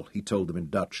to hell," he told them in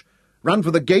Dutch. "Run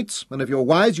for the gates, and if you're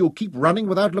wise, you'll keep running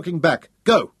without looking back.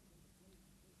 Go!"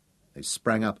 They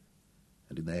sprang up,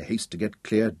 and in their haste to get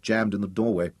clear, jammed in the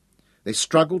doorway. They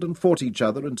struggled and fought each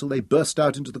other until they burst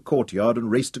out into the courtyard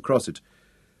and raced across it.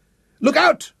 "Look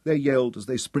out!" they yelled as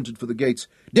they sprinted for the gates.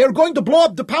 "They're going to blow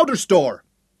up the powder store!"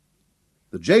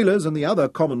 The jailers and the other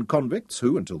common convicts,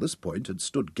 who until this point had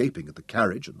stood gaping at the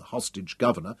carriage and the hostage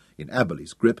governor in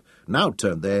Aberley's grip, now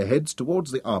turned their heads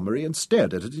towards the armoury and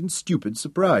stared at it in stupid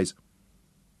surprise.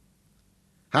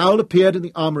 Hal appeared in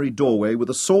the armoury doorway with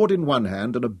a sword in one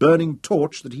hand and a burning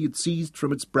torch that he had seized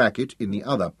from its bracket in the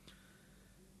other.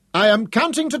 "I am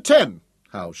counting to 10,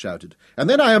 Hal shouted, "and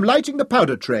then I am lighting the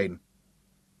powder train."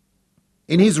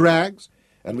 In his rags,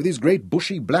 and with his great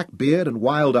bushy black beard and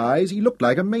wild eyes, he looked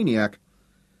like a maniac.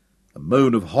 A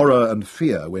moan of horror and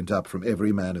fear went up from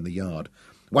every man in the yard.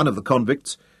 One of the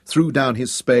convicts threw down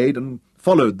his spade and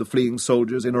followed the fleeing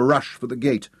soldiers in a rush for the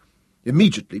gate.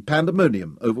 Immediately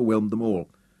pandemonium overwhelmed them all.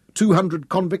 200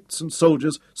 convicts and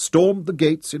soldiers stormed the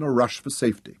gates in a rush for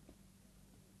safety.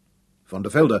 Von der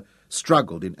Velde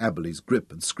struggled in Aberley's grip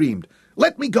and screamed,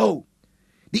 "Let me go!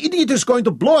 The idiot is going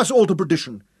to blow us all to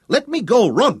perdition! Let me go!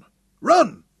 Run!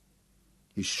 Run!"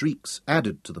 His shrieks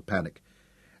added to the panic,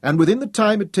 and within the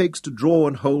time it takes to draw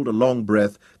and hold a long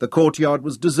breath, the courtyard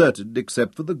was deserted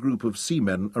except for the group of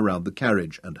seamen around the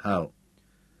carriage and Hal.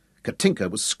 Katinka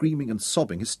was screaming and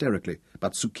sobbing hysterically,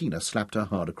 but Sukina slapped her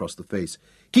hard across the face.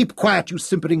 Keep quiet, you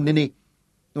simpering ninny,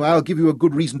 or I'll give you a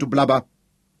good reason to blubber."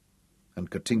 And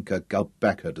Katinka gulped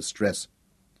back her distress.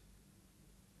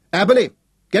 "Aberley,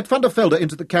 get Van der Velde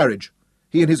into the carriage.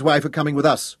 He and his wife are coming with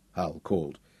us," Hal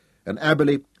called, and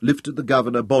Aberley lifted the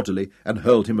governor bodily and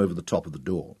hurled him over the top of the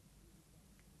door.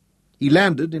 He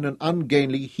landed in an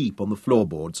ungainly heap on the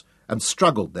floorboards and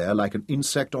struggled there like an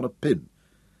insect on a pin.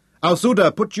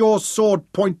 "Althuda, put your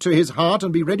sword point to his heart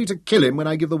and be ready to kill him when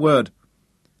I give the word."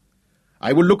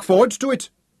 "I will look forward to it,"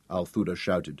 Althuda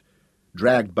shouted,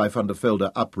 dragged by Van der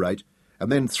Velde upright,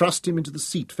 and then thrust him into the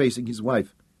seat facing his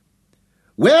wife.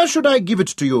 "Where should I give it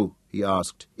to you?" he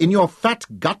asked. "In your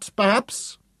fat gut,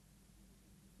 perhaps?"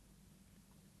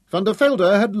 Van der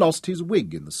Velde had lost his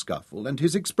wig in the scuffle, and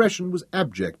his expression was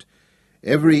abject,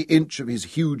 every inch of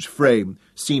his huge frame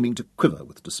seeming to quiver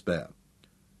with despair.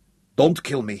 "Don't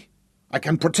kill me. I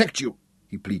can protect you,"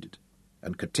 he pleaded,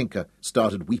 and Katinka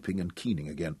started weeping and keening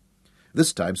again.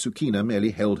 This time Sukina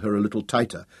merely held her a little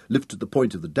tighter, lifted the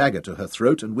point of the dagger to her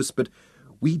throat, and whispered,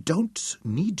 "We don't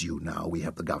need you now we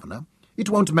have the governor. It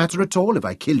won't matter at all if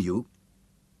I kill you."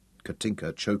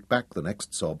 Katinka choked back the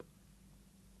next sob.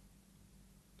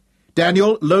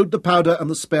 "Daniel, load the powder and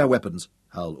the spare weapons,"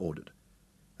 Hal ordered,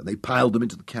 and they piled them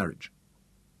into the carriage.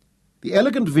 The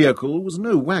elegant vehicle was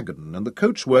no wagon, and the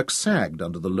coachwork sagged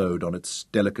under the load on its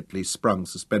delicately sprung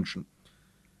suspension.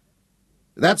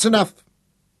 "That's enough.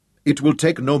 It will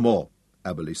take no more,"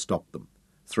 Aberley stopped them,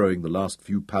 throwing the last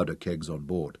few powder kegs on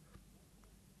board.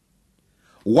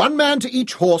 "One man to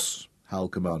each horse," Hal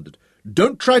commanded.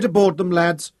 "Don't try to board them,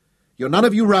 lads. You're none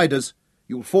of you riders.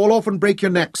 You'll fall off and break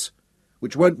your necks,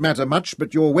 which won't matter much,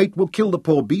 but your weight will kill the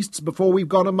poor beasts before we've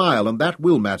gone a mile, and that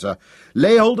will matter.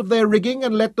 Lay hold of their rigging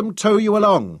and let them tow you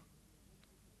along."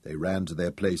 They ran to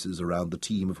their places around the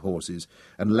team of horses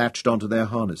and latched onto their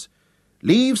harness.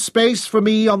 "Leave space for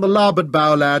me on the larboard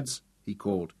bow, lads," he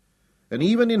called, and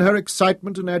even in her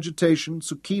excitement and agitation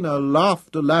Sukina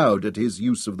laughed aloud at his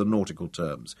use of the nautical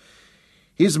terms.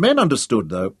 His men understood,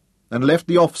 though, and left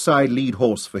the offside lead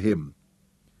horse for him.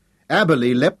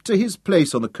 Aberley leapt to his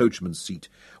place on the coachman's seat,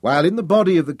 while in the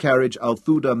body of the carriage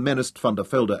Althuda menaced Van der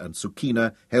Velde and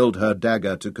Sukina held her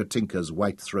dagger to Katinka's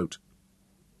white throat.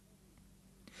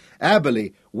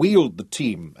 Aberley wheeled the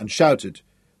team and shouted,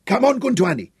 "Come on,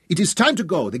 Guntuani! It is time to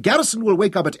go. The garrison will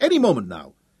wake up at any moment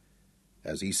now."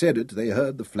 As he said it, they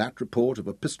heard the flat report of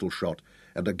a pistol shot,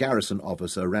 and a garrison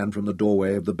officer ran from the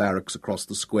doorway of the barracks across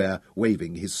the square,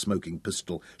 waving his smoking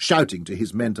pistol, shouting to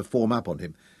his men to form up on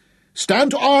him.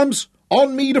 "Stand to arms!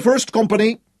 On me, the first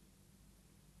company!"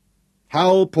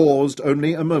 Hal paused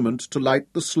only a moment to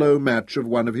light the slow match of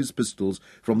one of his pistols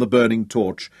from the burning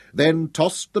torch, then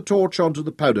tossed the torch onto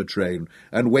the powder train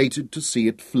and waited to see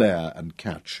it flare and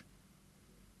catch.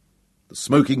 The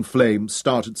smoking flame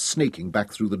started snaking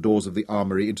back through the doors of the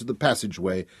armoury into the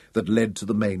passageway that led to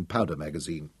the main powder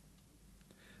magazine.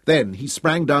 Then he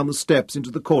sprang down the steps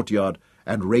into the courtyard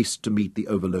and raced to meet the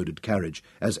overloaded carriage,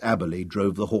 as Aberley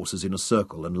drove the horses in a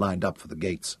circle and lined up for the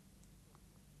gates.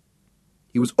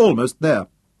 He was almost there,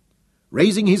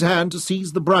 raising his hand to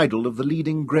seize the bridle of the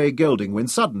leading grey gelding, when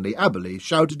suddenly Aberley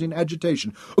shouted in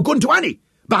agitation, "Guntuani!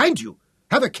 Behind you!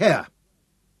 Have a care!"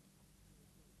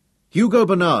 Hugo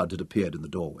Bernard had appeared in the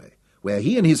doorway, where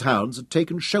he and his hounds had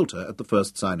taken shelter at the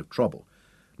first sign of trouble.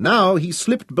 Now he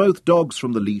slipped both dogs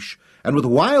from the leash, and with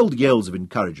wild yells of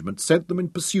encouragement sent them in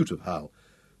pursuit of Hal.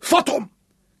 "Fatum!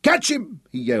 Catch him!"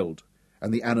 he yelled,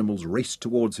 and the animals raced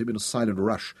towards him in a silent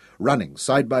rush, running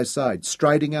side by side,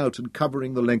 striding out and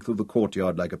covering the length of the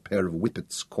courtyard like a pair of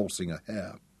whippets coursing a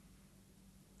hare.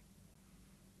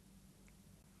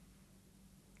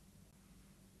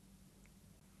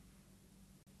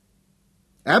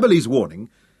 Aberley's warning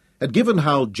had given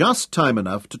Hal just time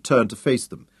enough to turn to face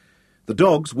them. The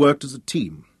dogs worked as a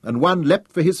team, and one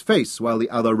leapt for his face while the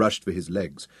other rushed for his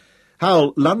legs.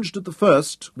 Hal lunged at the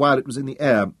first while it was in the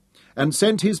air, and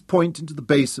sent his point into the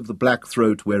base of the black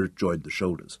throat where it joined the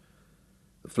shoulders.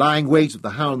 The flying weight of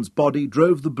the hound's body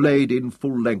drove the blade in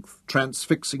full length,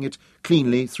 transfixing it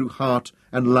cleanly through heart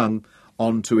and lung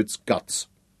onto its guts.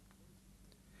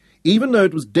 Even though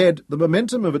it was dead, the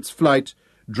momentum of its flight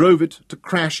drove it to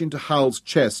crash into Hal's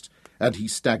chest, and he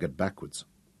staggered backwards.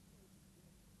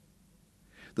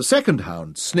 The second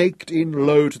hound snaked in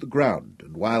low to the ground,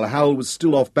 and while Hal was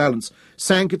still off balance,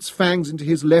 sank its fangs into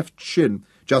his left shin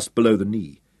just below the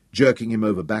knee, jerking him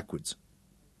over backwards.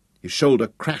 His shoulder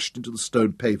crashed into the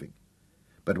stone paving,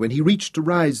 but when he reached to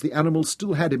rise, the animal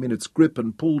still had him in its grip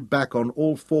and pulled back on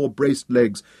all four braced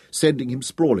legs, sending him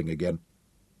sprawling again.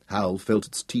 Hal felt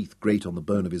its teeth grate on the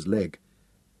bone of his leg.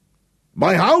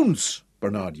 "My hounds!"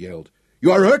 Bernard yelled.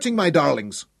 "You are hurting my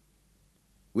darlings!"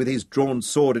 With his drawn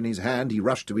sword in his hand, he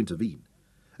rushed to intervene.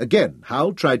 Again,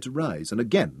 Hal tried to rise, and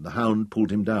again the hound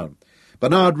pulled him down.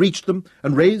 Bernard reached them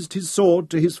and raised his sword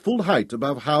to his full height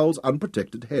above Hal's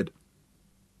unprotected head.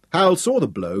 Hal saw the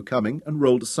blow coming and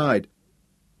rolled aside.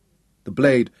 The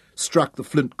blade struck the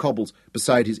flint cobbles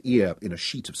beside his ear in a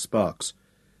sheet of sparks.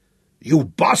 "You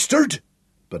bastard!"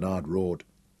 Bernard roared,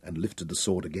 and lifted the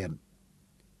sword again.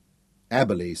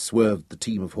 Aberley swerved the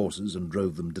team of horses and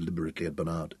drove them deliberately at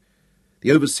Bernard.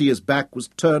 The overseer's back was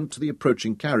turned to the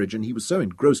approaching carriage, and he was so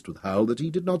engrossed with Hal that he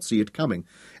did not see it coming.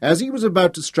 As he was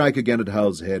about to strike again at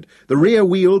Hal's head, the rear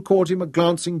wheel caught him a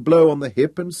glancing blow on the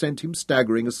hip and sent him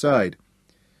staggering aside.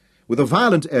 With a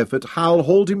violent effort, Hal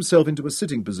hauled himself into a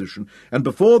sitting position, and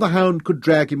before the hound could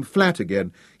drag him flat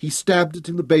again, he stabbed it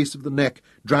in the base of the neck,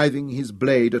 driving his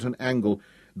blade at an angle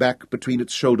back between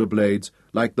its shoulder blades,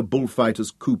 like the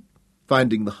bullfighter's coop,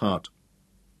 finding the heart.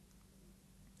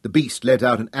 The beast let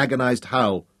out an agonized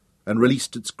howl and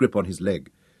released its grip on his leg,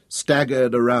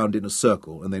 staggered around in a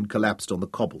circle, and then collapsed on the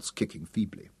cobbles, kicking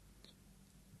feebly.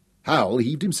 Hal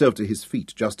heaved himself to his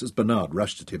feet just as Bernard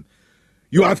rushed at him.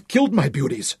 "You have killed my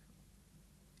beauties!"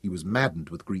 He was maddened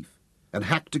with grief, and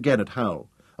hacked again at Hal,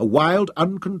 a wild,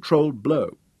 uncontrolled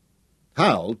blow.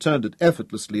 Hal turned it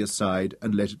effortlessly aside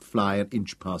and let it fly an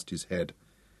inch past his head.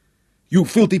 "You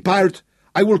filthy pirate!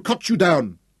 I will cut you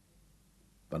down!"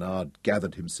 Bernard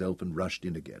gathered himself and rushed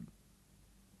in again.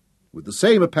 With the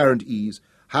same apparent ease,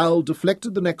 Hal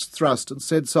deflected the next thrust and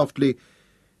said softly,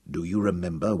 "Do you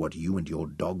remember what you and your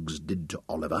dogs did to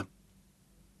Oliver?"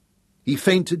 He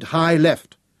feinted high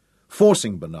left,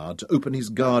 forcing Bernard to open his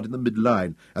guard in the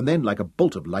mid-line, and then, like a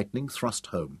bolt of lightning, thrust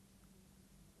home.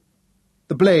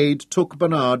 The blade took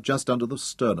Bernard just under the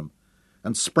sternum,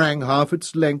 and sprang half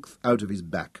its length out of his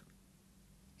back.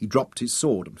 He dropped his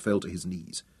sword and fell to his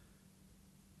knees.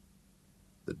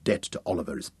 "The debt to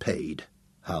Oliver is paid,"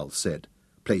 Hal said,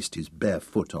 placed his bare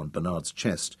foot on Bernard's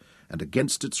chest, and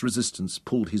against its resistance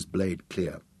pulled his blade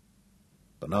clear.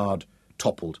 Bernard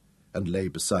toppled and lay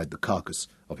beside the carcass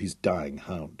of his dying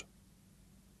hound.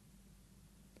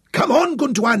 "Come on,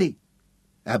 Guntuani!"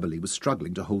 Aberley was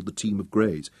struggling to hold the team of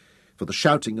greys, for the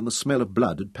shouting and the smell of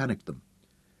blood had panicked them.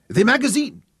 "The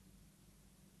magazine!"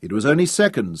 It was only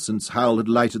seconds since Hal had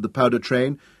lighted the powder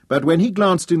train, but when he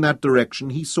glanced in that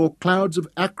direction he saw clouds of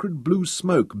acrid blue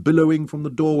smoke billowing from the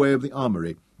doorway of the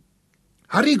armory.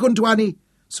 "Hurry, Guntuani!"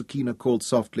 Sukina called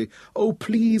softly. "Oh,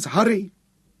 please, hurry!"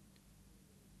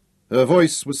 Her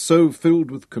voice was so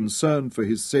filled with concern for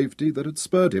his safety that it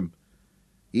spurred him.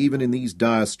 Even in these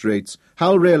dire straits,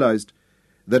 Hal realized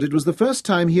that it was the first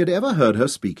time he had ever heard her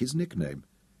speak his nickname.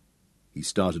 He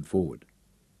started forward.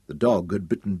 The dog had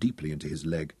bitten deeply into his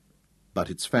leg, but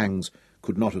its fangs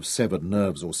could not have severed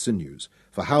nerves or sinews,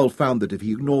 for Hal found that if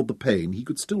he ignored the pain, he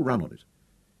could still run on it.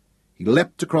 He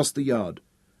leapt across the yard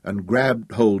and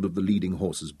grabbed hold of the leading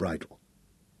horse's bridle.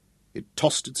 It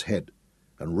tossed its head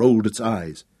and rolled its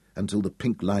eyes until the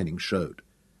pink lining showed,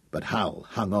 but Hal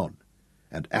hung on,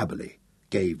 and Aberley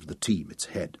gave the team its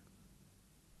head.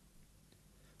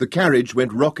 The carriage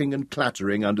went rocking and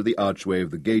clattering under the archway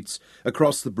of the gates,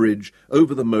 across the bridge,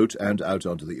 over the moat, and out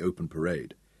onto the open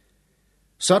parade.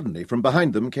 Suddenly, from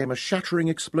behind them came a shattering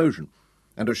explosion,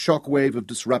 and a shock wave of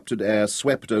disrupted air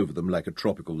swept over them like a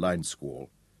tropical line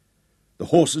squall. The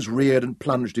horses reared and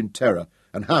plunged in terror,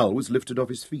 and Hal was lifted off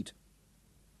his feet.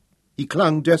 He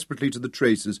clung desperately to the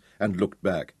traces and looked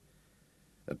back.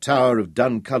 A tower of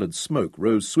dun-coloured smoke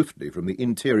rose swiftly from the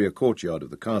interior courtyard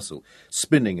of the castle,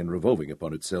 spinning and revolving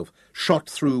upon itself, shot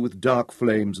through with dark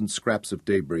flames and scraps of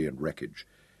debris and wreckage.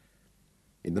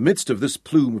 In the midst of this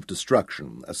plume of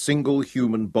destruction, a single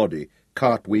human body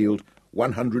cartwheeled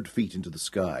 100 feet into the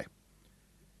sky.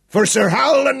 "For Sir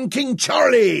Hal and King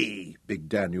Charlie!" Big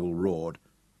Daniel roared,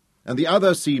 and the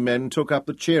other seamen took up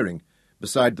the cheering,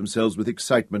 beside themselves with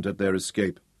excitement at their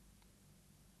escape.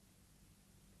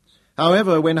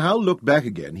 However, when Hal looked back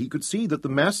again, he could see that the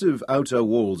massive outer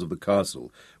walls of the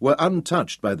castle were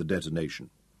untouched by the detonation.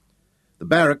 The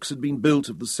barracks had been built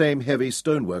of the same heavy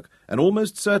stonework, and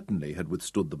almost certainly had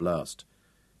withstood the blast.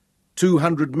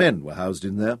 200 men were housed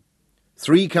in there,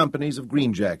 3 companies of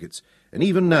greenjackets, and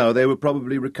even now they were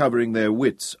probably recovering their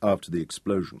wits after the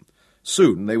explosion.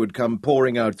 Soon they would come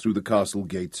pouring out through the castle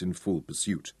gates in full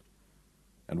pursuit.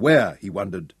 And where, he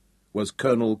wondered, was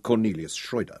Colonel Cornelius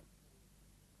Schroeder?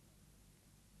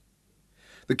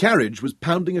 The carriage was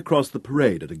pounding across the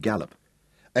parade at a gallop.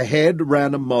 Ahead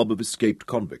ran a mob of escaped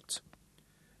convicts.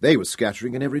 They were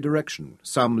scattering in every direction,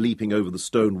 some leaping over the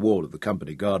stone wall of the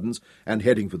company gardens and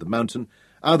heading for the mountain,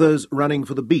 others running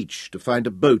for the beach to find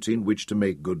a boat in which to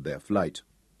make good their flight.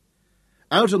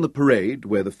 Out on the parade,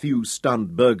 where the few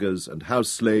stunned burghers and house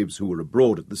slaves who were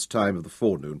abroad at this time of the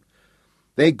forenoon,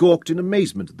 they gawked in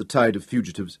amazement at the tide of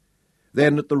fugitives,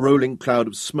 then at the rolling cloud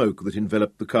of smoke that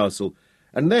enveloped the castle,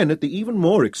 and then at the even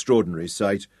more extraordinary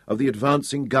sight of the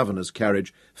advancing governor's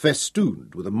carriage,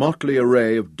 festooned with a motley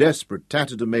array of desperate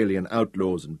tatterdemalion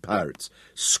outlaws and pirates,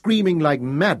 screaming like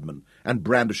madmen and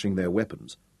brandishing their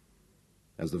weapons.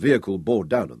 As the vehicle bore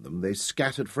down on them, they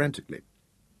scattered frantically.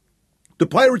 "The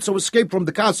pirates have escaped from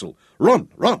the castle! Run,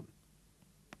 run!"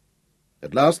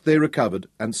 At last they recovered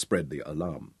and spread the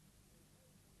alarm.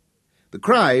 The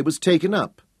cry was taken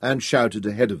up and shouted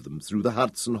ahead of them through the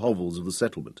huts and hovels of the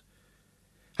settlement.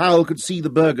 Hal could see the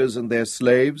burghers and their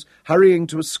slaves hurrying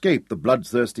to escape the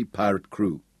bloodthirsty pirate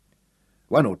crew.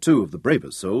 One or two of the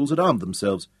braver souls had armed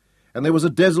themselves, and there was a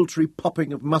desultory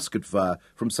popping of musket fire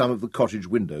from some of the cottage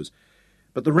windows.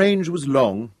 But the range was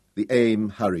long, the aim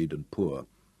hurried and poor.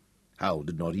 Hal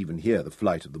did not even hear the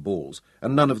flight of the balls,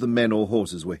 and none of the men or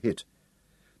horses were hit.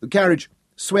 The carriage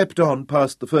swept on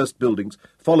past the first buildings,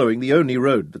 following the only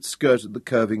road that skirted the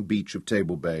curving beach of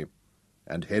Table Bay,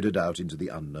 and headed out into the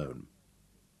unknown.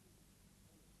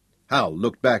 Hal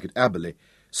looked back at Aberley.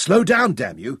 "Slow down,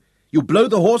 damn you! You'll blow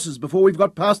the horses before we've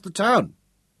got past the town."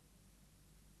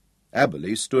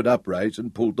 Aberley stood upright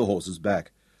and pulled the horses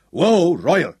back. "Whoa,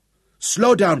 Royal!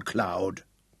 Slow down, Cloud!"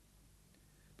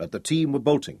 But the team were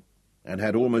bolting, and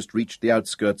had almost reached the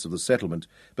outskirts of the settlement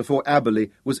before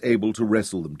Aberley was able to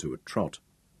wrestle them to a trot.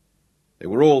 They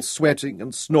were all sweating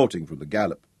and snorting from the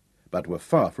gallop, but were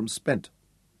far from spent.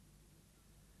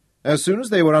 As soon as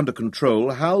they were under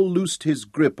control, Hal loosed his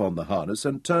grip on the harness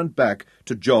and turned back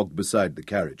to jog beside the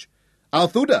carriage.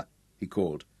 "Althuda," he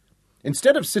called,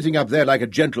 "instead of sitting up there like a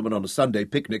gentleman on a Sunday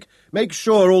picnic, make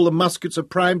sure all the muskets are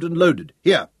primed and loaded.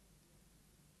 Here."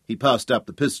 He passed up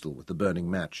the pistol with the burning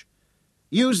match.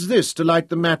 "Use this to light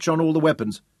the match on all the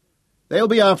weapons. They'll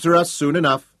be after us soon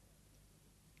enough."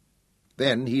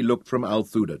 Then he looked from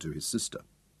Althuda to his sister.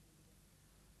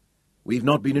 "We've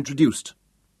not been introduced.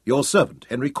 Your servant,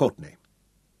 Henry Courtenay."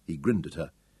 He grinned at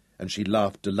her, and she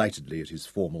laughed delightedly at his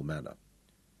formal manner.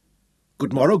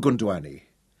 "Good morrow, Gunduani.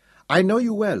 I know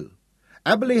you well.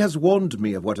 Aberley has warned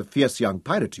me of what a fierce young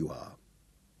pirate you are."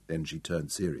 Then she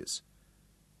turned serious.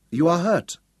 "You are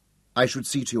hurt. I should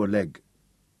see to your leg."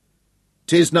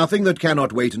 "'Tis nothing that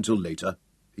cannot wait until later,"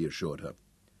 he assured her.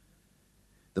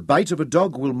 "The bite of a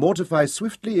dog will mortify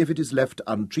swiftly if it is left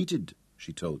untreated,"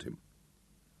 she told him.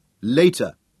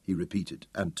 "Later," he repeated,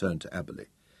 and turned to Aberley.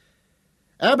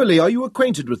 "Aberley, are you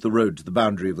acquainted with the road to the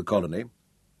boundary of the colony?"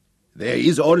 "There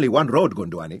is only one road,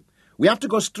 Gunduani. We have to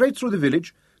go straight through the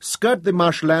village, skirt the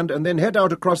marshland, and then head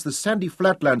out across the sandy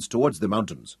flatlands towards the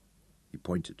mountains." He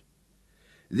pointed.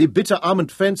 "The bitter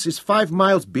almond fence is 5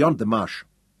 miles beyond the marsh."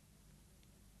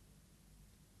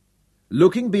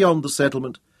 Looking beyond the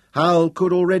settlement, Hal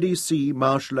could already see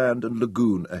marshland and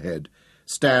lagoon ahead,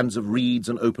 stands of reeds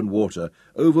and open water,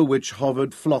 over which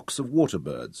hovered flocks of water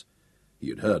birds. He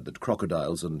had heard that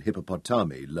crocodiles and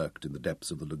hippopotami lurked in the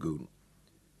depths of the lagoon.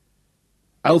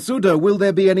 "Althuda, will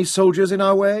there be any soldiers in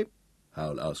our way?"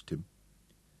 Hal asked him.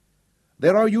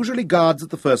 "There are usually guards at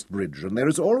the first bridge, and there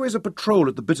is always a patrol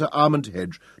at the bitter almond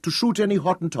hedge to shoot any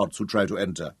Hottentots who try to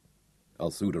enter,"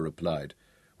 Althuda replied,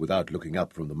 without looking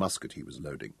up from the musket he was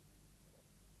loading.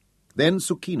 Then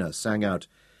Sukina sang out,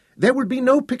 "There will be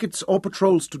no pickets or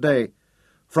patrols today.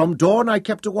 From dawn I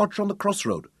kept a watch on the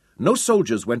crossroad. No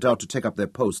soldiers went out to take up their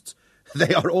posts.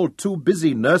 They are all too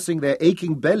busy nursing their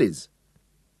aching bellies."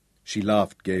 She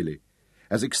laughed gaily,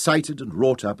 as excited and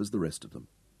wrought up as the rest of them.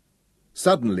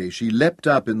 Suddenly she leapt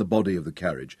up in the body of the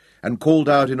carriage and called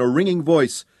out in a ringing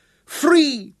voice,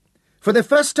 "Free! For the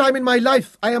first time in my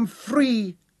life I am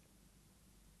free!"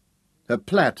 Her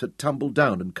plait had tumbled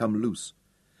down and come loose.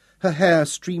 Her hair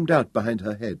streamed out behind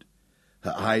her head.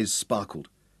 Her eyes sparkled,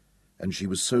 and she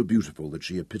was so beautiful that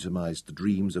she epitomized the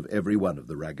dreams of every one of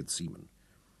the ragged seamen.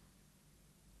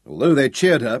 Although they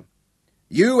cheered her,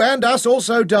 "You and us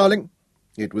also, darling,"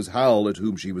 it was Hal at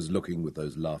whom she was looking with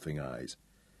those laughing eyes.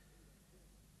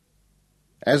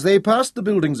 As they passed the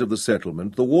buildings of the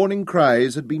settlement, the warning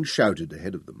cries had been shouted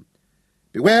ahead of them.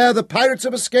 "Beware, the pirates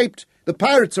have escaped! The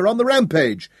pirates are on the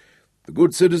rampage!" The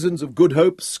good citizens of Good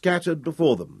Hope scattered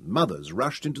before them. Mothers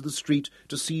rushed into the street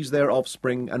to seize their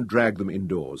offspring and drag them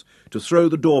indoors, to throw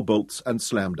the door bolts and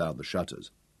slam down the shutters.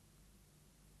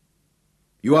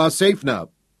 "You are safe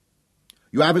now.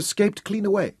 You have escaped clean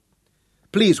away.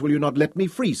 Please will you not let me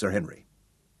free, Sir Henry?"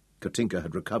 Katinka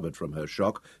had recovered from her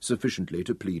shock sufficiently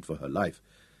to plead for her life.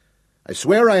 "I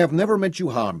swear I have never meant you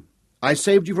harm. I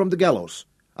saved you from the gallows.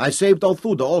 I saved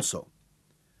Althuda also.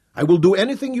 I will do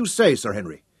anything you say, Sir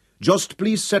Henry. Just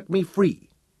please set me free."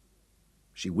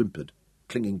 She whimpered,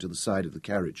 clinging to the side of the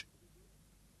carriage.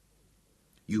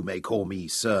 "You may call me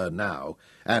sir now,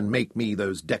 and make me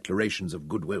those declarations of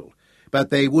goodwill, but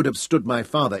they would have stood my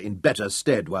father in better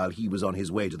stead while he was on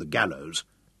his way to the gallows."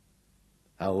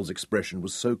 Howl's expression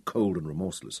was so cold and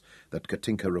remorseless that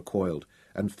Katinka recoiled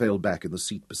and fell back in the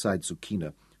seat beside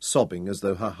Sukina, sobbing as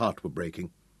though her heart were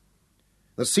breaking.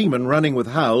 The seamen running with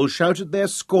Howl shouted their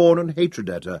scorn and hatred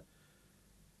at her.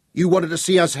 "You wanted to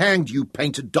see us hanged, you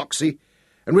painted doxy,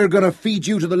 and we're going to feed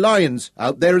you to the lions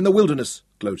out there in the wilderness,"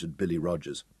 gloated Billy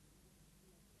Rogers.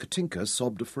 Katinka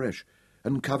sobbed afresh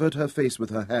and covered her face with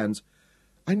her hands.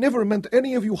 "I never meant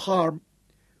any of you harm.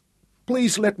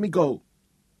 Please let me go."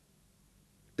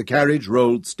 The carriage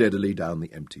rolled steadily down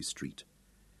the empty street,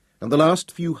 and the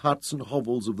last few huts and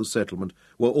hovels of the settlement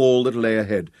were all that lay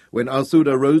ahead when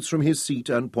Althuda rose from his seat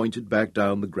and pointed back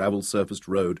down the gravel-surfaced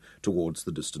road towards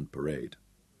the distant parade.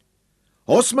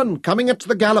 "Horsemen coming at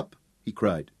the gallop!" he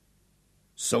cried.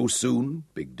 "So soon?"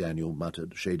 Big Daniel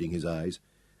muttered, shading his eyes.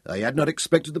 "I had not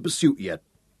expected the pursuit yet.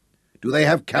 Do they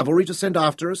have cavalry to send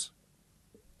after us?"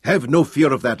 "Have no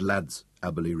fear of that, lads,"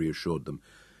 Aberley reassured them.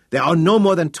 "There are no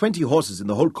more than 20 horses in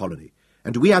the whole colony,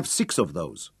 and we have 6 of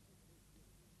those."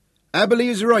 "Aberley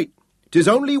is right. 'Tis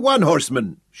only 1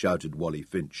 horseman," shouted Wally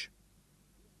Finch.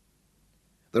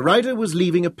 The rider was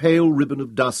leaving a pale ribbon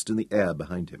of dust in the air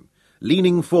behind him,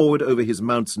 leaning forward over his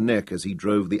mount's neck as he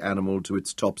drove the animal to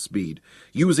its top speed,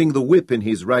 using the whip in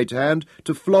his right hand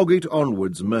to flog it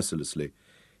onwards mercilessly.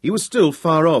 He was still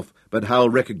far off, but Hal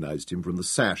recognized him from the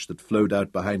sash that flowed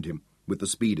out behind him with the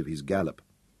speed of his gallop.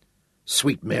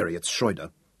 "Sweet Mary, it's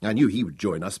Schroeder. I knew he would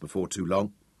join us before too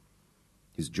long."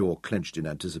 His jaw clenched in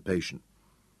anticipation.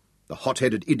 "The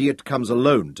hot-headed idiot comes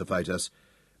alone to fight us.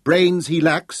 Brains he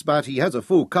lacks, but he has a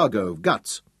full cargo of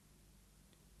guts."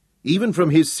 Even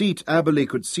from his seat, Aberley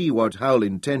could see what Howl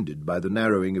intended by the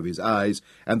narrowing of his eyes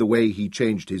and the way he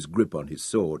changed his grip on his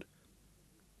sword.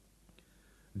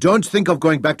 "Don't think of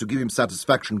going back to give him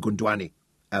satisfaction, Gundwani,"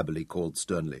 Aberley called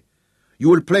sternly. "You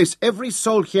will place every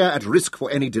soul here at risk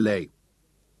for any delay."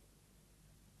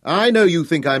 "I know you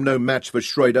think I'm no match for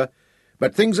Schroeder,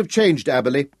 but things have changed,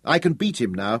 Aberley. I can beat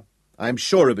him now. I'm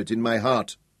sure of it in my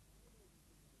heart."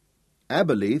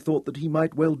 Aberley thought that he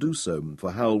might well do so,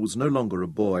 for Howl was no longer a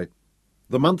boy.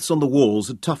 The months on the walls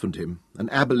had toughened him, and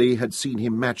Aberley had seen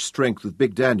him match strength with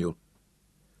Big Daniel.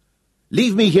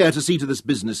 "Leave me here to see to this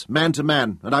business, man to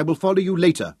man, and I will follow you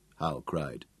later," Howl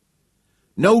cried.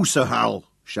 "No, Sir Howl,"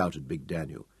 shouted Big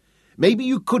Daniel. "Maybe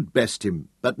you could best him,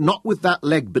 but not with that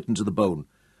leg bitten to the bone.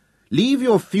 Leave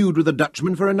your feud with the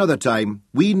Dutchman for another time.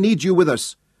 We need you with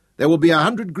us. There will be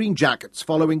 100 green jackets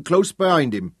following close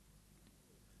behind him."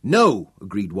 "No,"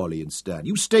 agreed Wally and Stan.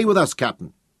 "You stay with us,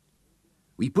 Captain."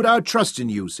 "We put our trust in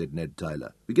you," said Ned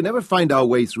Tyler. "We can never find our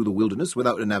way through the wilderness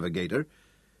without a navigator.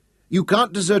 You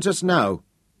can't desert us now."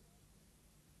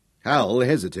 Hal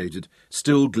hesitated,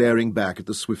 still glaring back at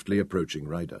the swiftly approaching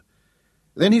rider.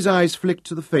 Then his eyes flicked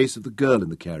to the face of the girl in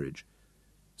the carriage.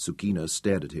 Sukina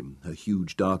stared at him, her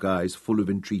huge dark eyes full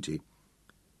of entreaty.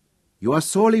 "You are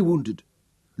sorely wounded.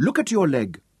 Look at your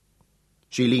leg."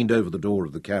 She leaned over the door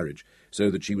of the carriage, so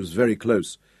that she was very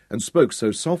close, and spoke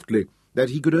so softly that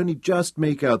he could only just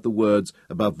make out the words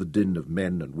above the din of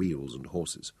men and wheels and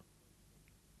horses.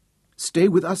 "Stay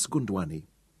with us, Gundwani."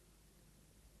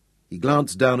 He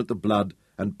glanced down at the blood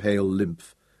and pale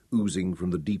lymph oozing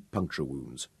from the deep puncture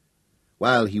wounds.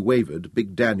 While he wavered,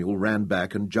 Big Daniel ran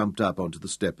back and jumped up onto the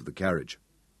step of the carriage.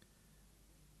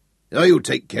 "I'll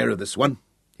take care of this one,"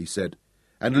 he said,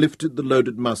 and lifted the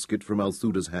loaded musket from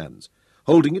Althuda's hands.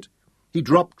 Holding it, he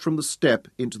dropped from the step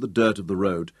into the dirt of the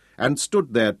road and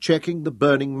stood there checking the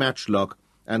burning matchlock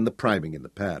and the priming in the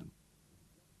pan.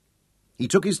 He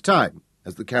took his time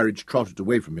as the carriage trotted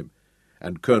away from him,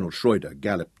 and Colonel Schroeder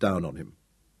galloped down on him.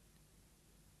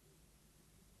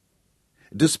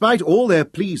 Despite all their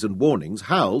pleas and warnings,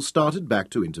 Howl started back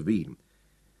to intervene.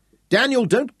 "Daniel,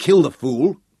 don't kill the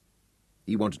fool!"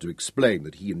 He wanted to explain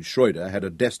that he and Schroeder had a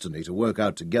destiny to work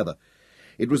out together.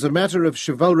 It was a matter of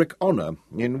chivalric honour,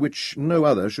 in which no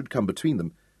other should come between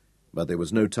them, but there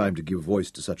was no time to give voice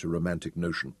to such a romantic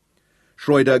notion.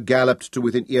 Schroeder galloped to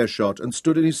within earshot and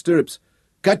stood in his stirrups.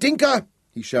 "Katinka!"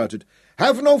 he shouted.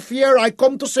 "Have no fear, I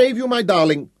come to save you, my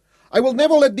darling. I will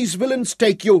never let these villains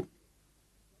take you."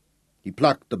 He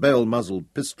plucked the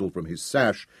bell-muzzled pistol from his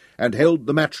sash and held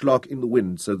the matchlock in the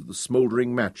wind so that the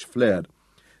smouldering match flared.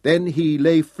 Then he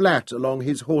lay flat along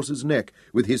his horse's neck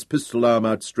with his pistol arm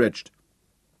outstretched.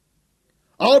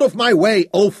 "Out of my way,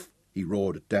 oaf!" he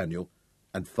roared at Daniel,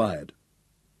 and fired.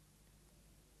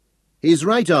 His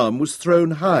right arm was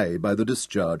thrown high by the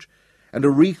discharge, and a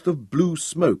wreath of blue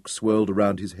smoke swirled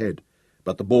around his head,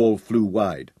 but the ball flew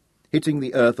wide, hitting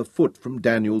the earth a foot from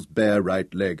Daniel's bare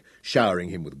right leg, showering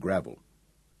him with gravel.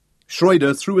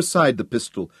 Schroeder threw aside the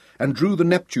pistol and drew the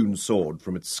Neptune sword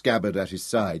from its scabbard at his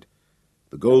side.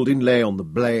 The gold inlay on the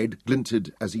blade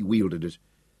glinted as he wielded it.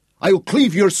 "I'll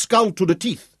cleave your skull to the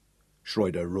teeth,"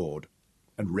 Schroeder roared,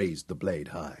 and raised the blade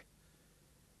high.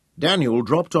 Daniel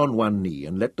dropped on one knee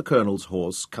and let the colonel's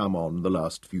horse come on the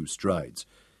last few strides.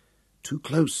 Too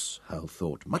close, Hal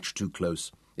thought, much too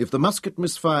close. If the musket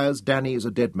misfires, Danny is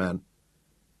a dead man.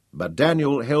 But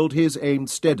Daniel held his aim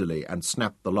steadily and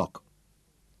snapped the lock.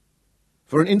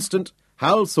 For an instant,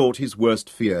 Hal thought his worst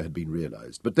fear had been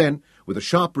realized, but then, with a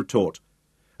sharp retort,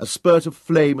 a spurt of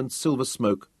flame and silver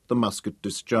smoke, the musket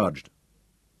discharged.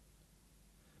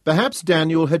 Perhaps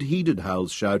Daniel had heeded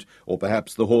Hal's shout, or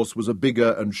perhaps the horse was a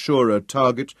bigger and surer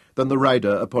target than the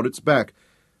rider upon its back.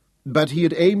 But he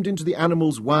had aimed into the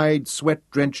animal's wide,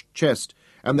 sweat-drenched chest,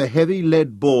 and the heavy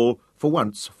lead ball for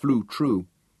once flew true.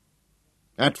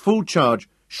 At full charge,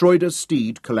 Schroeder's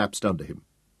steed collapsed under him.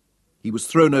 He was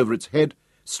thrown over its head,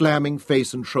 slamming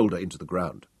face and shoulder into the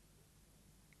ground.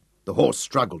 The horse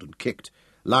struggled and kicked,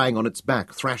 lying on its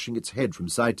back, thrashing its head from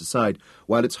side to side,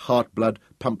 while its heart-blood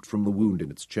pumped from the wound in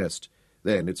its chest.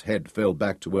 Then its head fell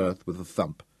back to earth with a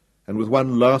thump, and with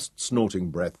one last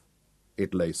snorting breath,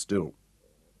 it lay still.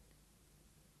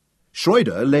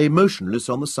 Schroeder lay motionless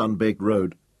on the sun-baked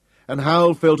road, and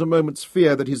Hal felt a moment's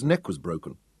fear that his neck was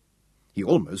broken. He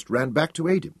almost ran back to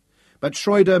aid him, but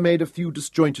Schroeder made a few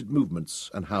disjointed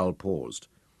movements, and Hal paused.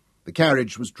 The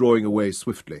carriage was drawing away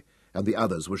swiftly, and the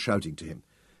others were shouting to him,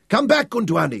 "Come back,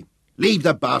 Guntuandi! Leave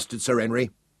the bastard, Sir Henry!"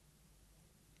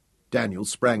 Daniel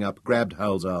sprang up, grabbed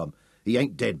Hal's arm. "He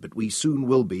ain't dead, but we soon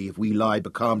will be if we lie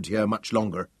becalmed here much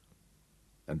longer,"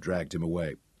 and dragged him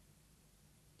away.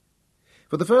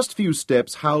 For the first few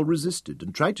steps, Hal resisted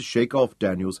and tried to shake off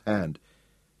Daniel's hand.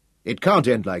 "It can't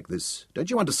end like this.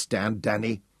 Don't you understand,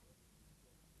 Danny?"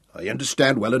 "I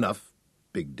understand well enough,"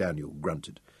 Big Daniel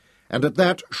grunted. And at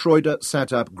that, Schroeder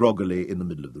sat up groggily in the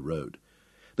middle of the road.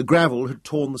 The gravel had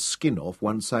torn the skin off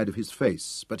one side of his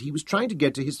face, but he was trying to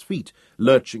get to his feet,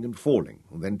 lurching and falling,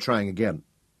 and then trying again.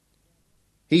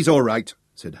 "He's all right,"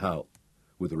 said Hal,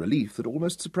 with a relief that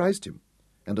almost surprised him,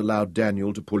 and allowed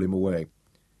Daniel to pull him away.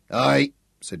 "Aye,"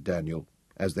 said Daniel,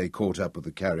 as they caught up with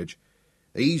the carriage.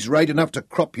 "He's right enough to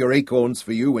crop your acorns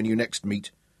for you when you next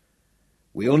meet.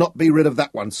 We'll not be rid of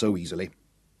that one so easily."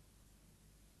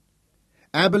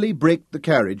 Aberley braked the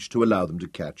carriage to allow them to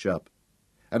catch up,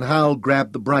 and Hal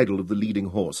grabbed the bridle of the leading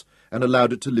horse and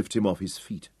allowed it to lift him off his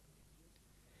feet.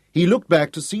 He looked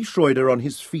back to see Schroeder on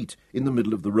his feet in the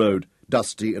middle of the road,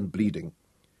 dusty and bleeding.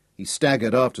 He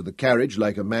staggered after the carriage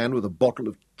like a man with a bottle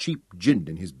of cheap gin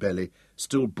in his belly,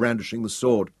 still brandishing the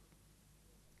sword.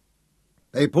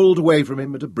 They pulled away from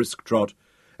him at a brisk trot,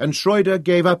 and Schroeder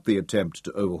gave up the attempt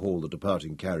to overhaul the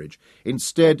departing carriage,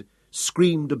 instead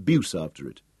screamed abuse after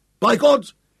it. "By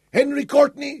God, Henry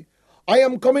Courtney, I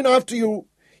am coming after you,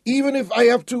 even if I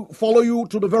have to follow you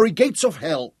to the very gates of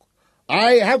hell.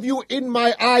 I have you in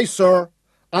my eye, sir.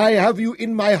 I have you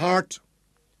in my heart."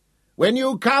 "When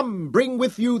you come, bring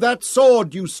with you that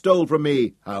sword you stole from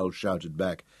me," Hal shouted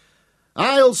back.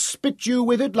 "I'll spit you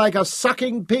with it like a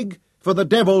sucking pig for the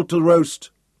devil to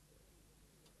roast."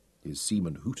 His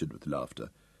seamen hooted with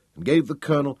laughter, and gave the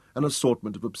colonel an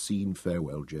assortment of obscene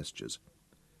farewell gestures.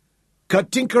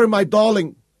 "Katinka, my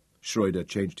darling," Schroeder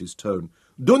changed his tone,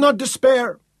 "do not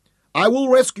despair. I will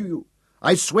rescue you.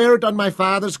 I swear it on my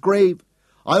father's grave.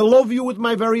 I love you with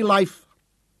my very life."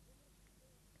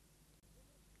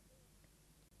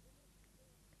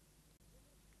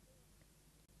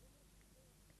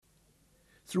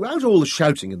 Throughout all the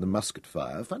shouting and the musket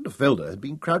fire, Van der Velde had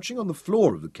been crouching on the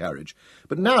floor of the carriage,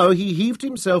 but now he heaved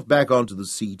himself back onto the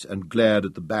seat and glared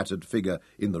at the battered figure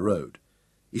in the road.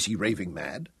 "Is he raving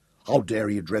mad? How dare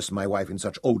he address my wife in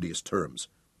such odious terms?"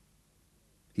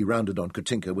 He rounded on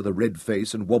Katinka with a red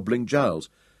face and wobbling jowls.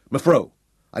 "Mefro,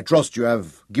 I trust you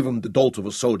have given the dolt of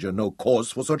a soldier no cause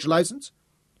for such license?"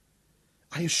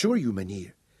 "I assure you,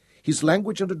 Mynheer, his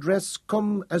language and address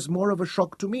come as more of a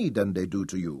shock to me than they do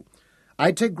to you.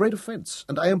 I take great offence,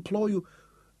 and I implore you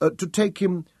to take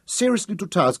him seriously to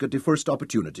task at the first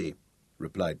opportunity,"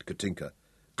 replied Katinka,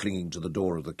 clinging to the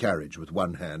door of the carriage with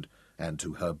one hand and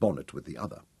to her bonnet with the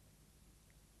other.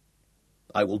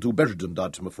 "I will do better than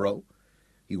that, Mefro.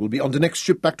 He will be on the next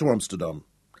ship back to Amsterdam.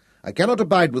 I cannot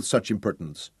abide with such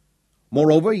impertinence.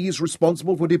 Moreover, he is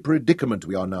responsible for the predicament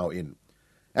we are now in.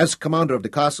 As commander of the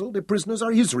castle, the prisoners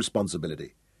are his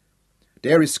responsibility.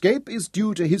 Their escape is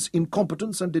due to his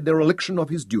incompetence and the dereliction of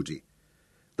his duty.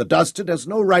 The dastard has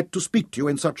no right to speak to you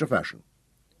in such a fashion.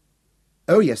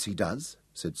 Oh, yes, he does,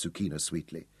 said Sukina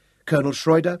sweetly. Colonel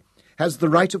Schroeder has the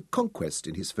right of conquest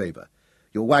in his favour.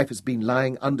 Your wife has been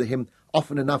lying under him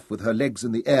often enough with her legs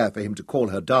in the air for him to call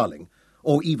her darling,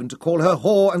 or even to call her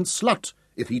whore and slut,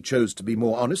 if he chose to be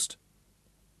more honest.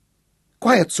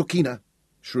 Quiet, Sukina,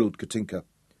 shrilled Katinka.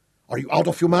 Are you out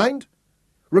of your mind?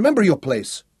 Remember your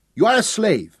place. You are a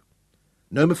slave.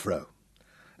 No, mefro.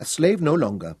 A slave no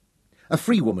longer. A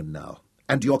free woman now,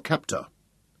 and your captor,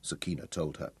 Sukina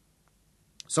told her.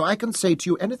 So I can say to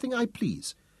you anything I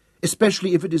please,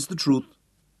 especially if it is the truth.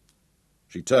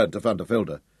 She turned to Van der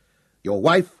Velde. Your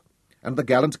wife and the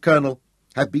gallant colonel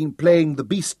have been playing the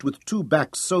beast with two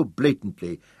backs so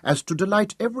blatantly as to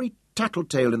delight every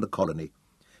tattletale in the colony.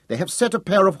 They have set a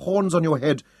pair of horns on your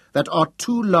head that are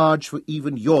too large for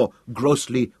even your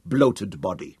grossly bloated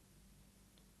body.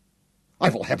 I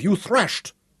will have you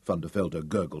thrashed, Van der Velde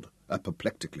gurgled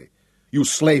apoplectically. You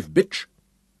slave bitch.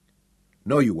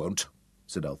 No, you won't,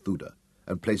 said Althuda,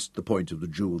 and placed the point of the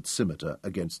jewelled scimitar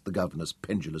against the governor's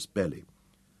pendulous belly.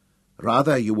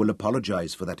 Rather, you will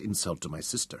apologize for that insult to my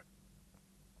sister.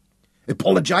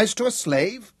 Apologize to a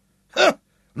slave? Huh!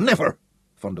 Never!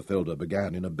 Van der Velde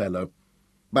began in a bellow.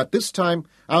 But this time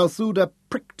Althuda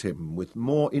pricked him with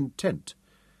more intent,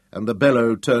 and the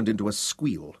bellow turned into a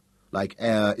squeal, like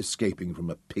air escaping from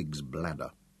a pig's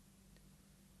bladder.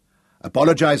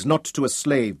 Apologize not to a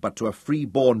slave, but to a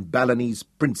free-born Balinese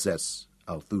princess,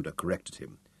 Althuda corrected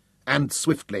him, and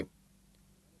swiftly.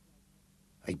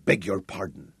 I beg your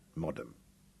pardon, madam,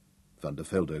 Van der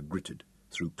Velde gritted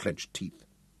through clenched teeth.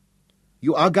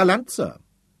 You are gallant, sir,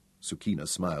 Sukina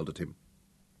smiled at him.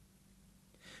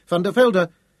 Van der Velde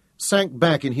sank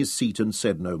back in his seat and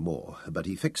said no more, but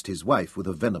he fixed his wife with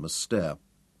a venomous stare.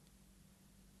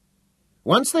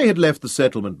 Once they had left the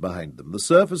settlement behind them, the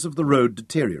surface of the road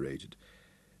deteriorated.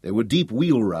 There were deep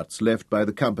wheel ruts left by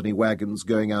the company wagons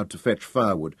going out to fetch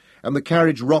firewood, and the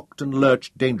carriage rocked and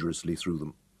lurched dangerously through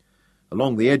them.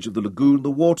 Along the edge of the lagoon,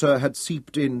 the water had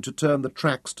seeped in to turn the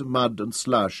tracks to mud and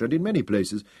slush, and in many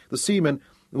places the seamen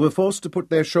were forced to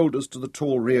put their shoulders to the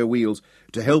tall rear wheels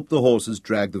to help the horses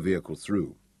drag the vehicle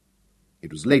through.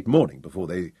 It was late morning before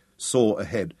they saw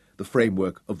ahead the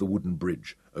framework of the wooden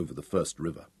bridge over the first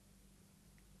river.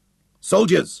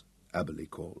 "Soldiers!" Aberley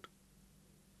called.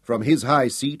 From his high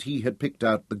seat he had picked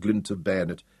out the glint of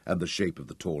bayonet and the shape of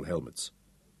the tall helmets.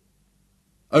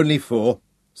 "Only 4,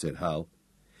 said Hal.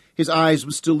 His eyes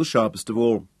were still the sharpest of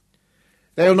all.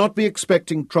 "They'll not be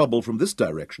expecting trouble from this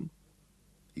direction."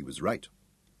 He was right.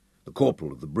 The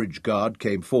corporal of the bridge guard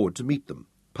came forward to meet them,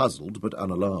 puzzled but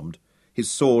unalarmed, his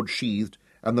sword sheathed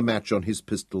and the match on his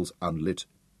pistols unlit.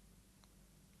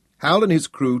 Hal and his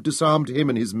crew disarmed him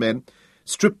and his men,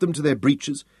 stripped them to their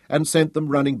breeches, and sent them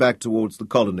running back towards the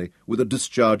colony with a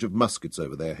discharge of muskets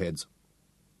over their heads.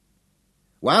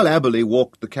 While Aberley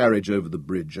walked the carriage over the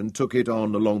bridge and took it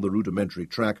on along the rudimentary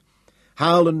track,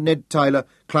 Hal and Ned Tyler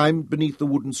climbed beneath the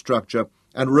wooden structure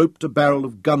and roped a barrel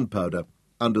of gunpowder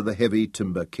under the heavy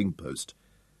timber king-post.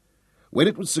 When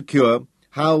it was secure,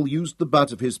 Hal used the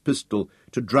butt of his pistol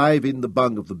to drive in the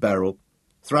bung of the barrel,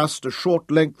 thrust a short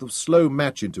length of slow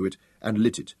match into it, and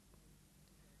lit it.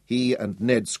 He and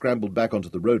Ned scrambled back onto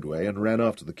the roadway and ran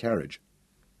after the carriage.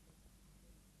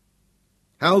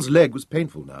 Hal's leg was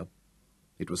painful now.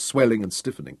 It was swelling and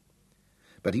stiffening.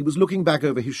 But he was looking back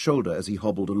over his shoulder as he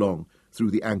hobbled along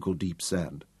through the ankle-deep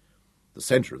sand. The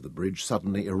centre of the bridge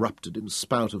suddenly erupted in a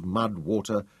spout of mud,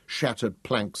 water, shattered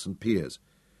planks and piers.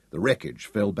 The wreckage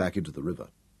fell back into the river.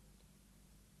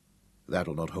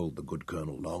 "That'll not hold the good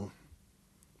colonel long.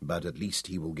 But at least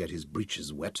he will get his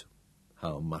breeches wet,"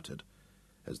 Hal muttered,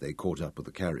 as they caught up with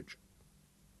the carriage.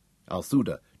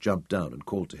 Althuda jumped down and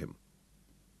called to him.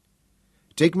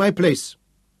 "Take my place.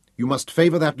 You must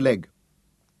favour that leg."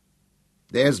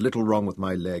 "There's little wrong with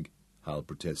my leg," Hal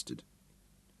protested.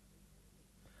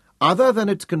 "Other than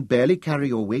it can barely carry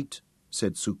your weight,"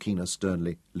 said Sukina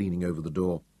sternly, leaning over the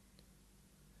door.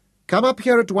 "Come up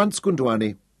here at once,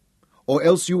 Gundwani, or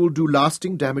else you will do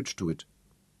lasting damage to it."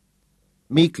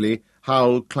 Meekly,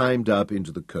 Hal climbed up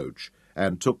into the coach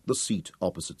and took the seat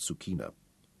opposite Sukina.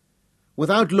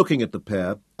 Without looking at the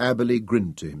pair, Aberley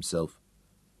grinned to himself.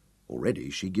 Already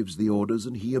she gives the orders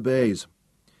and he obeys.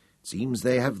 It seems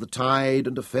they have the tide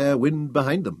and a fair wind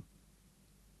behind them.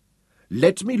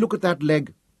 "Let me look at that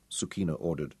leg," Sukina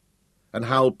ordered, and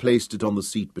Hal placed it on the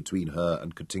seat between her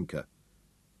and Katinka.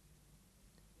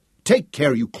 "Take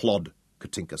care, you clod,"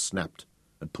 Katinka snapped,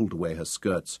 and pulled away her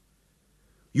skirts.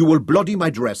 "You will bloody my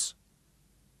dress."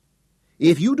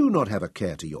 "If you do not have a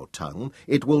care to your tongue,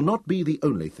 it will not be the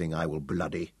only thing I will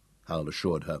bloody," Hal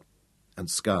assured her, and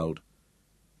scowled.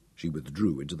 She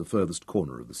withdrew into the furthest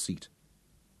corner of the seat.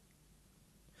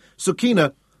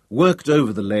 Sukina worked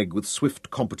over the leg with swift,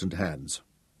 competent hands.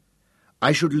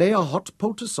 I should lay a hot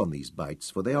poultice on these bites,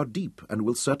 for they are deep and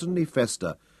will certainly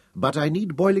fester, but I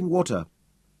need boiling water.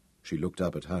 She looked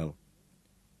up at Hal.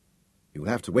 You'll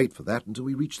have to wait for that until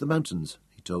we reach the mountains,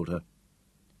 he told her.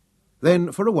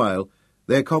 Then, for a while,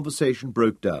 their conversation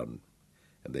broke down,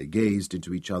 and they gazed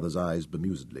into each other's eyes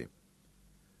bemusedly.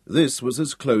 This was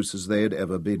as close as they had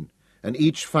ever been, and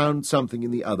each found something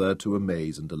in the other to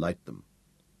amaze and delight them.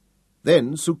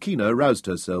 Then Sukina roused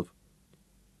herself.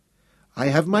 I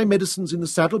have my medicines in the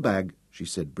saddle-bag, she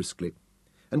said briskly,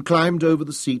 and climbed over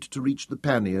the seat to reach the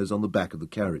panniers on the back of the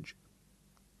carriage.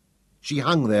 She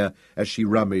hung there as she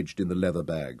rummaged in the leather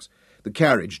bags. The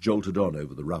carriage jolted on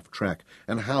over the rough track,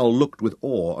 and Hal looked with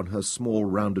awe on her small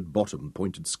rounded bottom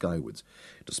pointed skywards.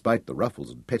 Despite the ruffles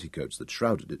and petticoats that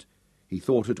shrouded it, he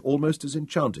thought it almost as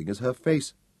enchanting as her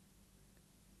face.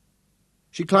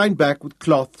 She climbed back with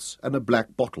cloths and a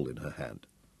black bottle in her hand.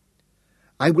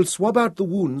 I will swab out the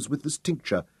wounds with this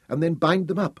tincture and then bind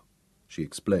them up, she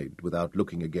explained, without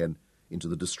looking again into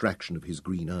the distraction of his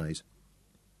green eyes.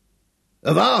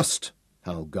 Avast!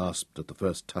 Hal gasped at the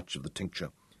first touch of the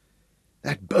tincture.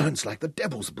 That burns like the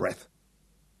devil's breath.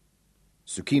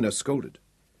 Sukina scolded.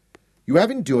 You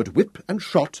have endured whip and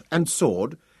shot and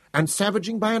sword and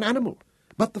savaging by an animal,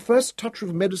 but the first touch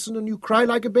of medicine and you cry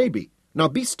like a baby. Now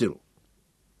be still.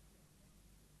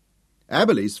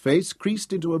 Aberley's face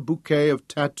creased into a bouquet of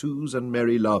tattoos and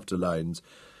merry laughter lines,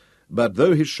 but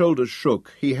though his shoulders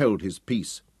shook, he held his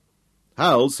peace.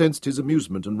 Hal sensed his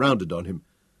amusement and rounded on him.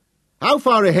 How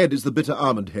far ahead is the bitter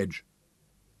almond hedge?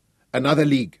 Another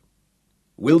league.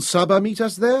 Will Saba meet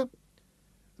us there?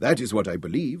 That is what I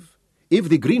believe, if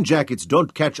the green jackets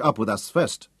don't catch up with us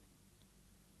first.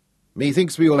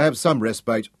 Methinks we will have some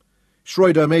respite.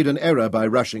 Schroeder made an error by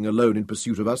rushing alone in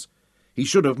pursuit of us. He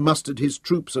should have mustered his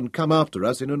troops and come after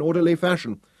us in an orderly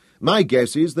fashion. My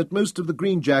guess is that most of the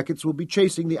green jackets will be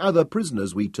chasing the other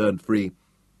prisoners we turned free.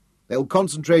 They'll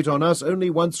concentrate on us only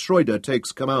once Schroeder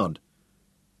takes command.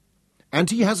 And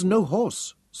he has no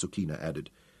horse, Sukina added.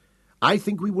 I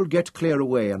think we will get clear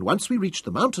away, and once we reach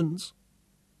the mountains...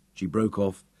 She broke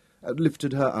off and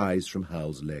lifted her eyes from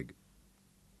Hal's leg.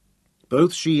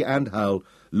 Both she and Hal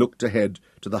looked ahead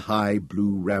to the high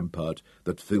blue rampart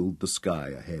that filled the sky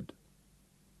ahead.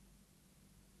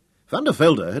 Van der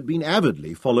Velde had been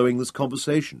avidly following this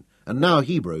conversation, and now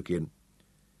he broke in.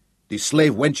 The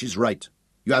slave wench is right.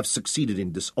 You have succeeded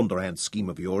in this underhand scheme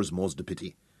of yours, more's the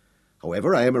pity.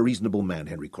 However, I am a reasonable man,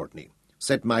 Henry Courtney.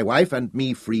 Set my wife and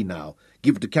me free now.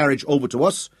 Give the carriage over to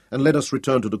us, and let us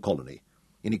return to the colony.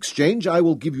 In exchange, I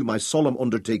will give you my solemn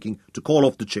undertaking to call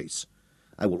off the chase.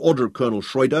 I will order Colonel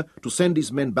Schroeder to send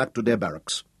his men back to their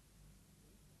barracks.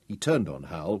 He turned on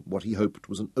Hal what he hoped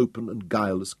was an open and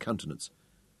guileless countenance.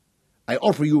 I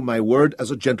offer you my word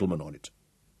as a gentleman on it.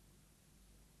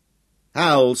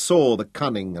 Hal saw the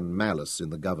cunning and malice in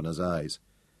the governor's eyes.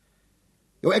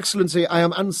 Your Excellency, I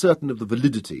am uncertain of the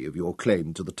validity of your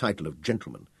claim to the title of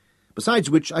gentleman,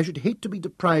 besides which I should hate to be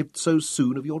deprived so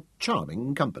soon of your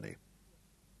charming company.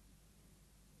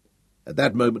 At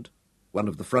that moment, one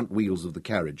of the front wheels of the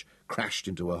carriage crashed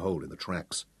into a hole in the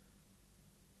tracks.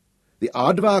 The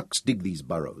aardvarks dig these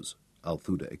burrows,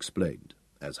 Althuda explained,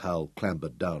 as Hal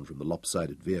clambered down from the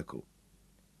lopsided vehicle.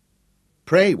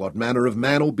 Pray, what manner of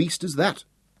man or beast is that?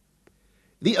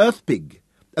 The earth-pig,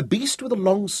 a beast with a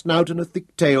long snout and a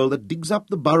thick tail that digs up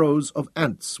the burrows of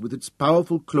ants with its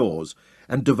powerful claws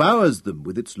and devours them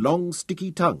with its long,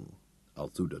 sticky tongue,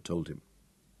 Althuda told him.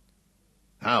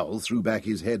 Hal threw back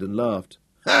his head and laughed.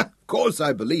 Ha! Of course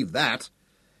I believe that.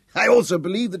 I also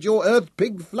believe that your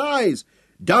earth-pig flies,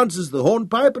 dances the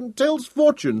hornpipe, and tells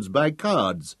fortunes by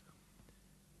cards.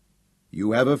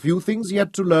 You have a few things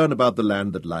yet to learn about the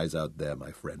land that lies out there,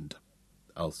 my friend,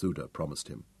 Althuda promised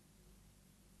him.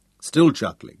 Still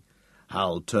chuckling,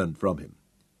 Hal turned from him.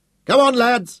 Come on,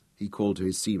 lads, he called to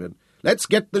his seamen. Let's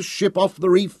get the ship off the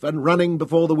reef and running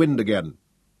before the wind again.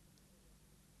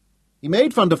 He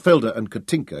made Van der Velde and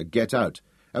Katinka get out,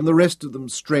 and the rest of them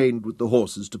strained with the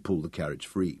horses to pull the carriage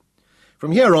free.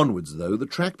 From here onwards, though, the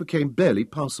track became barely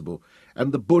passable,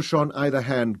 and the bush on either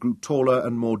hand grew taller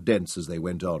and more dense as they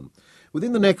went on.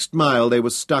 Within the next mile they were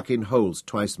stuck in holes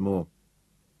twice more.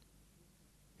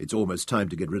 It's almost time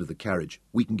to get rid of the carriage.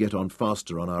 We can get on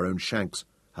faster on our own shanks,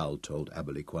 Hal told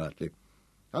Aberley quietly.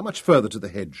 How much further to the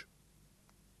hedge?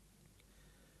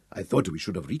 I thought we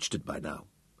should have reached it by now,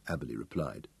 Aberley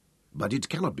replied, but it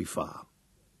cannot be far.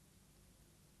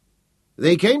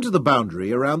 They came to the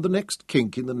boundary around the next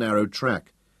kink in the narrow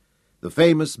track. The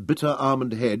famous bitter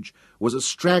almond hedge was a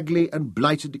straggly and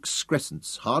blighted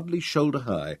excrescence, hardly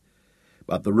shoulder-high,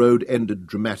 but the road ended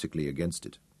dramatically against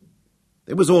it.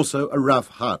 There was also a rough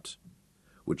hut,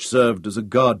 which served as a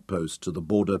guard-post to the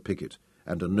border picket,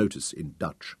 and a notice in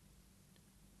Dutch.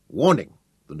 "Warning,"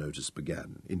 the notice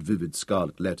began, in vivid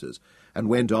scarlet letters, and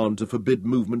went on to forbid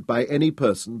movement by any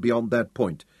person beyond that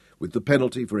point, with the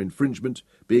penalty for infringement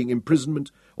being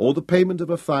imprisonment or the payment of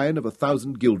a fine of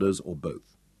 1,000 guilders or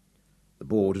both. The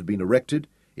board had been erected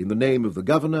in the name of the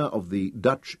governor of the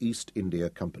Dutch East India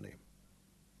Company.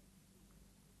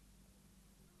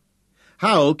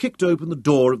 Howell kicked open the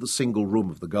door of the single room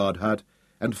of the guard hut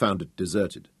and found it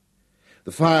deserted.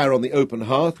 The fire on the open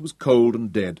hearth was cold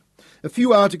and dead. A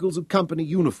few articles of company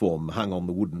uniform hung on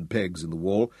the wooden pegs in the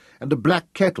wall, and a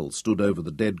black kettle stood over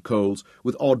the dead coals,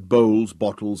 with odd bowls,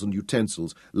 bottles, and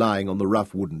utensils lying on the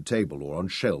rough wooden table or on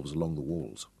shelves along the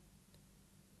walls.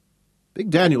 Big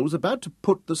Daniel was about to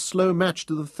put the slow match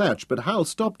to the thatch, but Hal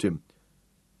stopped him.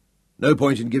 "No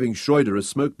point in giving Schroeder a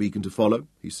smoke beacon to follow,"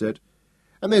 he said.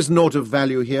 "And there's naught of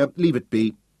value here. Leave it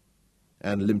be,"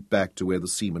 and limped back to where the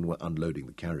seamen were unloading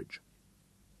the carriage.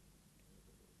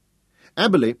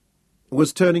 Aberley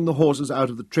was turning the horses out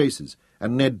of the traces,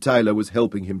 and Ned Tyler was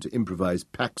helping him to improvise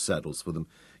pack saddles for them,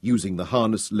 using the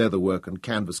harness, leatherwork, and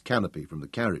canvas canopy from the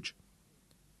carriage.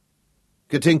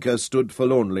 Katinka stood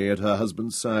forlornly at her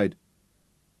husband's side.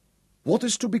 "What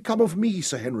is to become of me,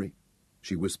 Sir Henry?"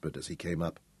 she whispered as he came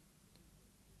up.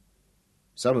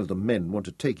 "Some of the men want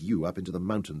to take you up into the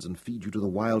mountains and feed you to the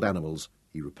wild animals,"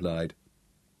 he replied.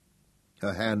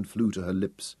 Her hand flew to her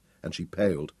lips, and she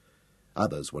paled.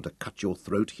 "Others want to cut your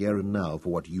throat here and now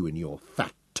for what you and your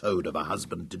fat toad of a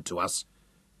husband did to us."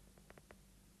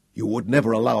 "You would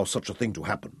never allow such a thing to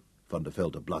happen," Van der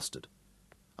Velde blustered.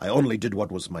 "I only did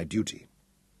what was my duty."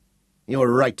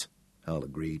 "You're right," Hal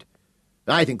agreed.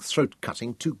 "I think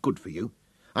throat-cutting too good for you.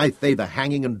 I favour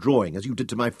hanging and drawing, as you did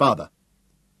to my father."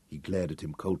 He glared at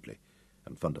him coldly,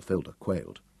 and Van der Velde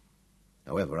quailed.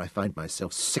 "However, I find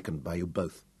myself sickened by you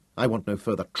both. I want no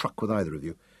further truck with either of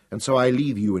you, and so I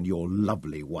leave you and your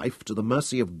lovely wife to the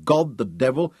mercy of God, the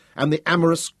devil, and the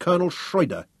amorous Colonel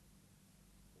Schroeder."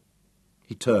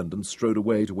 He turned and strode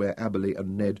away to where Aberley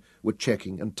and Ned were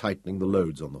checking and tightening the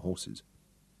loads on the horses.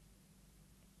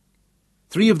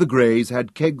 3 of the greys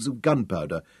had kegs of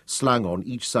gunpowder slung on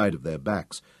each side of their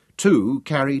backs. 2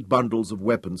 carried bundles of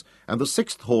weapons, and the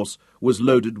 6th horse was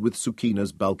loaded with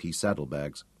Sukina's bulky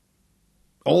saddlebags.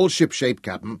 "All shipshape,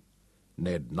 Captain."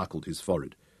 Ned knuckled his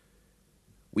forehead.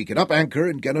 "We can up anchor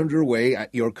and get under way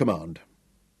at your command."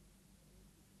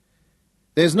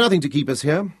 "There's nothing to keep us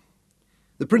here.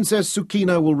 The Princess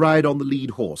Sukina will ride on the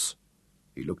lead horse."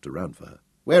 He looked around for her.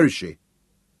 "Where is she?"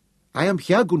 "I am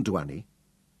here, Guntuani."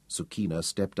 Sukina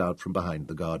stepped out from behind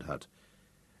the guard hut.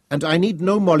 "And I need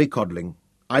no mollycoddling.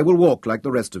 I will walk like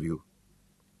the rest of you."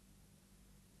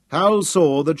 Hal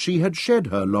saw that she had shed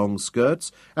her long skirts,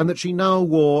 and that she now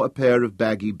wore a pair of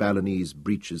baggy Balinese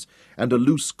breeches and a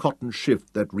loose cotton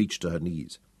shift that reached to her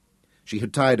knees. She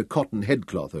had tied a cotton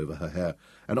headcloth over her hair,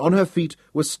 and on her feet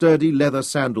were sturdy leather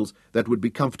sandals that would be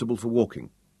comfortable for walking.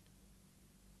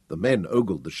 The men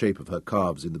ogled the shape of her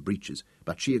calves in the breeches,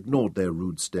 but she ignored their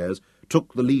rude stares,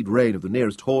 took the lead rein of the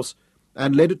nearest horse,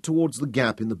 and led it towards the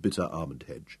gap in the bitter almond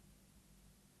hedge.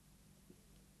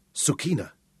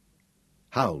 "Sukina!"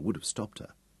 Hal would have stopped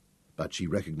her, but she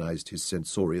recognized his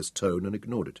censorious tone and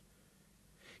ignored it.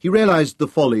 He realized the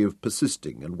folly of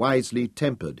persisting and wisely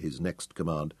tempered his next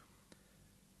command.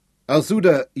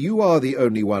 "Althuda, you are the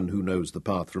only one who knows the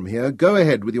path from here. Go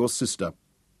ahead with your sister."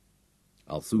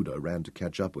 Althuda ran to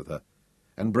catch up with her,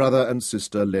 and brother and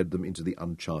sister led them into the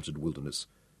uncharted wilderness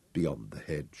beyond the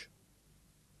hedge.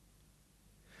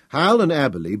 Hal and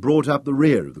Aberley brought up the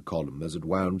rear of the column as it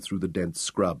wound through the dense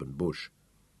scrub and bush.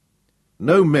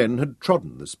 No men had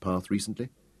trodden this path recently.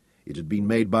 It had been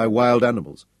made by wild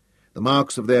animals. The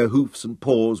marks of their hoofs and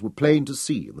paws were plain to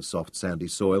see in the soft sandy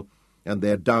soil, and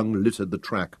their dung littered the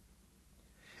track.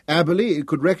 Aberley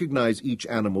could recognize each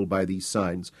animal by these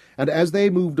signs, and as they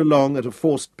moved along at a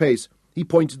forced pace, he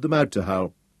pointed them out to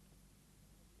Hal.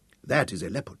 "That is a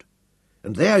leopard,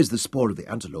 and there is the spoor of the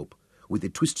antelope, with the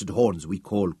twisted horns we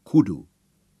call kudu.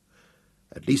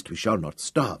 At least we shall not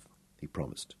starve," he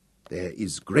promised. "There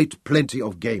is great plenty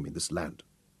of game in this land."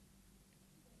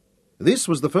 This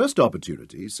was the first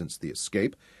opportunity, since the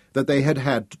escape, that they had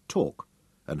had to talk,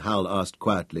 and Hal asked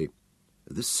quietly,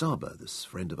 "This Saba, this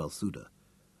friend of Althuda,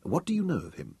 what do you know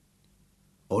of him?"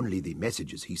 "Only the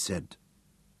messages he sent."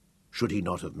 "Should he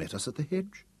not have met us at the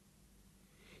hedge?"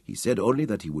 "He said only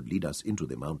that he would lead us into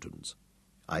the mountains.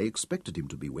 I expected him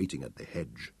to be waiting at the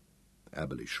hedge."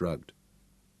 Aberley shrugged.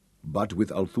 But with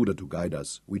Althuda to guide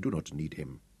us, we do not need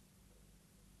him.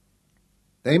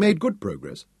 They made good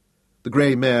progress, the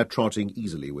grey mare trotting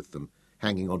easily with them,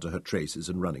 hanging onto her traces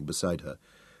and running beside her.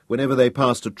 Whenever they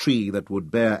passed a tree that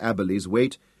would bear Aberley's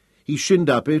weight, he shinned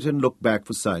up it and looked back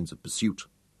for signs of pursuit.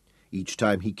 Each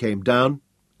time he came down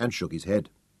and shook his head.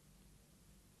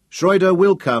 "Schroeder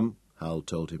will come," Hal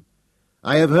told him.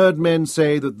 "I have heard men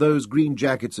say that those green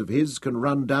jackets of his can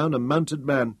run down a mounted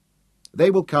man.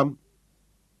 They will come."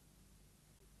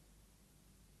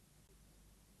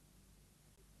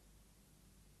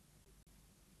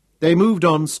 They moved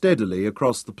on steadily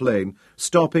across the plain,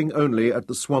 stopping only at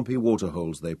the swampy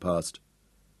waterholes they passed.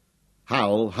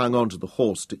 Hal hung on to the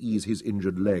horse to ease his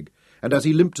injured leg, and as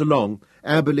he limped along,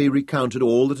 Aberley recounted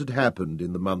all that had happened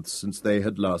in the months since they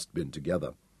had last been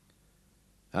together.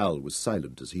 Hal was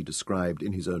silent as he described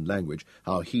in his own language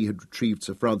how he had retrieved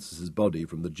Sir Francis's body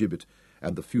from the gibbet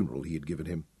and the funeral he had given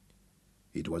him.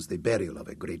 "It was the burial of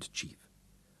a great chief.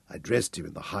 I dressed him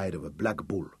in the hide of a black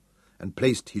bull, and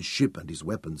placed his ship and his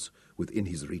weapons within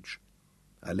his reach.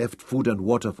 I left food and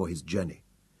water for his journey,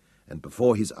 and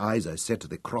before his eyes I set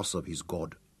the cross of his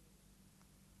god."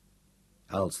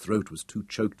 Hal's throat was too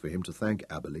choked for him to thank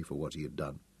Aberley for what he had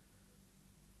done.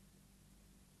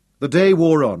 The day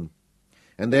wore on,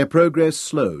 and their progress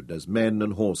slowed as men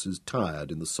and horses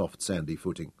tired in the soft sandy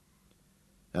footing.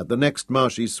 At the next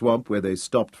marshy swamp, where they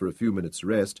stopped for a few minutes'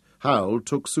 rest, Hal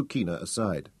took Sukina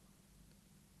aside.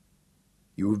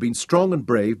 "You have been strong and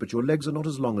brave, but your legs are not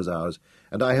as long as ours,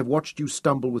 and I have watched you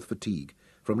stumble with fatigue.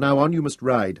 From now on you must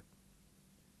ride."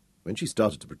 When she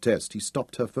started to protest, he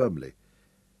stopped her firmly.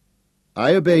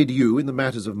 "I obeyed you in the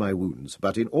matters of my wounds,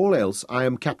 but in all else I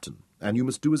am captain, and you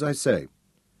must do as I say.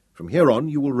 From here on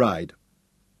you will ride."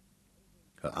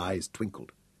 Her eyes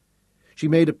twinkled. She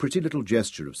made a pretty little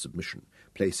gesture of submission,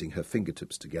 placing her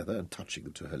fingertips together and touching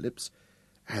them to her lips.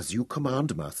 "As you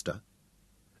command, master,"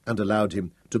 and allowed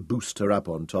him to boost her up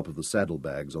on top of the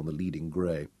saddlebags on the leading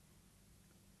grey.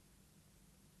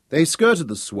 They skirted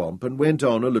the swamp and went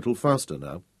on a little faster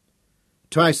now.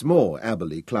 Twice more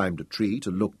Aberley climbed a tree to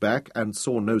look back and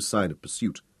saw no sign of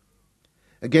pursuit.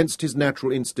 Against his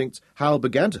natural instincts, Hal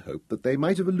began to hope that they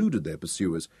might have eluded their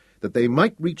pursuers, that they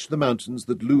might reach the mountains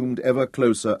that loomed ever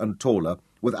closer and taller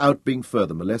without being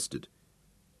further molested.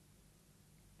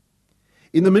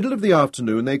 In the middle of the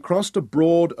afternoon they crossed a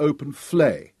broad open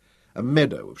flea, a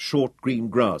meadow of short green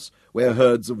grass, where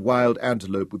herds of wild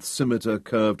antelope with scimitar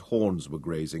curved horns were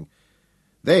grazing.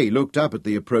 They looked up at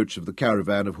the approach of the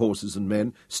caravan of horses and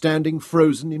men, standing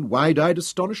frozen in wide-eyed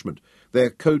astonishment,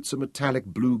 their coats a metallic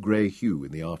blue-grey hue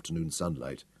in the afternoon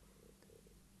sunlight.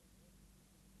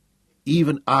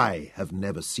 "Even I have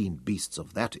never seen beasts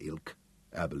of that ilk,"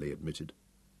 Aberley admitted.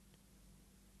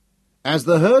 As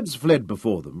the herds fled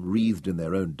before them, wreathed in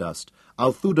their own dust,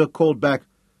 Althuda called back,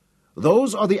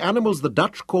 "Those are the animals the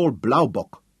Dutch call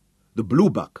blauwbok, the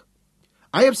blue buck.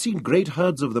 I have seen great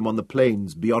herds of them on the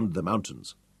plains beyond the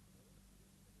mountains."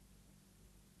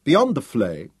 Beyond the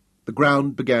flea, the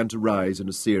ground began to rise in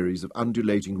a series of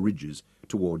undulating ridges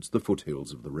towards the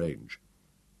foothills of the range.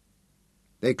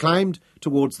 They climbed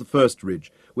towards the first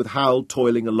ridge, with Hal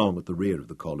toiling along at the rear of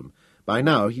the column. By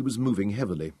now he was moving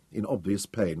heavily, in obvious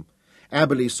pain.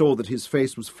 Aberley saw that his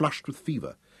face was flushed with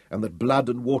fever, and that blood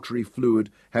and watery fluid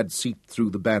had seeped through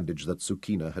the bandage that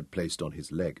Sukina had placed on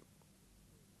his leg.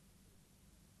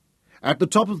 At the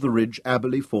top of the ridge,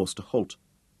 Aberley forced a halt.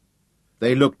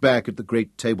 They looked back at the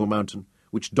great Table Mountain,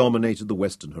 which dominated the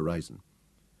western horizon.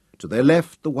 To their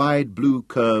left, the wide blue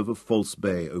curve of False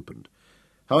Bay opened.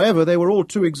 However, they were all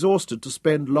too exhausted to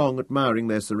spend long admiring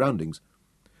their surroundings.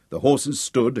 The horses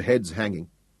stood, heads hanging,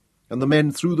 and the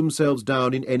men threw themselves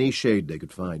down in any shade they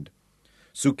could find.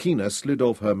 Sukina slid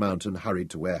off her mount and hurried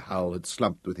to where Hal had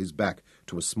slumped with his back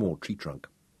to a small tree trunk.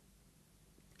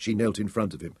 She knelt in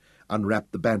front of him,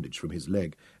 unwrapped the bandage from his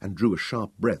leg, and drew a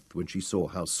sharp breath when she saw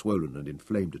how swollen and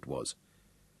inflamed it was.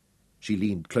 She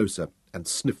leaned closer and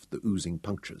sniffed the oozing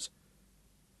punctures.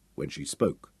 When she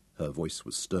spoke, her voice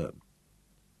was stern.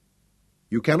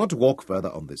 "You cannot walk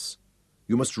further on this.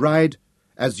 You must ride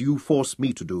as you force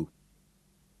me to do."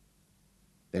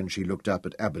 Then she looked up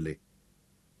at Aberley.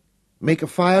 "Make a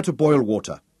fire to boil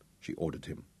water," she ordered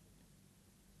him.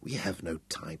 "We have no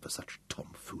time for such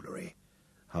tomfoolery,"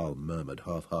 Hal murmured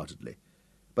half-heartedly.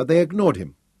 But they ignored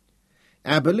him.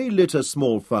 Aberley lit a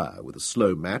small fire with a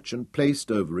slow match and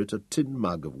placed over it a tin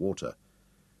mug of water.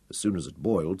 As soon as it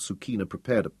boiled, Sukina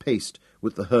prepared a paste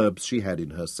with the herbs she had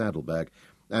in her saddlebag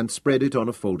and spread it on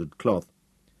a folded cloth.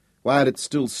 While it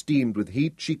still steamed with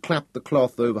heat, she clapped the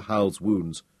cloth over Hal's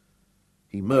wounds.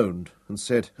 He moaned and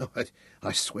said,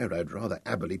 "I swear I'd rather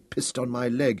Aberley pissed on my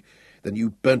leg. Then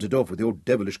you burnt it off with your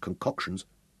devilish concoctions.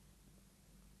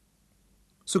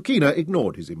 Sukina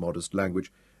ignored his immodest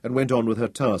language and went on with her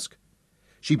task.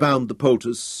 She bound the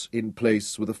poultice in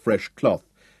place with a fresh cloth.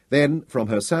 Then, from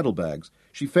her saddlebags,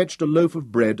 she fetched a loaf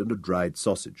of bread and a dried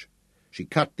sausage. She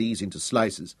cut these into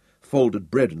slices, folded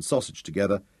bread and sausage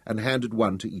together, and handed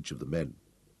one to each of the men.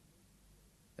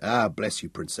 "Ah, bless you,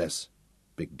 Princess."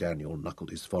 Big Daniel knuckled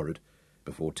his forehead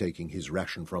before taking his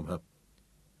ration from her.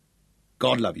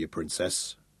 "God love you,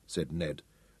 Princess," said Ned,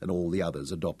 and all the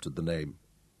others adopted the name.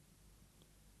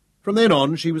 From then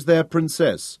on she was their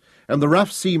princess, and the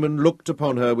rough seamen looked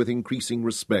upon her with increasing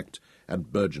respect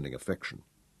and burgeoning affection.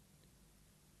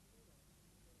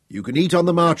 "You can eat on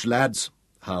the march, lads."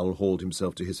 Hal hauled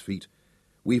himself to his feet.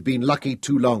 "We've been lucky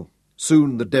too long.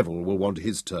 Soon the devil will want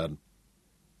his turn."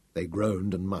 They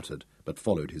groaned and muttered, but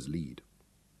followed his lead.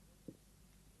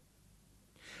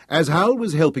 As Hal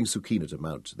was helping Sukina to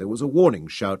mount, there was a warning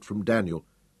shout from Daniel.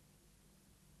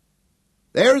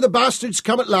 "There the bastards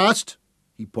come at last!"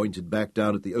 He pointed back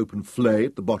down at the open flay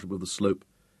at the bottom of the slope.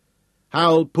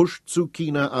 Hal pushed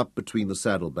Sukina up between the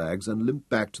saddlebags and limped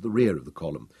back to the rear of the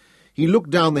column. He looked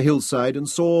down the hillside and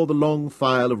saw the long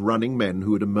file of running men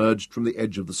who had emerged from the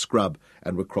edge of the scrub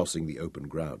and were crossing the open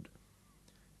ground.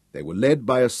 They were led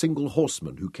by a single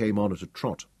horseman who came on at a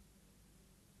trot.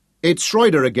 "It's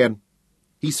Schroeder again.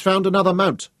 He's found another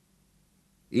mount."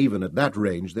 Even at that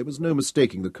range there was no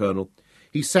mistaking the colonel.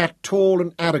 He sat tall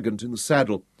and arrogant in the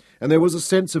saddle, and there was a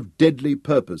sense of deadly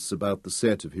purpose about the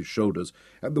set of his shoulders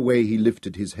and the way he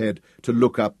lifted his head to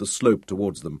look up the slope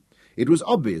towards them. It was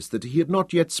obvious that he had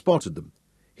not yet spotted them,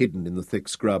 hidden in the thick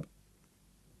scrub.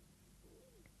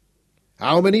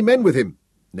 "How many men with him?"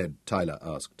 Ned Tyler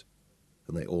asked,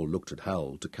 and they all looked at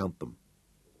Hal to count them.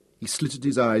 He slitted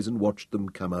his eyes and watched them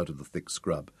come out of the thick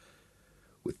scrub.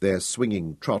 With their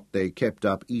swinging trot they kept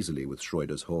up easily with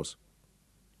Schroeder's horse.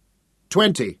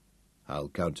 20, Hal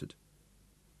counted.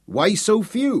 "Why so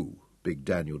few?" Big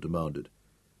Daniel demanded.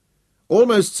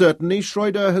 "Almost certainly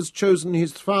Schroeder has chosen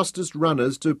his fastest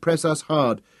runners to press us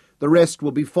hard. The rest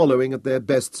will be following at their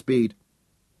best speed."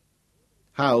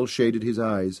 Hal shaded his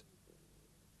eyes.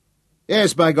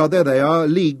 "Yes, by God, there they are, a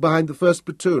league behind the first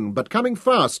platoon, but coming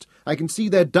fast. I can see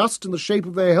their dust and the shape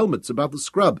of their helmets above the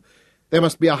scrub. There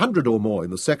must be 100 or more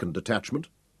in the second detachment."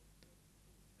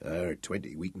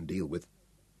 20 we can deal with,"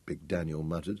 Big Daniel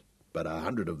muttered. "But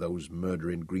 100 of those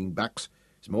murdering greenbacks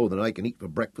is more than I can eat for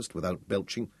breakfast without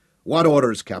belching. What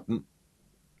orders, Captain?"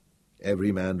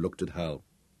 Every man looked at Hal.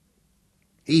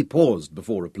 He paused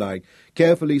before replying,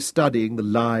 carefully studying the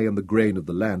lie and the grain of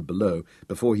the land below,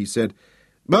 before he said,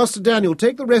 "Master Daniel,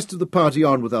 take the rest of the party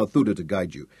on with Althuda to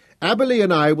guide you. Aberley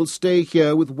and I will stay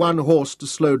here with one horse to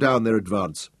slow down their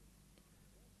advance."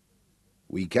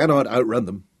 "We cannot outrun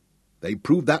them. They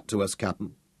proved that to us,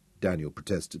 Captain," Daniel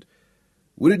protested.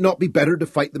 "Would it not be better to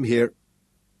fight them here?"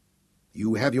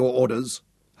 "You have your orders."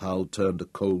 Hal turned a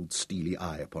cold, steely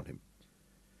eye upon him.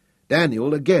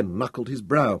 Daniel again knuckled his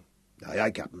brow. "Aye,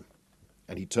 aye, Captain."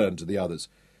 And he turned to the others.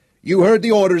 "You heard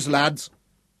the orders, lads."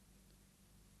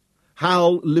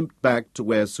 Hal limped back to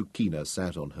where Sukina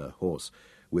sat on her horse,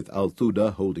 with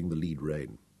Althuda holding the lead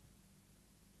rein.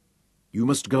 "You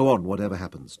must go on, whatever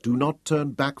happens. Do not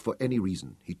turn back for any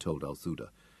reason," he told Althuda,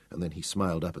 and then he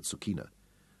smiled up at Sukina.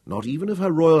 "Not even if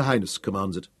Her Royal Highness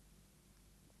commands it."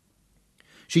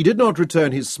 She did not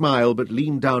return his smile, but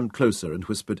leaned down closer and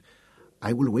whispered,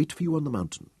 "I will wait for you on the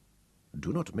mountain.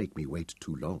 Do not make me wait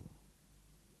too long."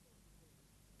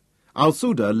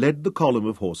 Althuda led the column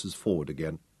of horses forward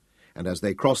again, and as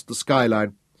they crossed the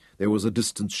skyline, there was a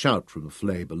distant shout from the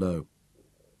flay below.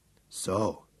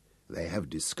 "So, they have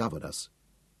discovered us,"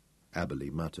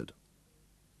 Aberley muttered.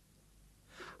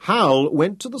 Hal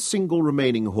went to the single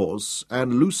remaining horse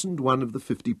and loosened one of the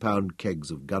 50-pound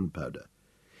kegs of gunpowder.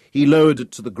 He lowered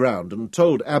it to the ground and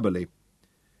told Aberley,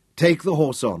 "Take the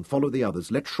horse on, follow the others,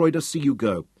 let Schroeder see you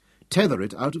go. Tether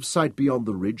it out of sight beyond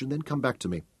the ridge, and then come back to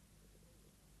me."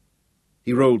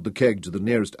 He rolled the keg to the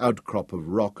nearest outcrop of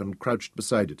rock and crouched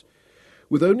beside it.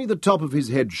 With only the top of his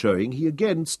head showing, he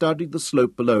again studied the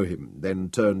slope below him, then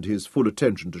turned his full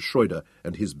attention to Schroeder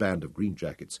and his band of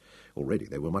greenjackets. Already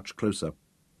they were much closer,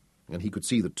 and he could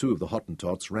see that 2 of the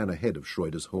Hottentots ran ahead of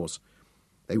Schroeder's horse.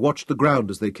 They watched the ground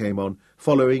as they came on,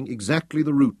 following exactly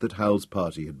the route that Hal's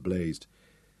party had blazed.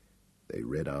 They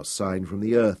read our sign from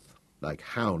the earth, like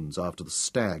hounds after the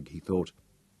stag, he thought.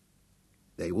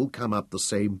 They will come up the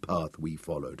same path we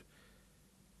followed.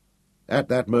 At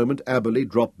that moment Aberley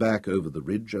dropped back over the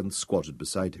ridge and squatted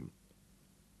beside him.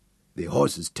 "The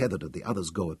horse is tethered and the others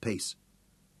go apace.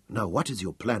 Now what is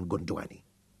your plan, Gundwani?"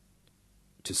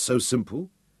 "'Tis so simple,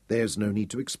 there's no need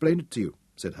to explain it to you,"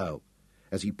 said Hal.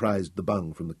 as he prized the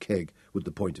bung from the keg with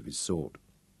the point of his sword.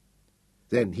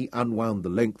 Then he unwound the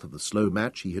length of the slow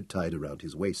match he had tied around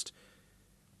his waist.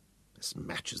 This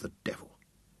match is the devil.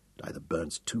 It either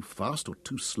burns too fast or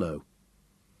too slow.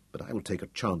 But I will take a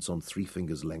chance on 3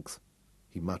 fingers' length,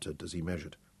 he muttered as he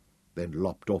measured, then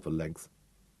lopped off a length.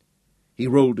 He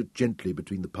rolled it gently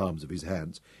between the palms of his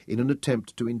hands in an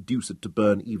attempt to induce it to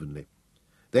burn evenly,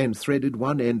 then threaded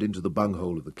one end into the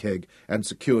bunghole of the keg and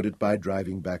secured it by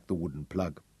driving back the wooden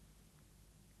plug.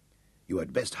 "You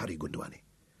had best hurry, Gundwani.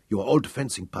 Your old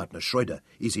fencing partner, Schroeder,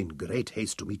 is in great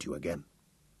haste to meet you again."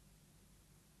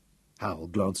 Hal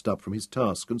glanced up from his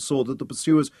task and saw that the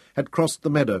pursuers had crossed the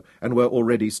meadow and were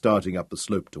already starting up the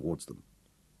slope towards them.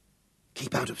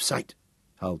 "Keep out of sight,"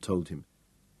 Hal told him.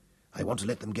 "I want to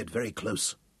let them get very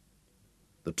close."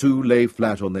 The two lay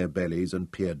flat on their bellies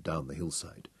and peered down the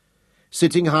hillside.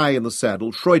 Sitting high in the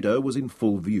saddle, Schroeder was in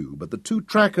full view, but the 2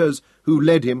 trackers who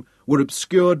led him were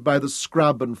obscured by the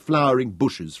scrub and flowering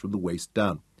bushes from the waist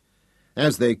down.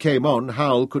 As they came on,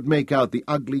 Hal could make out the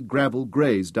ugly gravel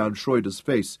graze down Schroeder's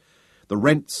face, the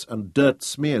rents and dirt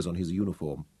smears on his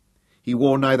uniform. He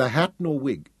wore neither hat nor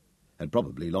wig, had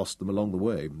probably lost them along the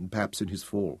way, perhaps in his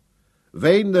fall.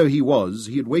 Vain though he was,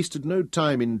 he had wasted no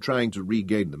time in trying to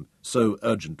regain them, so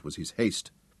urgent was his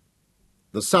haste.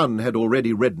 The sun had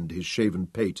already reddened his shaven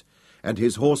pate, and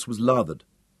his horse was lathered.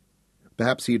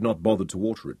 Perhaps he had not bothered to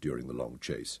water it during the long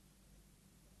chase.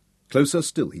 Closer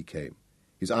still he came.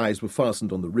 His eyes were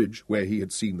fastened on the ridge where he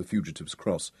had seen the fugitives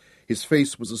cross. His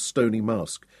face was a stony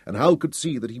mask, and Hal could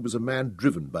see that he was a man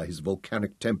driven by his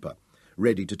volcanic temper,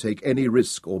 ready to take any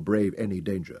risk or brave any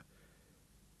danger.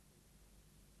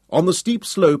 On the steep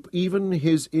slope, even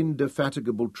his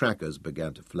indefatigable trackers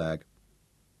began to flag.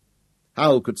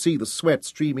 Hal could see the sweat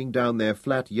streaming down their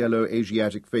flat yellow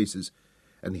Asiatic faces,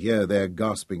 and hear their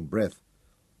gasping breath.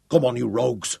 "Come on, you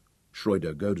rogues!"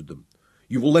 Schroeder goaded them.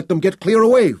 "You will let them get clear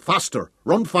away! Faster!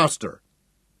 Run faster!"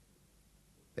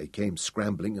 They came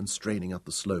scrambling and straining up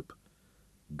the slope.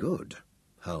 "Good,"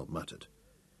 Hal muttered.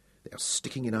 "They are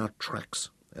sticking in our tracks,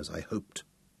 as I hoped."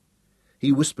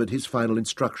 He whispered his final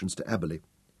instructions to Aberley.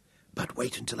 "But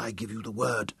wait until I give you the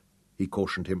word," he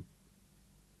cautioned him.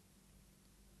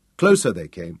 Closer they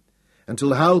came,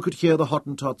 until Hal could hear the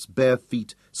Hottentot's bare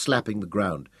feet slapping the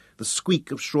ground, the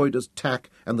squeak of Schroeder's tack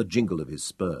and the jingle of his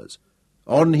spurs.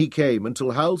 On he came,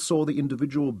 until Hal saw the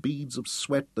individual beads of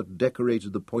sweat that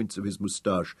decorated the points of his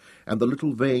moustache and the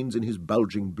little veins in his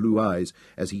bulging blue eyes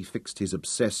as he fixed his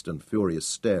obsessed and furious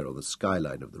stare on the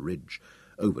skyline of the ridge,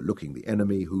 overlooking the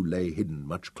enemy who lay hidden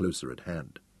much closer at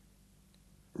hand.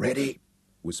 "Ready,"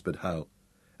 whispered Hal,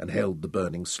 and held the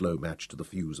burning slow match to the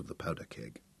fuse of the powder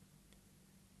keg.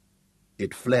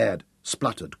 It flared,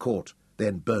 spluttered, caught,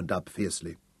 then burned up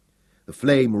fiercely. The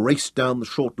flame raced down the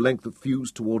short length of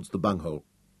fuse towards the bunghole.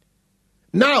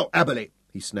 "Now, Aberley!"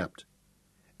 he snapped.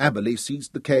 Aberley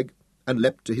seized the keg and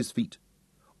leapt to his feet.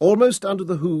 Almost under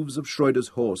the hooves of Schroeder's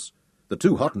horse, the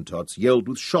 2 Hottentots yelled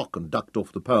with shock and ducked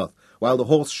off the path, while the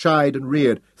horse shied and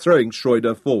reared, throwing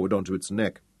Schroeder forward onto its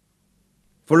neck.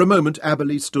 For a moment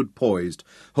Aberley stood poised,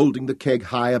 holding the keg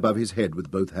high above his head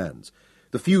with both hands.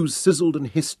 The fuse sizzled and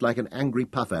hissed like an angry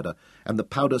puff-adder, and the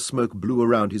powder smoke blew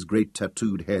around his great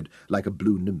tattooed head like a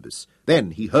blue nimbus.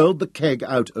 Then he hurled the keg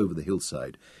out over the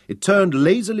hillside. It turned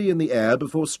lazily in the air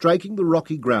before striking the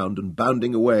rocky ground and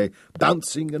bounding away,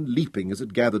 bouncing and leaping as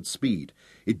it gathered speed.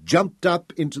 It jumped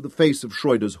up into the face of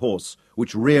Schroeder's horse,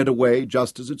 which reared away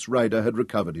just as its rider had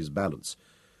recovered his balance.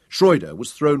 Schroeder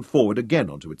was thrown forward again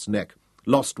onto its neck,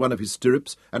 lost one of his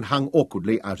stirrups, and hung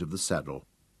awkwardly out of the saddle.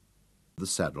 The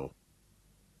saddle.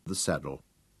 The saddle.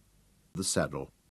 The saddle.